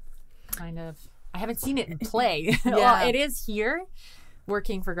kind of, I haven't seen it in play. Well, it is here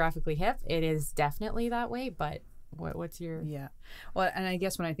working for Graphically Hip. It is definitely that way, but what's your... Well, and I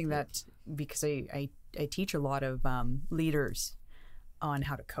guess when I think that, because I teach a lot of leaders on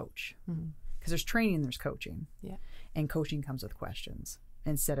how to coach, because there's training, there's coaching, and coaching comes with questions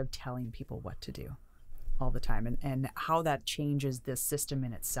instead of telling people what to do all the time, and how that changes this system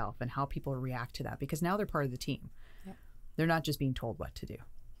in itself and how people react to that, because now they're part of the team. They're not just being told what to do,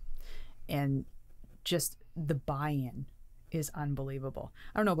 and just the buy-in is unbelievable.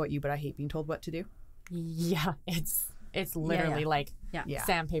 I don't know about you, but I hate being told what to do. It's literally like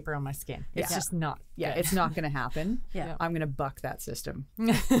sandpaper on my skin. It's just not good. It's not going to happen. I'm going to buck that system.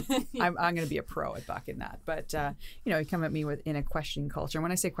 I'm going to be a pro at bucking that. But you come at me in a questioning culture. And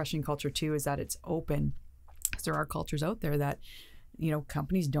when I say questioning culture too, is that it's open. Because there are cultures out there that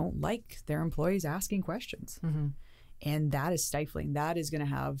companies don't like their employees asking questions. And that is stifling. That's going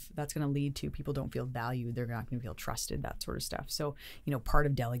to lead to people don't feel valued. They're not going to feel trusted, that sort of stuff. So, part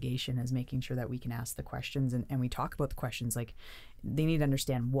of delegation is making sure that we can ask the questions and we talk about the questions. Like, they need to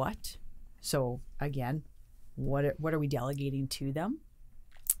understand what. So again, what are we delegating to them?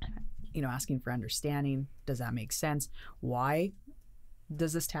 Asking for understanding. Does that make sense? Why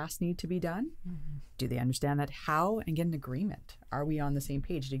does this task need to be done? Do they understand that? How? And get an agreement. Are we on the same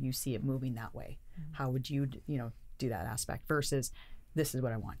page? Do you see it moving that way? How would you, do that aspect versus this is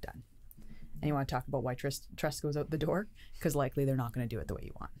what I want done? And you want to talk about why trust goes out the door? Because likely they're not going to do it the way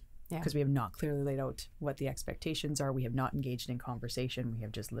you want. Because we have not clearly laid out what the expectations are. We have not engaged in conversation. We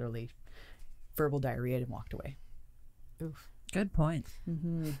have just literally verbal diarrhea and walked away. Oof. Good point.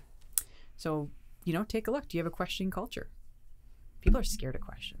 So, take a look. Do you have a questioning culture? People are scared of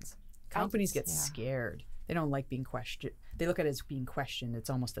questions. Companies get scared. They don't like being questioned. They look at it as being questioned. It's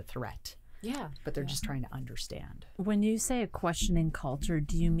almost a threat. Yeah. but they're just trying to understand. When you say a questioning culture,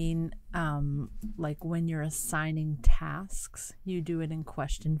 do you mean like when you're assigning tasks, you do it in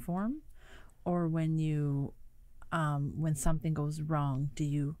question form? Or when you when something goes wrong, do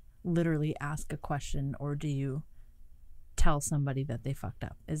you literally ask a question, or do you tell somebody that they fucked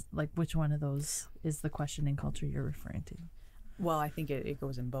up? Is like, which one of those is the questioning culture you're referring to? Well, I think it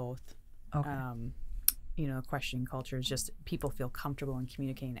goes in both. Okay. You know, questioning culture is just people feel comfortable in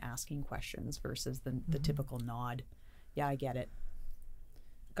communicating, asking questions versus the typical nod. Yeah, I get it.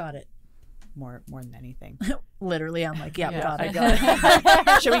 Got it. More than anything. Literally, I'm like, yeah, got I it. got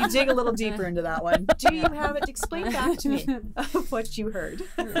it. Shall we dig a little deeper into that one? Do you have it? Explain back to me what you heard.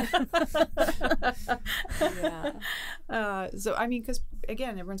 So I mean, because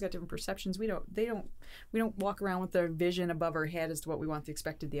again, everyone's got different perceptions. We don't walk around with a vision above our head as to what we want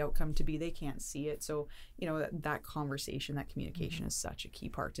the outcome to be. They can't see it. So you know that conversation, that communication is such a key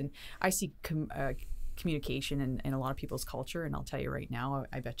part. And I see communication in a lot of people's culture, and I'll tell you right now,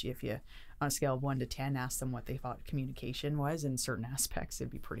 I bet you if you on a scale of 1 to 10 ask them what they thought communication was in certain aspects,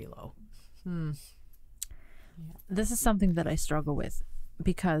 it'd be pretty low. This is something that I struggle with,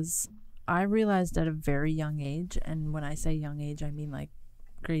 because I realized at a very young age, and when I say young age, I mean like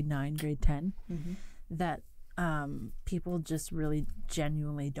grade 9, grade 10, that people just really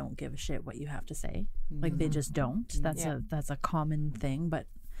genuinely don't give a shit what you have to say. Like they just don't. That's a common thing, but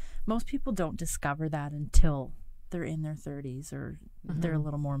most people don't discover that until they're in their 30s or they're a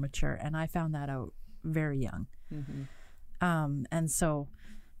little more mature. And I found that out very young. And so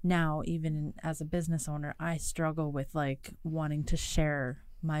now, even as a business owner, I struggle with like wanting to share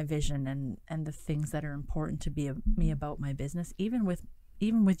my vision and the things that are important to me about my business, even with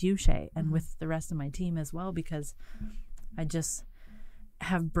you, Shay, and with the rest of my team as well, because I just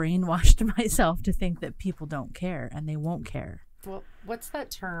have brainwashed myself to think that people don't care, and they won't care. Well, what's that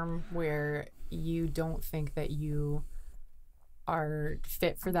term where you don't think that you are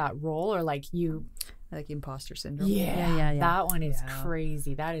fit for that role, or like imposter syndrome? Yeah. That one is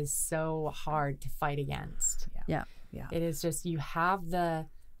crazy. That is so hard to fight against. Yeah. It is just, you have the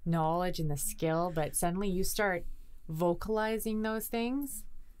knowledge and the skill, but suddenly you start vocalizing those things,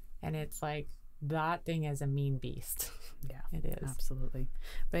 and it's like, that thing is a mean beast. Yeah, it is. Absolutely.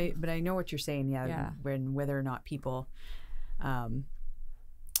 But I know what you're saying. When whether or not people,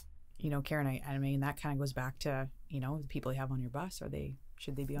 you know, Karen, I mean, that kind of goes back to, you know, the people you have on your bus.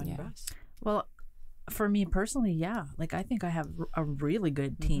 Should they be on your bus? Well, for me personally, yeah. Like, I think I have a really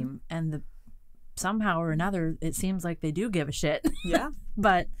good team, and somehow or another, it seems like they do give a shit. Yeah.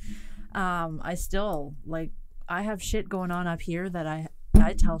 But I still, like, I have shit going on up here that I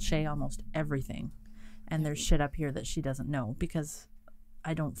tell Shay almost everything. And there's shit up here that she doesn't know, because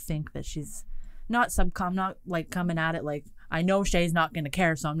I don't think that she's not like coming at it like, I know Shay's not going to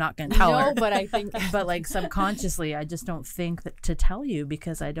care, so I'm not going to tell her. No, but I think, but like subconsciously, I just don't think that to tell you,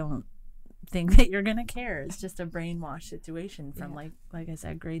 because I don't think that you're going to care. It's just a brainwash situation from like I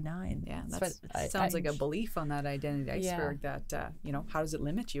said, grade 9. Yeah, that sounds like a belief on that identity iceberg that, you know, how does it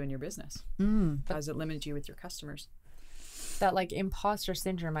limit you in your business? How does it limit you with your customers? That like imposter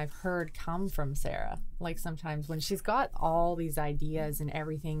syndrome I've heard come from Sarah. Like sometimes when she's got all these ideas and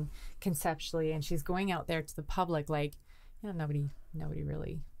everything conceptually, and she's going out there to the public, like, you know, nobody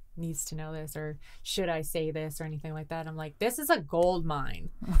really needs to know this, or should I say this or anything like that. I'm like, this is a gold mine.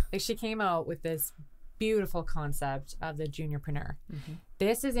 Like, she came out with this beautiful concept of the juniorpreneur.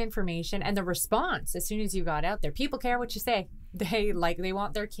 This is information, and the response as soon as you got out there, people care what you say. They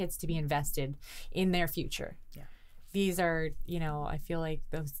want their kids to be invested in their future. Yeah. These are, you know, I feel like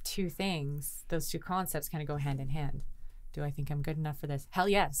those two concepts kind of go hand in hand. Do I think I'm good enough for this? Hell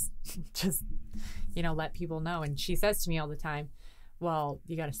yes. Just, you know, let people know. And she says to me all the time, well,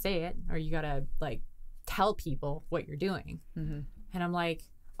 you got to say it, or you got to like tell people what you're doing. And I'm like,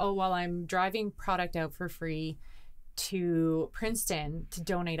 oh, well, I'm driving product out for free to Princeton to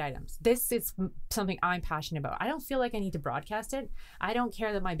donate items. This is something I'm passionate about. I don't feel like I need to broadcast it. I don't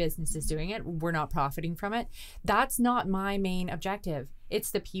care that my business is doing it. We're not profiting from it. That's not my main objective.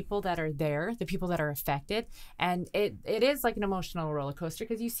 It's the people that are there, the people that are affected. And it is like an emotional roller coaster,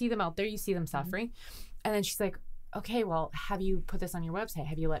 because you see them out there, you see them suffering. And then she's like, okay, well, have you put this on your website?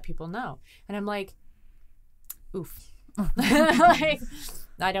 Have you let people know? And I'm like, oof. Like,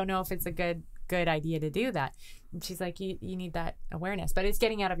 I don't know if it's a good idea to do that. And she's like, you need that awareness, but it's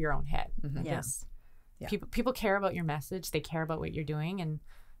getting out of your own head. Yes. Yeah. People care about your message. They care about what you're doing, and,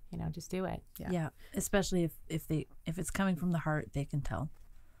 you know, just do it. Yeah. Especially if it's coming from the heart, they can tell.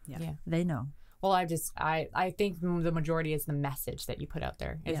 Yeah. They know. Well, I think the majority is the message that you put out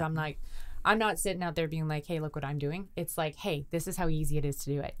there. Is Yeah. I'm not sitting out there being like, hey, look what I'm doing. It's like, hey, this is how easy it is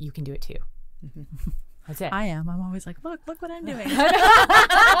to do it. You can do it too. That's it. I'm always like, look what I'm doing.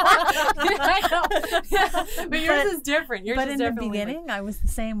 I know. Yeah. But yours is different. Yours But is in the definitely like- beginning, I was the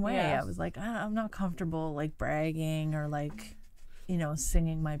same way. Yeah. I was like, I'm not comfortable like bragging or like,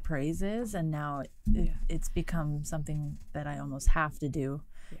 singing my praises. And now it's become something that I almost have to do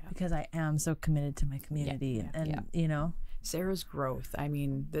because I am so committed to my community. And Sarah's growth. I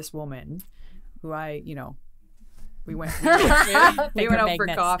mean, this woman who we went out for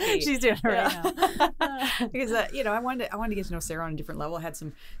coffee. She's doing it right now. Because I wanted to get to know Sarah on a different level. I had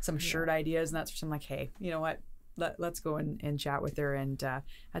some shirt ideas, and that's I'm like, hey, you know what? Let's go and chat with her. And I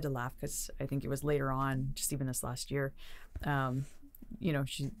had to laugh because I think it was later on, just even this last year.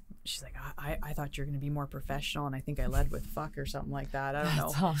 She's like, I thought you were going to be more professional, and I think I led with fuck or something like that. I don't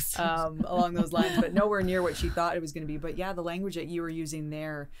know. Awesome. Along those lines, but nowhere near what she thought it was going to be. But yeah, the language that you were using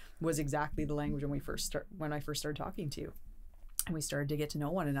there was exactly the language when I first started talking to you. And we started to get to know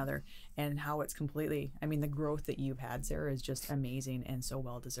one another, and how it's completely, I mean, the growth that you've had, Sarah, is just amazing and so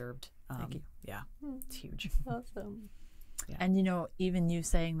well deserved. Thank you. Yeah, it's huge. Awesome. Yeah. And even you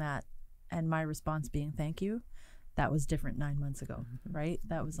saying that and my response being thank you, that was different 9 months ago, right?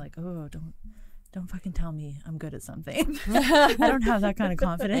 That was like, oh, don't fucking tell me I'm good at something. I don't have that kind of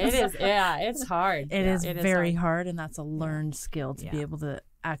confidence. It is. Yeah, it's hard. It is It is very hard, and that's a learned skill to be Yeah. able to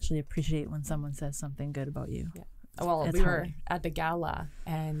actually appreciate when someone says something good about you. Yeah. Well, It's we were hard. at the gala,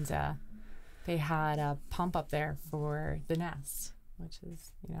 and they had a pump up there for the Nest, which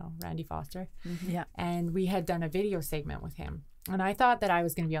is, Randy Foster. Yeah. And we had done a video segment with him. And I thought that I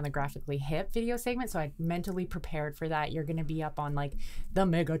was going to be on the Graphically Hip video segment, so I mentally prepared for that. You're going to be up on like the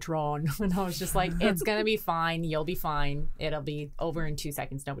Megatron. And I was just like, it's going to be fine. You'll be fine. It'll be over in 2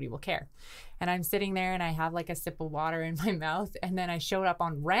 seconds. Nobody will care. And I'm sitting there and I have like a sip of water in my mouth. And then I showed up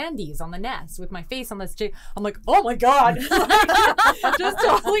on Randy's on the Nest with my face on this. I'm like, oh my God. Just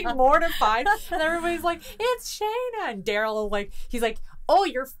totally mortified. And everybody's like, it's Shayna. And Daryl, he's like, oh,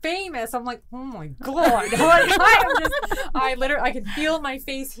 you're famous. I'm like, oh my God. I could feel my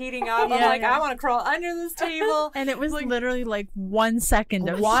face heating up. I'm like, I want to crawl under this table. And it was literally like 1 second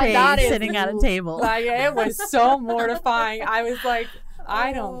of That Shay is- sitting at a table. It was so mortifying. I was like,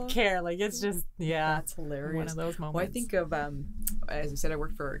 I don't care. Like, it's just, That's hilarious. one of those moments. Well, I think of, as I said, I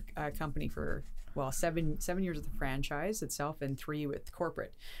worked for a company for, 7 years with the franchise itself and 3 with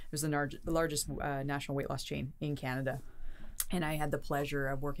corporate. It was the largest national weight loss chain in Canada. And I had the pleasure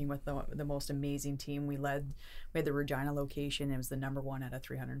of working with the most amazing team. We had the Regina location. It was the #1 out of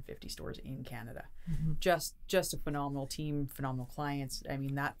 350 stores in Canada. Mm-hmm. Just a phenomenal team, phenomenal clients. I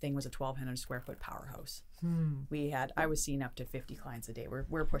mean, that thing was a 1,200 square foot powerhouse. I was seeing up to 50 clients a day.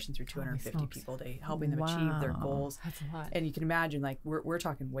 We're pushing through 250 smokes. people a day, helping them achieve their goals. That's a lot. And you can imagine, like, we're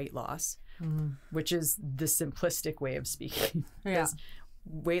talking weight loss, which is the simplistic way of speaking. Yeah. Because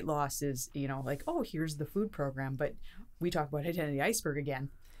weight loss is, like, oh, here's the food program, but we talk about identity iceberg again.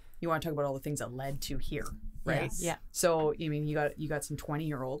 You want to talk about all the things that led to here, right? Yes. Yeah. So, I mean, you got some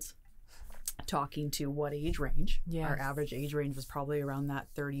 20-year-olds talking to what age range? Yes. Our average age range was probably around that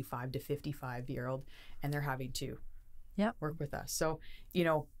 35 to 55-year-old, and they're having to work with us. So,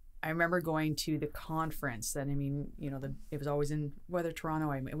 I remember going to the conference, and I mean, it was always in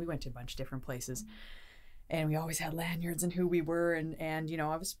Toronto. And we went to a bunch of different places. And we always had lanyards and who we were. And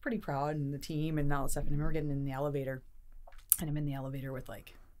I was pretty proud, and the team and all that stuff. And I remember getting in the elevator, and I'm in the elevator with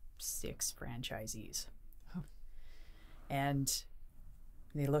like 6 franchisees. Oh. And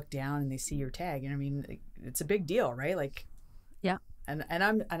they look down and they see your tag. And I mean, it's a big deal, right? Like, Yeah. And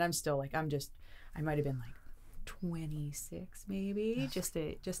I'm still like, I might have been like 26 maybe, just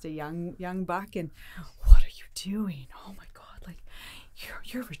a young buck. And what are you doing? Oh my God. Like,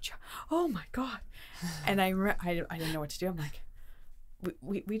 you're oh my God. And I didn't know what to do. I'm like,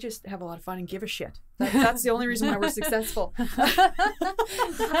 we just have a lot of fun and give a shit. That's the only reason why we're successful.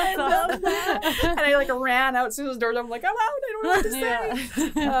 I love that. And I like ran out as soon as the doors open. I'm like, I'm out. I don't know what to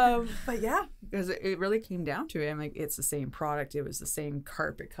say. But yeah, because it really came down to it. I'm like, it's the same product. It was the same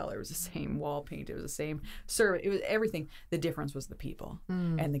carpet color. It was the same wall paint. It was the same service. It was everything. The difference was the people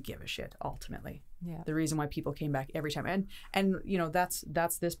and the give a shit ultimately. Yeah. The reason why people came back every time. And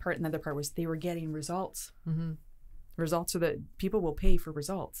that's this part. And the other part was they were getting results. Mm-hmm. Results are that people will pay for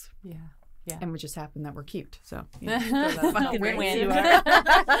results. Yeah. Yeah. And we just happened that we're cute. So Fucking win-win.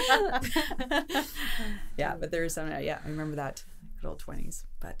 Yeah, but there's some I remember that good old 20s.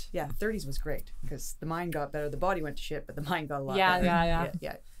 But yeah, 30s was great because the mind got better. The body went to shit, but the mind got a lot better.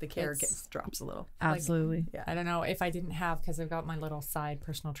 Yeah. The care drops a little. Absolutely. Yeah. I don't know if I didn't have, because I've got my little side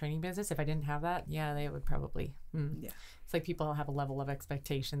personal training business. If I didn't have that, they would probably. Yeah. It's like people have a level of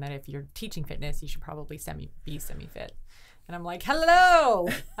expectation that if you're teaching fitness, you should probably be semi-fit. And I'm like, hello,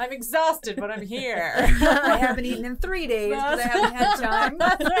 I'm exhausted, but I'm here. I haven't eaten in 3 days because I haven't had time.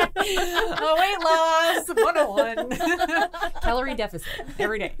 Oh, weight loss 101. Calorie deficit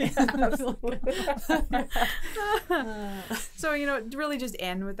every day. So, to really just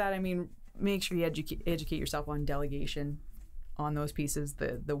end with that, I mean, make sure you educate yourself on delegation, on those pieces,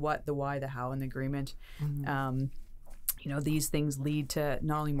 the what, the why, the how, and the agreement. These things lead to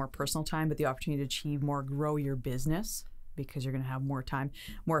not only more personal time, but the opportunity to achieve more, grow your business, because you're going to have more time,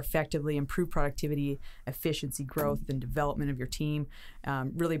 more effectively improve productivity, efficiency, growth, and development of your team,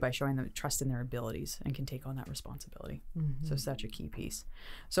 really by showing them trust in their abilities and can take on that responsibility. So such a key piece.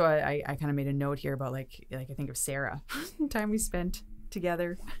 So I kind of made a note here about like I think of Sarah, the time we spent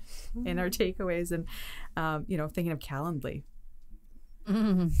together in our takeaways, and thinking of Calendly.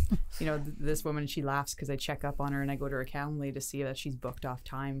 This woman, she laughs because I check up on her and I go to her Calendly to see that she's booked off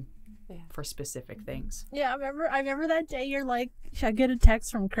time for specific things. Yeah, I remember that day you're like, I get a text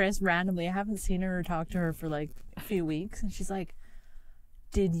from Kris randomly. I haven't seen her or talked to her for like a few weeks, and she's like,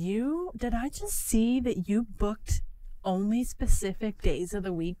 did I just see that you booked only specific days of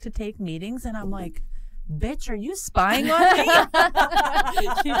the week to take meetings? And I'm like, bitch, are you spying on me?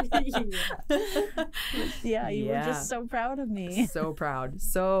 Yeah, you were just so proud of me. So proud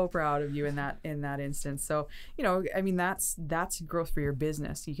of you in that instance. So, that's growth for your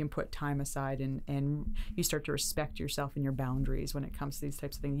business. You can put time aside and you start to respect yourself and your boundaries when it comes to these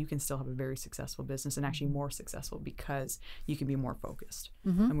types of things. You can still have a very successful business, and actually more successful because you can be more focused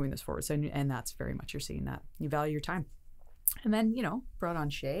on moving this forward. So, and that's very much, you're seeing that. You value your time. And then, brought on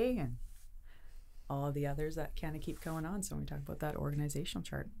Shay and all of the others that kind of keep going on. So when we talk about that organizational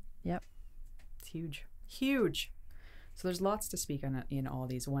chart, it's huge. So there's lots to speak on in all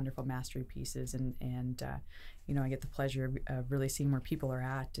these wonderful mastery pieces, and I get the pleasure of really seeing where people are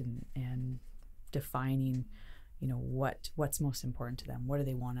at and defining, what's most important to them, what do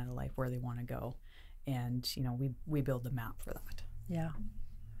they want out of life, where they want to go, and we build the map for that. Yeah.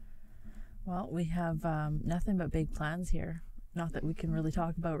 Well, we have nothing but big plans here. Not that we can really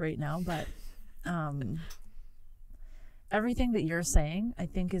talk about right now, but everything that you're saying, I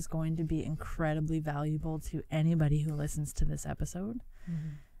think, is going to be incredibly valuable to anybody who listens to this episode.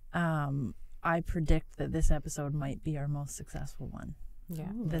 I predict that this episode might be our most successful one.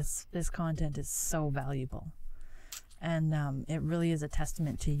 Yeah. This content is so valuable, and it really is a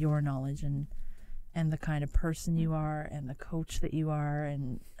testament to your knowledge and the kind of person you are and the coach that you are,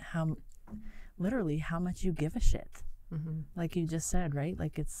 and how much you give a shit. Like you just said, right?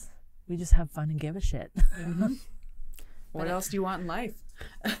 Like we just have fun and give a shit. What else do you want in life?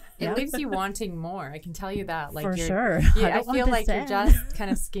 It leaves you wanting more. I can tell you that. Like, for sure. I feel like you're just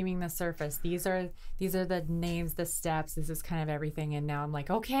kind of skimming the surface. These are the names, the steps. This is kind of everything. And now I'm like,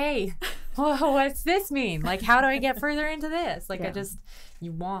 okay, well, what's this mean? Like, how do I get further into this? Like,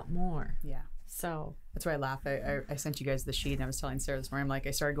 you want more. Yeah. So that's why I laugh. I sent you guys the sheet, and I was telling Sarah this morning, I'm like,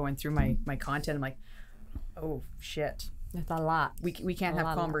 I started going through my content. I'm like, oh shit. It's a lot. We can't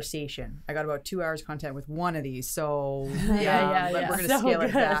have conversation. I got about 2 hours content with one of these, so but we're going to scale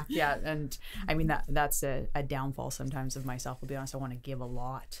it back. Yeah, and I mean that's a downfall sometimes of myself. I'll be honest. I want to give a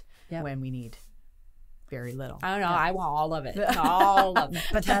lot when we need very little. I don't know. I want all of it. All of it.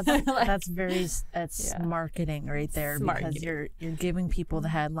 But that's marketing right there, because you're giving people the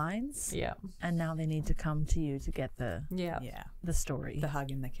headlines. Yeah. And now they need to come to you to get the story. The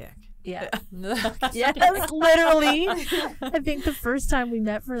hug and the kick. Yeah. Yes, literally. I think the first time we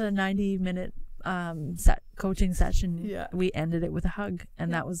met for the 90-minute coaching session, we ended it with a hug,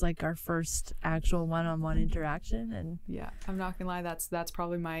 and that was like our first actual one-on-one interaction. And I'm not gonna lie, that's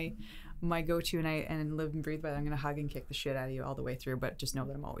probably my go-to, and live and breathe by that. I'm gonna hug and kick the shit out of you all the way through, but just know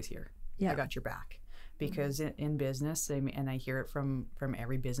that I'm always here. I got your back, because in business, and I hear it from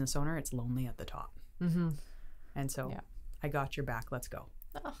every business owner, it's lonely at the top. And so I got your back. Let's go.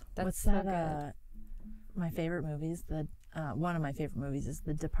 Oh, that's what's so that? Good. My favorite movies. One of my favorite movies is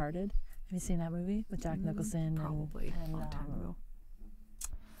The Departed. Have you seen that movie with Jack Nicholson? Probably and a long time ago.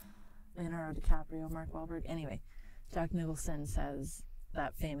 Leonardo DiCaprio, Mark Wahlberg. Anyway, Jack Nicholson says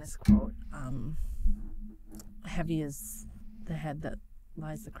that famous quote, heavy is the head that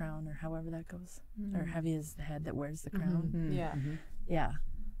lies the crown, or however that goes. Or heavy is the head that wears the crown. Yeah.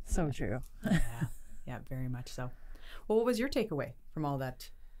 So true. Yeah, very much so. Well, what was your takeaway from all that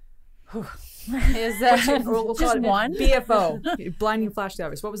is We'll call Just it one? BFO. Blinding flash the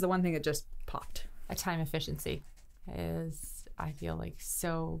obvious. What was the one thing that just popped? a time efficiency is, I feel like,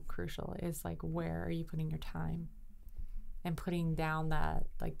 so crucial. Is like, where are you putting your time? And putting down that,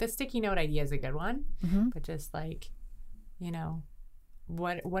 like, the sticky note idea is a good one, but just like, you know,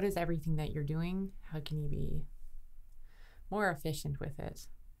 what is everything that you're doing? How can you be more efficient with it,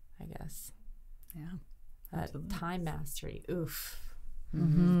 I guess. Yeah. Time mastery. Oof.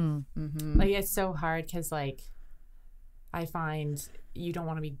 Mm-hmm. Like, it's so hard because, like, I find you don't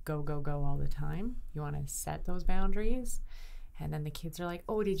want to be go, go, go all the time. You want to set those boundaries. And then the kids are like,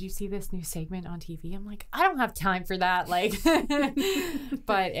 oh, did you see this new segment on TV? I'm like, I don't have time for that. Like,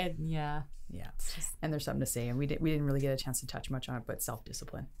 but yeah. Yeah. And there's something to say. And we didn't really get a chance to touch much on it, but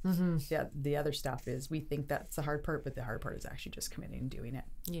self-discipline. Yeah. The other stuff is, we think that's the hard part, but the hard part is actually just committing and doing it.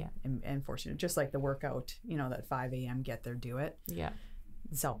 Yeah. And forcing it. Just like the workout, you know, that 5 a.m. get there, do it. Yeah.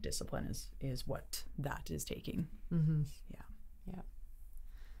 Self-discipline is what that is taking. Yeah. Yeah.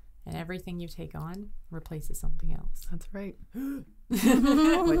 And everything you take on replaces something else. That's right.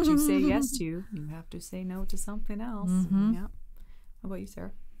 What you say yes to, you have to say no to something else. Yeah. How about you,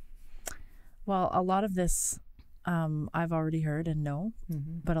 Sarah? Well, a lot of this I've already heard and know,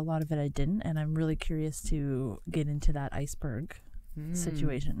 but a lot of it I didn't. And I'm really curious to get into that iceberg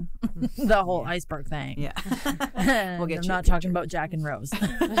situation, the whole iceberg thing. Yeah. We'll get I'm not talking about Jack and Rose.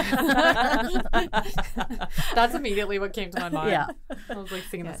 That's immediately what came to my mind. Yeah. I was like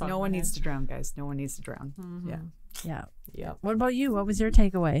singing the song. No one needs to drown, guys. No one needs to drown. Yeah. Yeah. What about you? What was your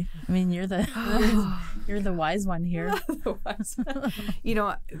takeaway? I mean, you're the wise one here. You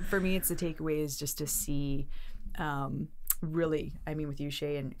know, for me, it's the takeaway is just to see, really, I mean, with you,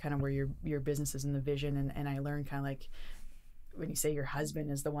 Shay, and kind of where your business is and the vision. And I learned kind of like, when you say your husband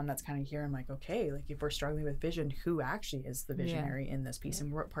is the one that's kind of here, I'm like, okay, like if we're struggling with vision, who actually is the visionary in this piece,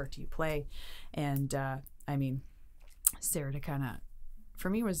 and what part do you play? And I mean, Sarah, to kind of, for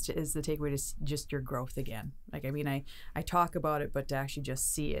me, is the takeaway to just your growth again. Like, I mean, I talk about it, but to actually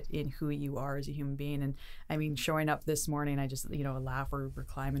just see it in who you are as a human being. And I mean, showing up this morning, I just, you know, laugh. We're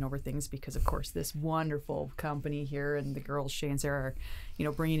climbing over things because, of course, this wonderful company here and the girls, Shay and Sarah, are, you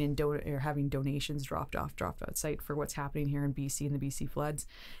know, bringing in or having donations dropped off site for what's happening here in BC and the BC floods.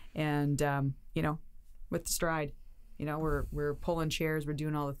 And, you know, with Stride, you know, we're pulling chairs, we're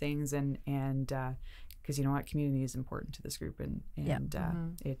doing all the things, and because you know what, community is important to this group, and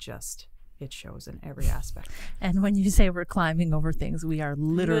it shows in every aspect. And when you say we're climbing over things, we are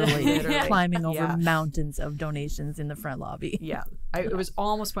literally climbing over mountains of donations in the front lobby. Yeah. It was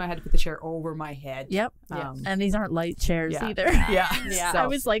almost when I had to put the chair over my head. Yep. And these aren't light chairs either. So I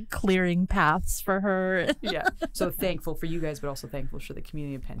was like clearing paths for her. So thankful for you guys, but also thankful for the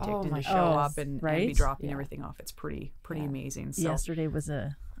community of Penticton to show up and be dropping everything off. It's pretty amazing. So yesterday was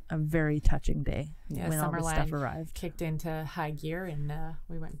a very touching day when all the stuff arrived. Kicked into high gear, and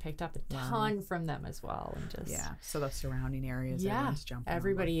we went and picked up a ton from them as well, and just so the surrounding areas, everyone's jumping.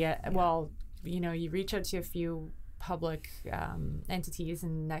 Everybody, well, you know, you reach out to a few public entities,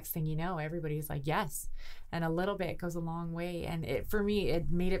 and next thing you know, everybody's like yes, and a little bit goes a long way. And for me,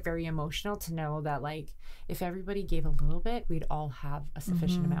 it made it very emotional to know that, like, if everybody gave a little bit, we'd all have a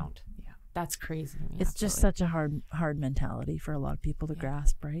sufficient amount. That's crazy to me. It's just such a hard mentality for a lot of people to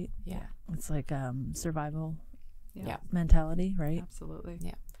grasp, right? Yeah. It's like survival mentality, right? Absolutely.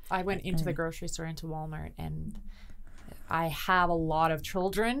 Yeah. I went into the grocery store, into Walmart, and I have a lot of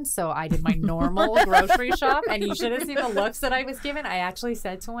children, so I did my normal grocery shop, and you should have seen the looks that I was given. I actually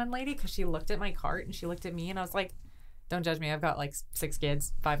said to one lady, because she looked at my cart and she looked at me, and I was like, don't judge me. I've got like 6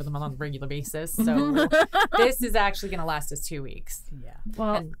 kids, 5 of them on a regular basis. So this is actually going to last us 2 weeks. Yeah.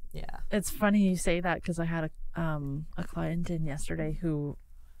 Well, it's funny you say that, because I had a client in yesterday who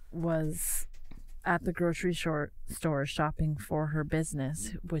was at the grocery store shopping for her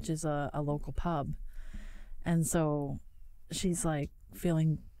business, which is a local pub. And so she's like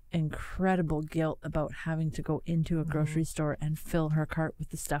feeling incredible guilt about having to go into a grocery store and fill her cart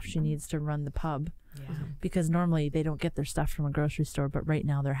with the stuff she needs to run the pub. Because normally they don't get their stuff from a grocery store, but right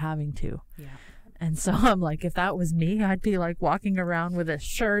now they're having to. And so I'm like, if that was me, I'd be like walking around with a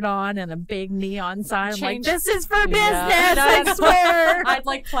shirt on and a big neon sign. I'm like, this is for business, I swear. I'd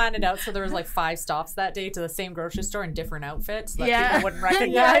like plan it out so there was like 5 stops that day to the same grocery store in different outfits that people wouldn't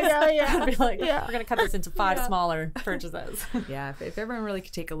recognize. I'd be like, we're going to cut this into 5 smaller purchases. If everyone really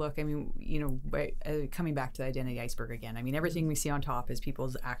could take a look, I mean, you know, coming back to the identity iceberg again, I mean, everything we see on top is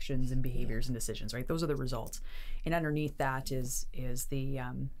people's actions and behaviors and decisions, right? Those are the results. And underneath that is the,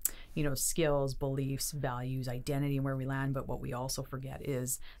 you know, skills, beliefs, values, identity, and where we land. But what we also forget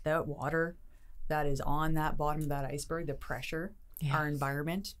is that water that is on that bottom of that iceberg, the pressure, our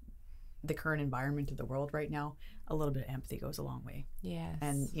environment, the current environment of the world right now, a little bit of empathy goes a long way. Yes.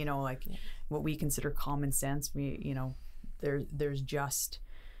 And like what we consider common sense, there's just,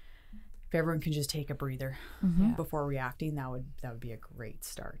 if everyone can just take a breather before reacting, that would be a great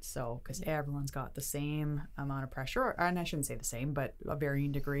start. So because everyone's got the same amount of pressure, and I shouldn't say the same, but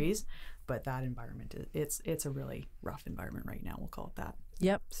varying degrees. But that environment, it's a really rough environment right now. We'll call it that.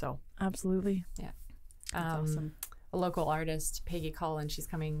 Yep. So absolutely. Yeah. that's awesome. A local artist, Peggy Collins, she's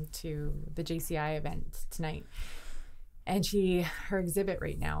coming to the JCI event tonight, and her exhibit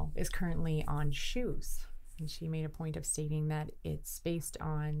right now is currently on shoes, and she made a point of stating that it's based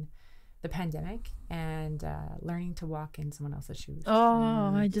on the pandemic and learning to walk in someone else's shoes.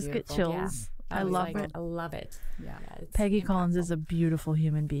 Oh, I just beautiful. get chills. Yeah. I love it. I love it. Yeah. It's Peggy Collins impactful. is a beautiful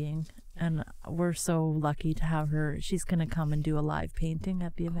human being, and we're so lucky to have her. She's going to come and do a live painting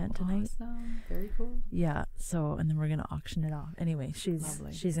at the event tonight. Awesome. Very cool. Yeah, so, and then we're going to auction it off. Anyway,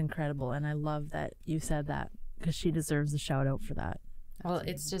 Lovely. she's incredible, and I love that you said that, because she deserves a shout out for that. Well,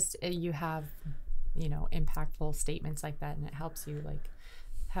 it's just you have, impactful statements like that, and it helps you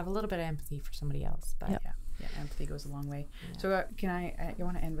have a little bit of empathy for somebody else. But Yep. Yeah, empathy goes a long way. Yeah. So you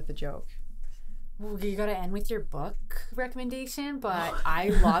want to end with a joke? Well, you got to end with your book recommendation, but I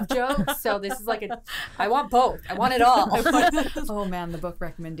love jokes, so this is I want both. I want it all. Oh man, the book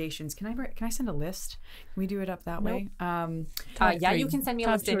recommendations. Can I send a list? Can we do it up that way? Yeah, you can send me a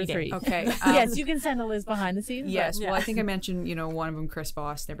Top list 2 or any day. 3. Okay. Yes, you can send a list behind the scenes. Yes. Yeah. Well, I think I mentioned, one of them, Kris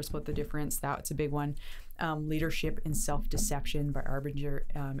Voss, Never Split the Difference. That's a big one. Leadership in Self-Deception by Arbinger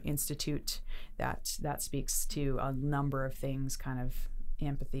Institute. That speaks to a number of things, kind of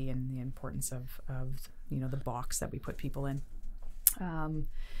empathy and the importance of the box that we put people in.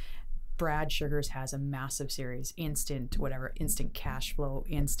 Brad Sugars has a massive series, instant cash flow,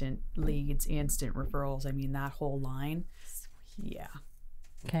 instant leads, instant referrals. I mean, that whole line. Yeah.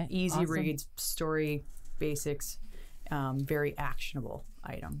 Okay. Easy awesome. reads, story, basics, very actionable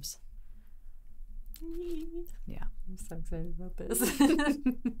items. Yeah. I'm so excited about this.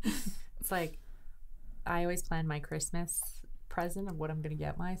 It's I always plan my Christmas present of what I'm going to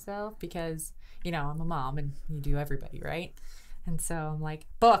get myself because, I'm a mom and you do everybody, right? And so I'm like,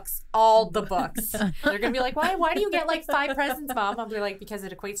 books, all the books. They're going to be like, why do you get 5 presents, Mom? I'll be like, because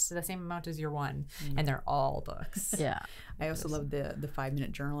it equates to the same amount as your one. And they're all books. Yeah. I also love the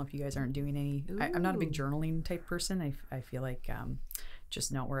 5-minute journal. If you guys aren't doing any, I'm not a big journaling type person. I feel like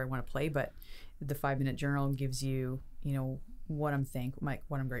just not where I want to play, but the 5-minute journal gives you, what I'm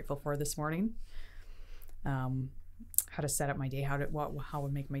grateful for this morning, how to set up my day, how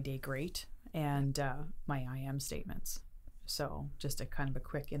would make my day great, and my I am statements. So just a kind of a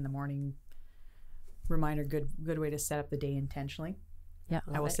quick in the morning reminder, good way to set up the day intentionally. Yeah.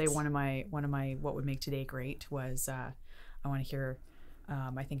 I will say one of my what would make today great was I want to hear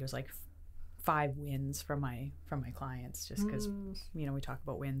I think it was 5 wins from my clients, just because we talk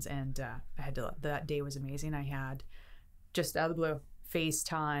about wins, and I had to, that day was amazing. I had just out of the blue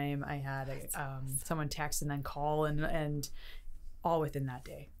FaceTime, I had someone text and then call, and all within that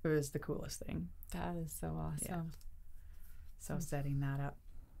day. It was the coolest thing. That is so awesome. Yeah. So setting that up.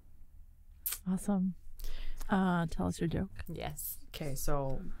 Awesome. Tell us your joke. Yes. Okay,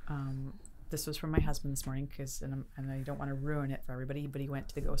 so this was from my husband this morning, and I don't want to ruin it for everybody, but he went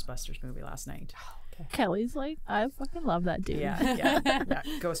to the Ghostbusters movie last night. Okay. Kelly's like, I fucking love that dude. Yeah.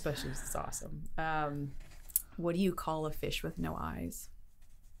 Ghostbusters is awesome. What do you call a fish with no eyes?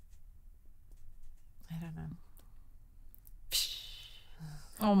 I don't know.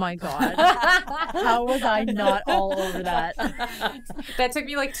 Oh my God. How was I not all over that? That took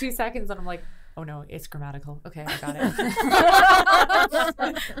me 2 seconds, and I'm like, oh no, it's grammatical. Okay, I got it.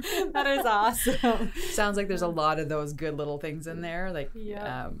 That is awesome. Sounds like there's a lot of those good little things in there.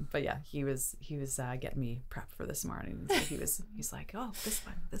 Yeah. But yeah, he was getting me prepped for this morning. So he's like, oh, this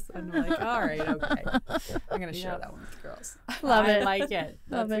one. I'm like, all right, okay. I'm gonna share that one with the girls. Love I it. like it.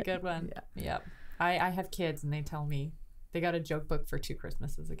 That's Love a it. good one. Yeah. Yep. I have kids, and they tell me they got a joke book for 2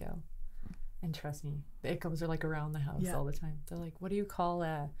 Christmases ago. And trust me, it goes around the house all the time. They're like, what do you call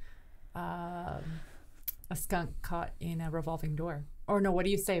a skunk caught in a revolving door? Or no, what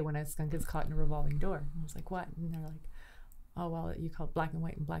do you say when a skunk is caught in a revolving door? And I was like, what? And they're like, oh, well, you call it black and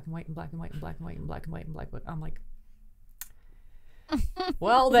white and black and white and black and white and black and white and black and white and black and white. I'm like,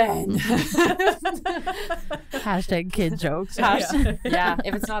 well then. Hashtag kid jokes. Yeah,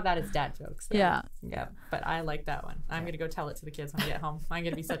 if it's not that, it's dad jokes. So, Yeah. Yeah, but I like that one. I'm going to go tell it to the kids when I get home. I'm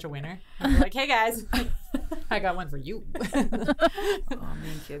going to be such a winner. I'm like, hey guys, I got one for you. Oh,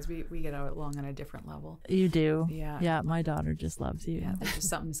 me and kids, we get along on a different level. You do. Yeah. Yeah, my daughter just loves you. Yeah, there's just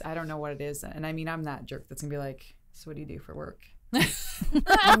something, I don't know what it is. And I mean, I'm that jerk that's gonna be like, so what do you do for work?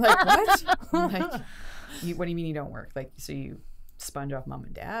 I'm like, what? I'm like, what do you mean you don't work? Like, so you sponge off mom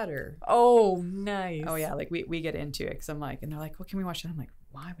and dad, or? Oh, nice. Oh yeah, like we get into it because I'm like, and they're like, well, can we watch it? I'm like,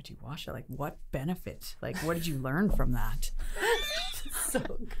 why would you watch it? Like, what benefit? Like, what did you learn from that? So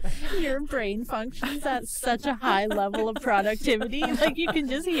good. Your brain functions at such a high level of productivity. Like, you can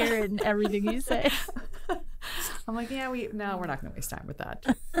just hear it in everything you say. I'm like, yeah, we're not going to waste time with that.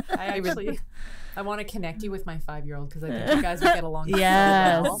 I want to connect you with my 5-year-old because I think you guys would get along so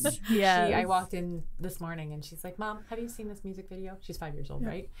well. Yes. Yes. I walked in this morning and she's like, Mom, have you seen this music video? She's 5 years old,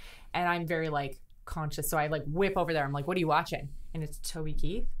 right? And I'm very like conscious. So I like whip over there. I'm like, what are you watching? And it's Toby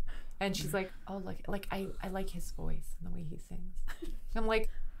Keith. And she's like, oh, like I like his voice and the way he sings. I'm like,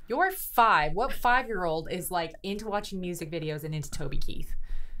 you're 5. What 5-year-old is like into watching music videos and into Toby Keith?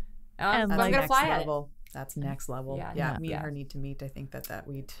 And I'm like going to fly at it. That's next level. Yeah, Me and her need to meet. I think that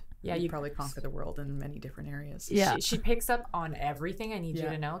we'd probably conquer the world in many different areas. Yeah. She picks up on everything I need you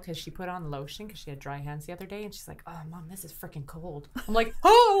to know because she put on lotion because she had dry hands the other day and she's like, oh, Mom, this is freaking cold. I'm like,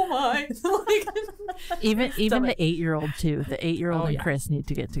 oh my. Even the 8-year-old too. The 8-year-old and Kris need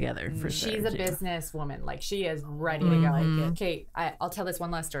to get together for sure. She's a businesswoman. Like, she is ready to go. Okay, I'll tell this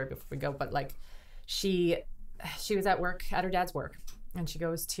one last story before we go. But like, she was at work, at her dad's work. And she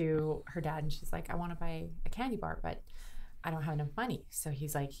goes to her dad and she's like, I want to buy a candy bar, but I don't have enough money. So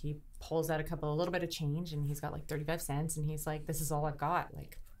he's like, he pulls out a little bit of change and he's got like 35 cents. And he's like, this is all I've got.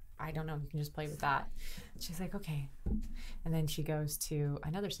 Like, I don't know. You can just play with that. And she's like, okay. And then she goes to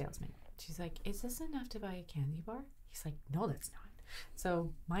another salesman. She's like, is this enough to buy a candy bar? He's like, no, that's not.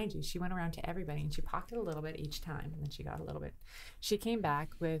 So mind you, she went around to everybody and she pocketed a little bit each time. And then she got a little bit. She came back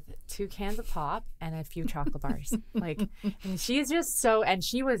with 2 cans of pop and a few chocolate bars. Like, and she's just so, and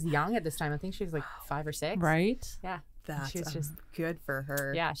she was young at this time. I think she was like 5 or 6. Right? Yeah. That's she was just good for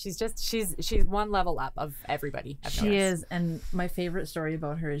her. Yeah, she's one level up of everybody. She is. And my favorite story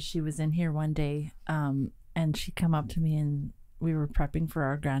about her is she was in here one day and she come up to me and we were prepping for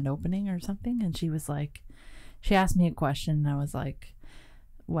our grand opening or something. And she was like, she asked me a question and I was like,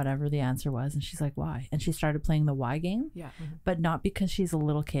 whatever the answer was. And she's like, why? And she started playing the why game. Yeah. But not because she's a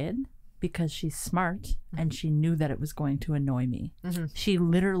little kid, because she's smart and she knew that it was going to annoy me. She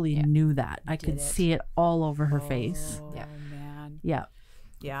literally knew that. I could see it all over her face. Oh, man. Yeah.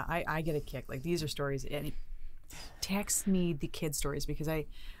 Yeah, I get a kick. Like, these are stories. And text me the kid stories because I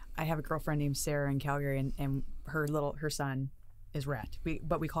have a girlfriend named Sarah in Calgary and her son is Rhett.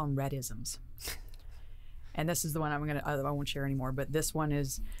 But we call him Rhett-isms. And this is the one I won't share anymore, but this one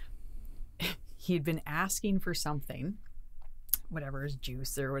is, he'd been asking for something, whatever, his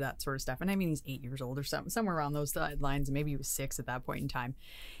juice or that sort of stuff. And I mean, he's 8 years old or something, somewhere around those lines. Maybe he was 6 at that point in time.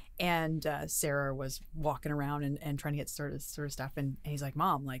 And Sarah was walking around and trying to get sort of stuff. And he's like,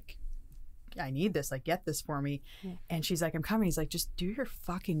 Mom, like, I need this, like, get this for me. And she's like, I'm coming. He's like, just do your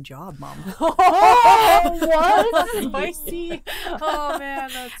fucking job, Mom. What? Spicy. Oh man,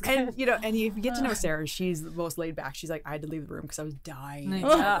 that's good. And and you get to know Sarah, she's the most laid back. She's like, I had to leave the room because I was dying.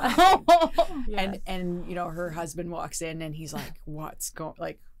 And her husband walks in and he's like, what's going,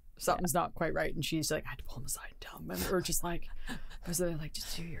 like, something's not quite right. And she's like, I had to pull him aside and tell him. And we're just like, because they're like,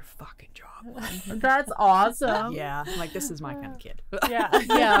 just do your fucking job. That's awesome. Yeah, I'm like, this is my kind of kid.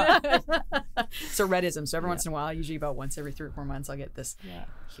 Yeah. So Rhett-isms. So every once in a while, usually about once every 3 or 4 months, I'll get this.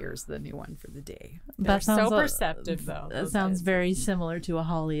 Here's the new one for the day. That They're sounds so perceptive, though. That sounds kids. very similar to a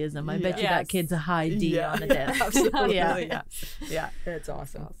Hollyism. I bet you that kid's a high D on the desk. Absolutely. Yeah, it's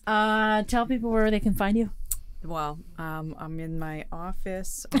awesome. Tell people where they can find you. Well, I'm in my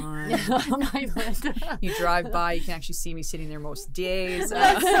office on. You drive by, you can actually see me sitting there most days.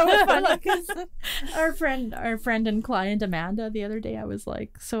 That's so funny because our friend and client Amanda the other day, I was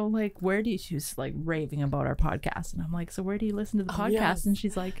like, so like, where do you? She was like raving about our podcast, and I'm like, so where do you listen to the podcast? And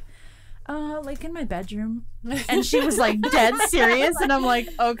she's like, like in my bedroom. And she was like dead serious, and I'm like,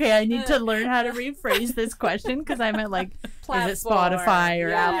 okay, I need to learn how to rephrase this question because I meant like, is it Spotify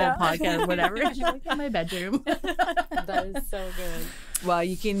or Apple Podcast or whatever? And she's like, in my bedroom. That is so good. Well,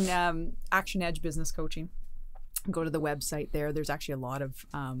 you can Action Edge Business Coaching. Go to the website there. There's actually a lot of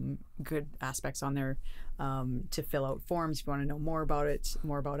good aspects on there to fill out forms if you want to know more about it,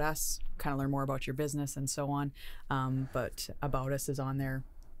 more about us, kind of learn more about your business and so on. But About Us is on there.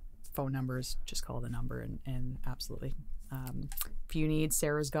 Phone numbers, just call the number and absolutely. If you need,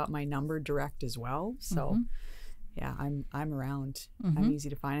 Sarah's got my number direct as well. So yeah, I'm around. I'm easy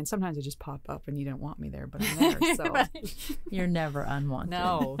to find. And sometimes I just pop up and you don't want me there, but I'm there. So You're never unwanted.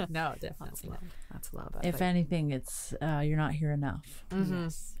 No, definitely. that's love. If anything, it's you're not here enough.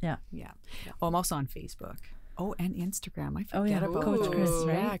 Yes. Yeah. Yeah. Well, I'm also on Facebook. Oh, and Instagram. I Oh, yeah. forget about Coach those. Kris,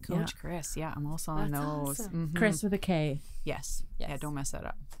 right? Yeah, Coach Yeah. Kris. Yeah, I'm also on That's those. awesome. Mhm. Kris with a K. Yes. Yes. Yeah, don't mess that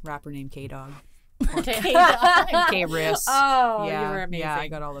up. Rapper named K-Dog. K-Dog. K-Riss. Oh, yeah, you were amazing. Yeah, I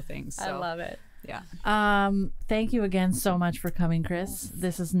got all the things. So. I love it. Yeah. Thank you again so much for coming, Kris.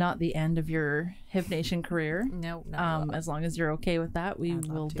 This is not the end of your Hip Nation career. No, no. As long as you're okay with that, we I'd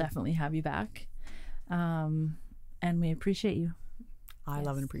love will to. definitely have you back. And we appreciate you. I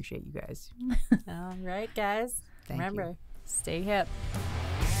love and appreciate you guys. All right, guys. Thank you. Remember, stay hip.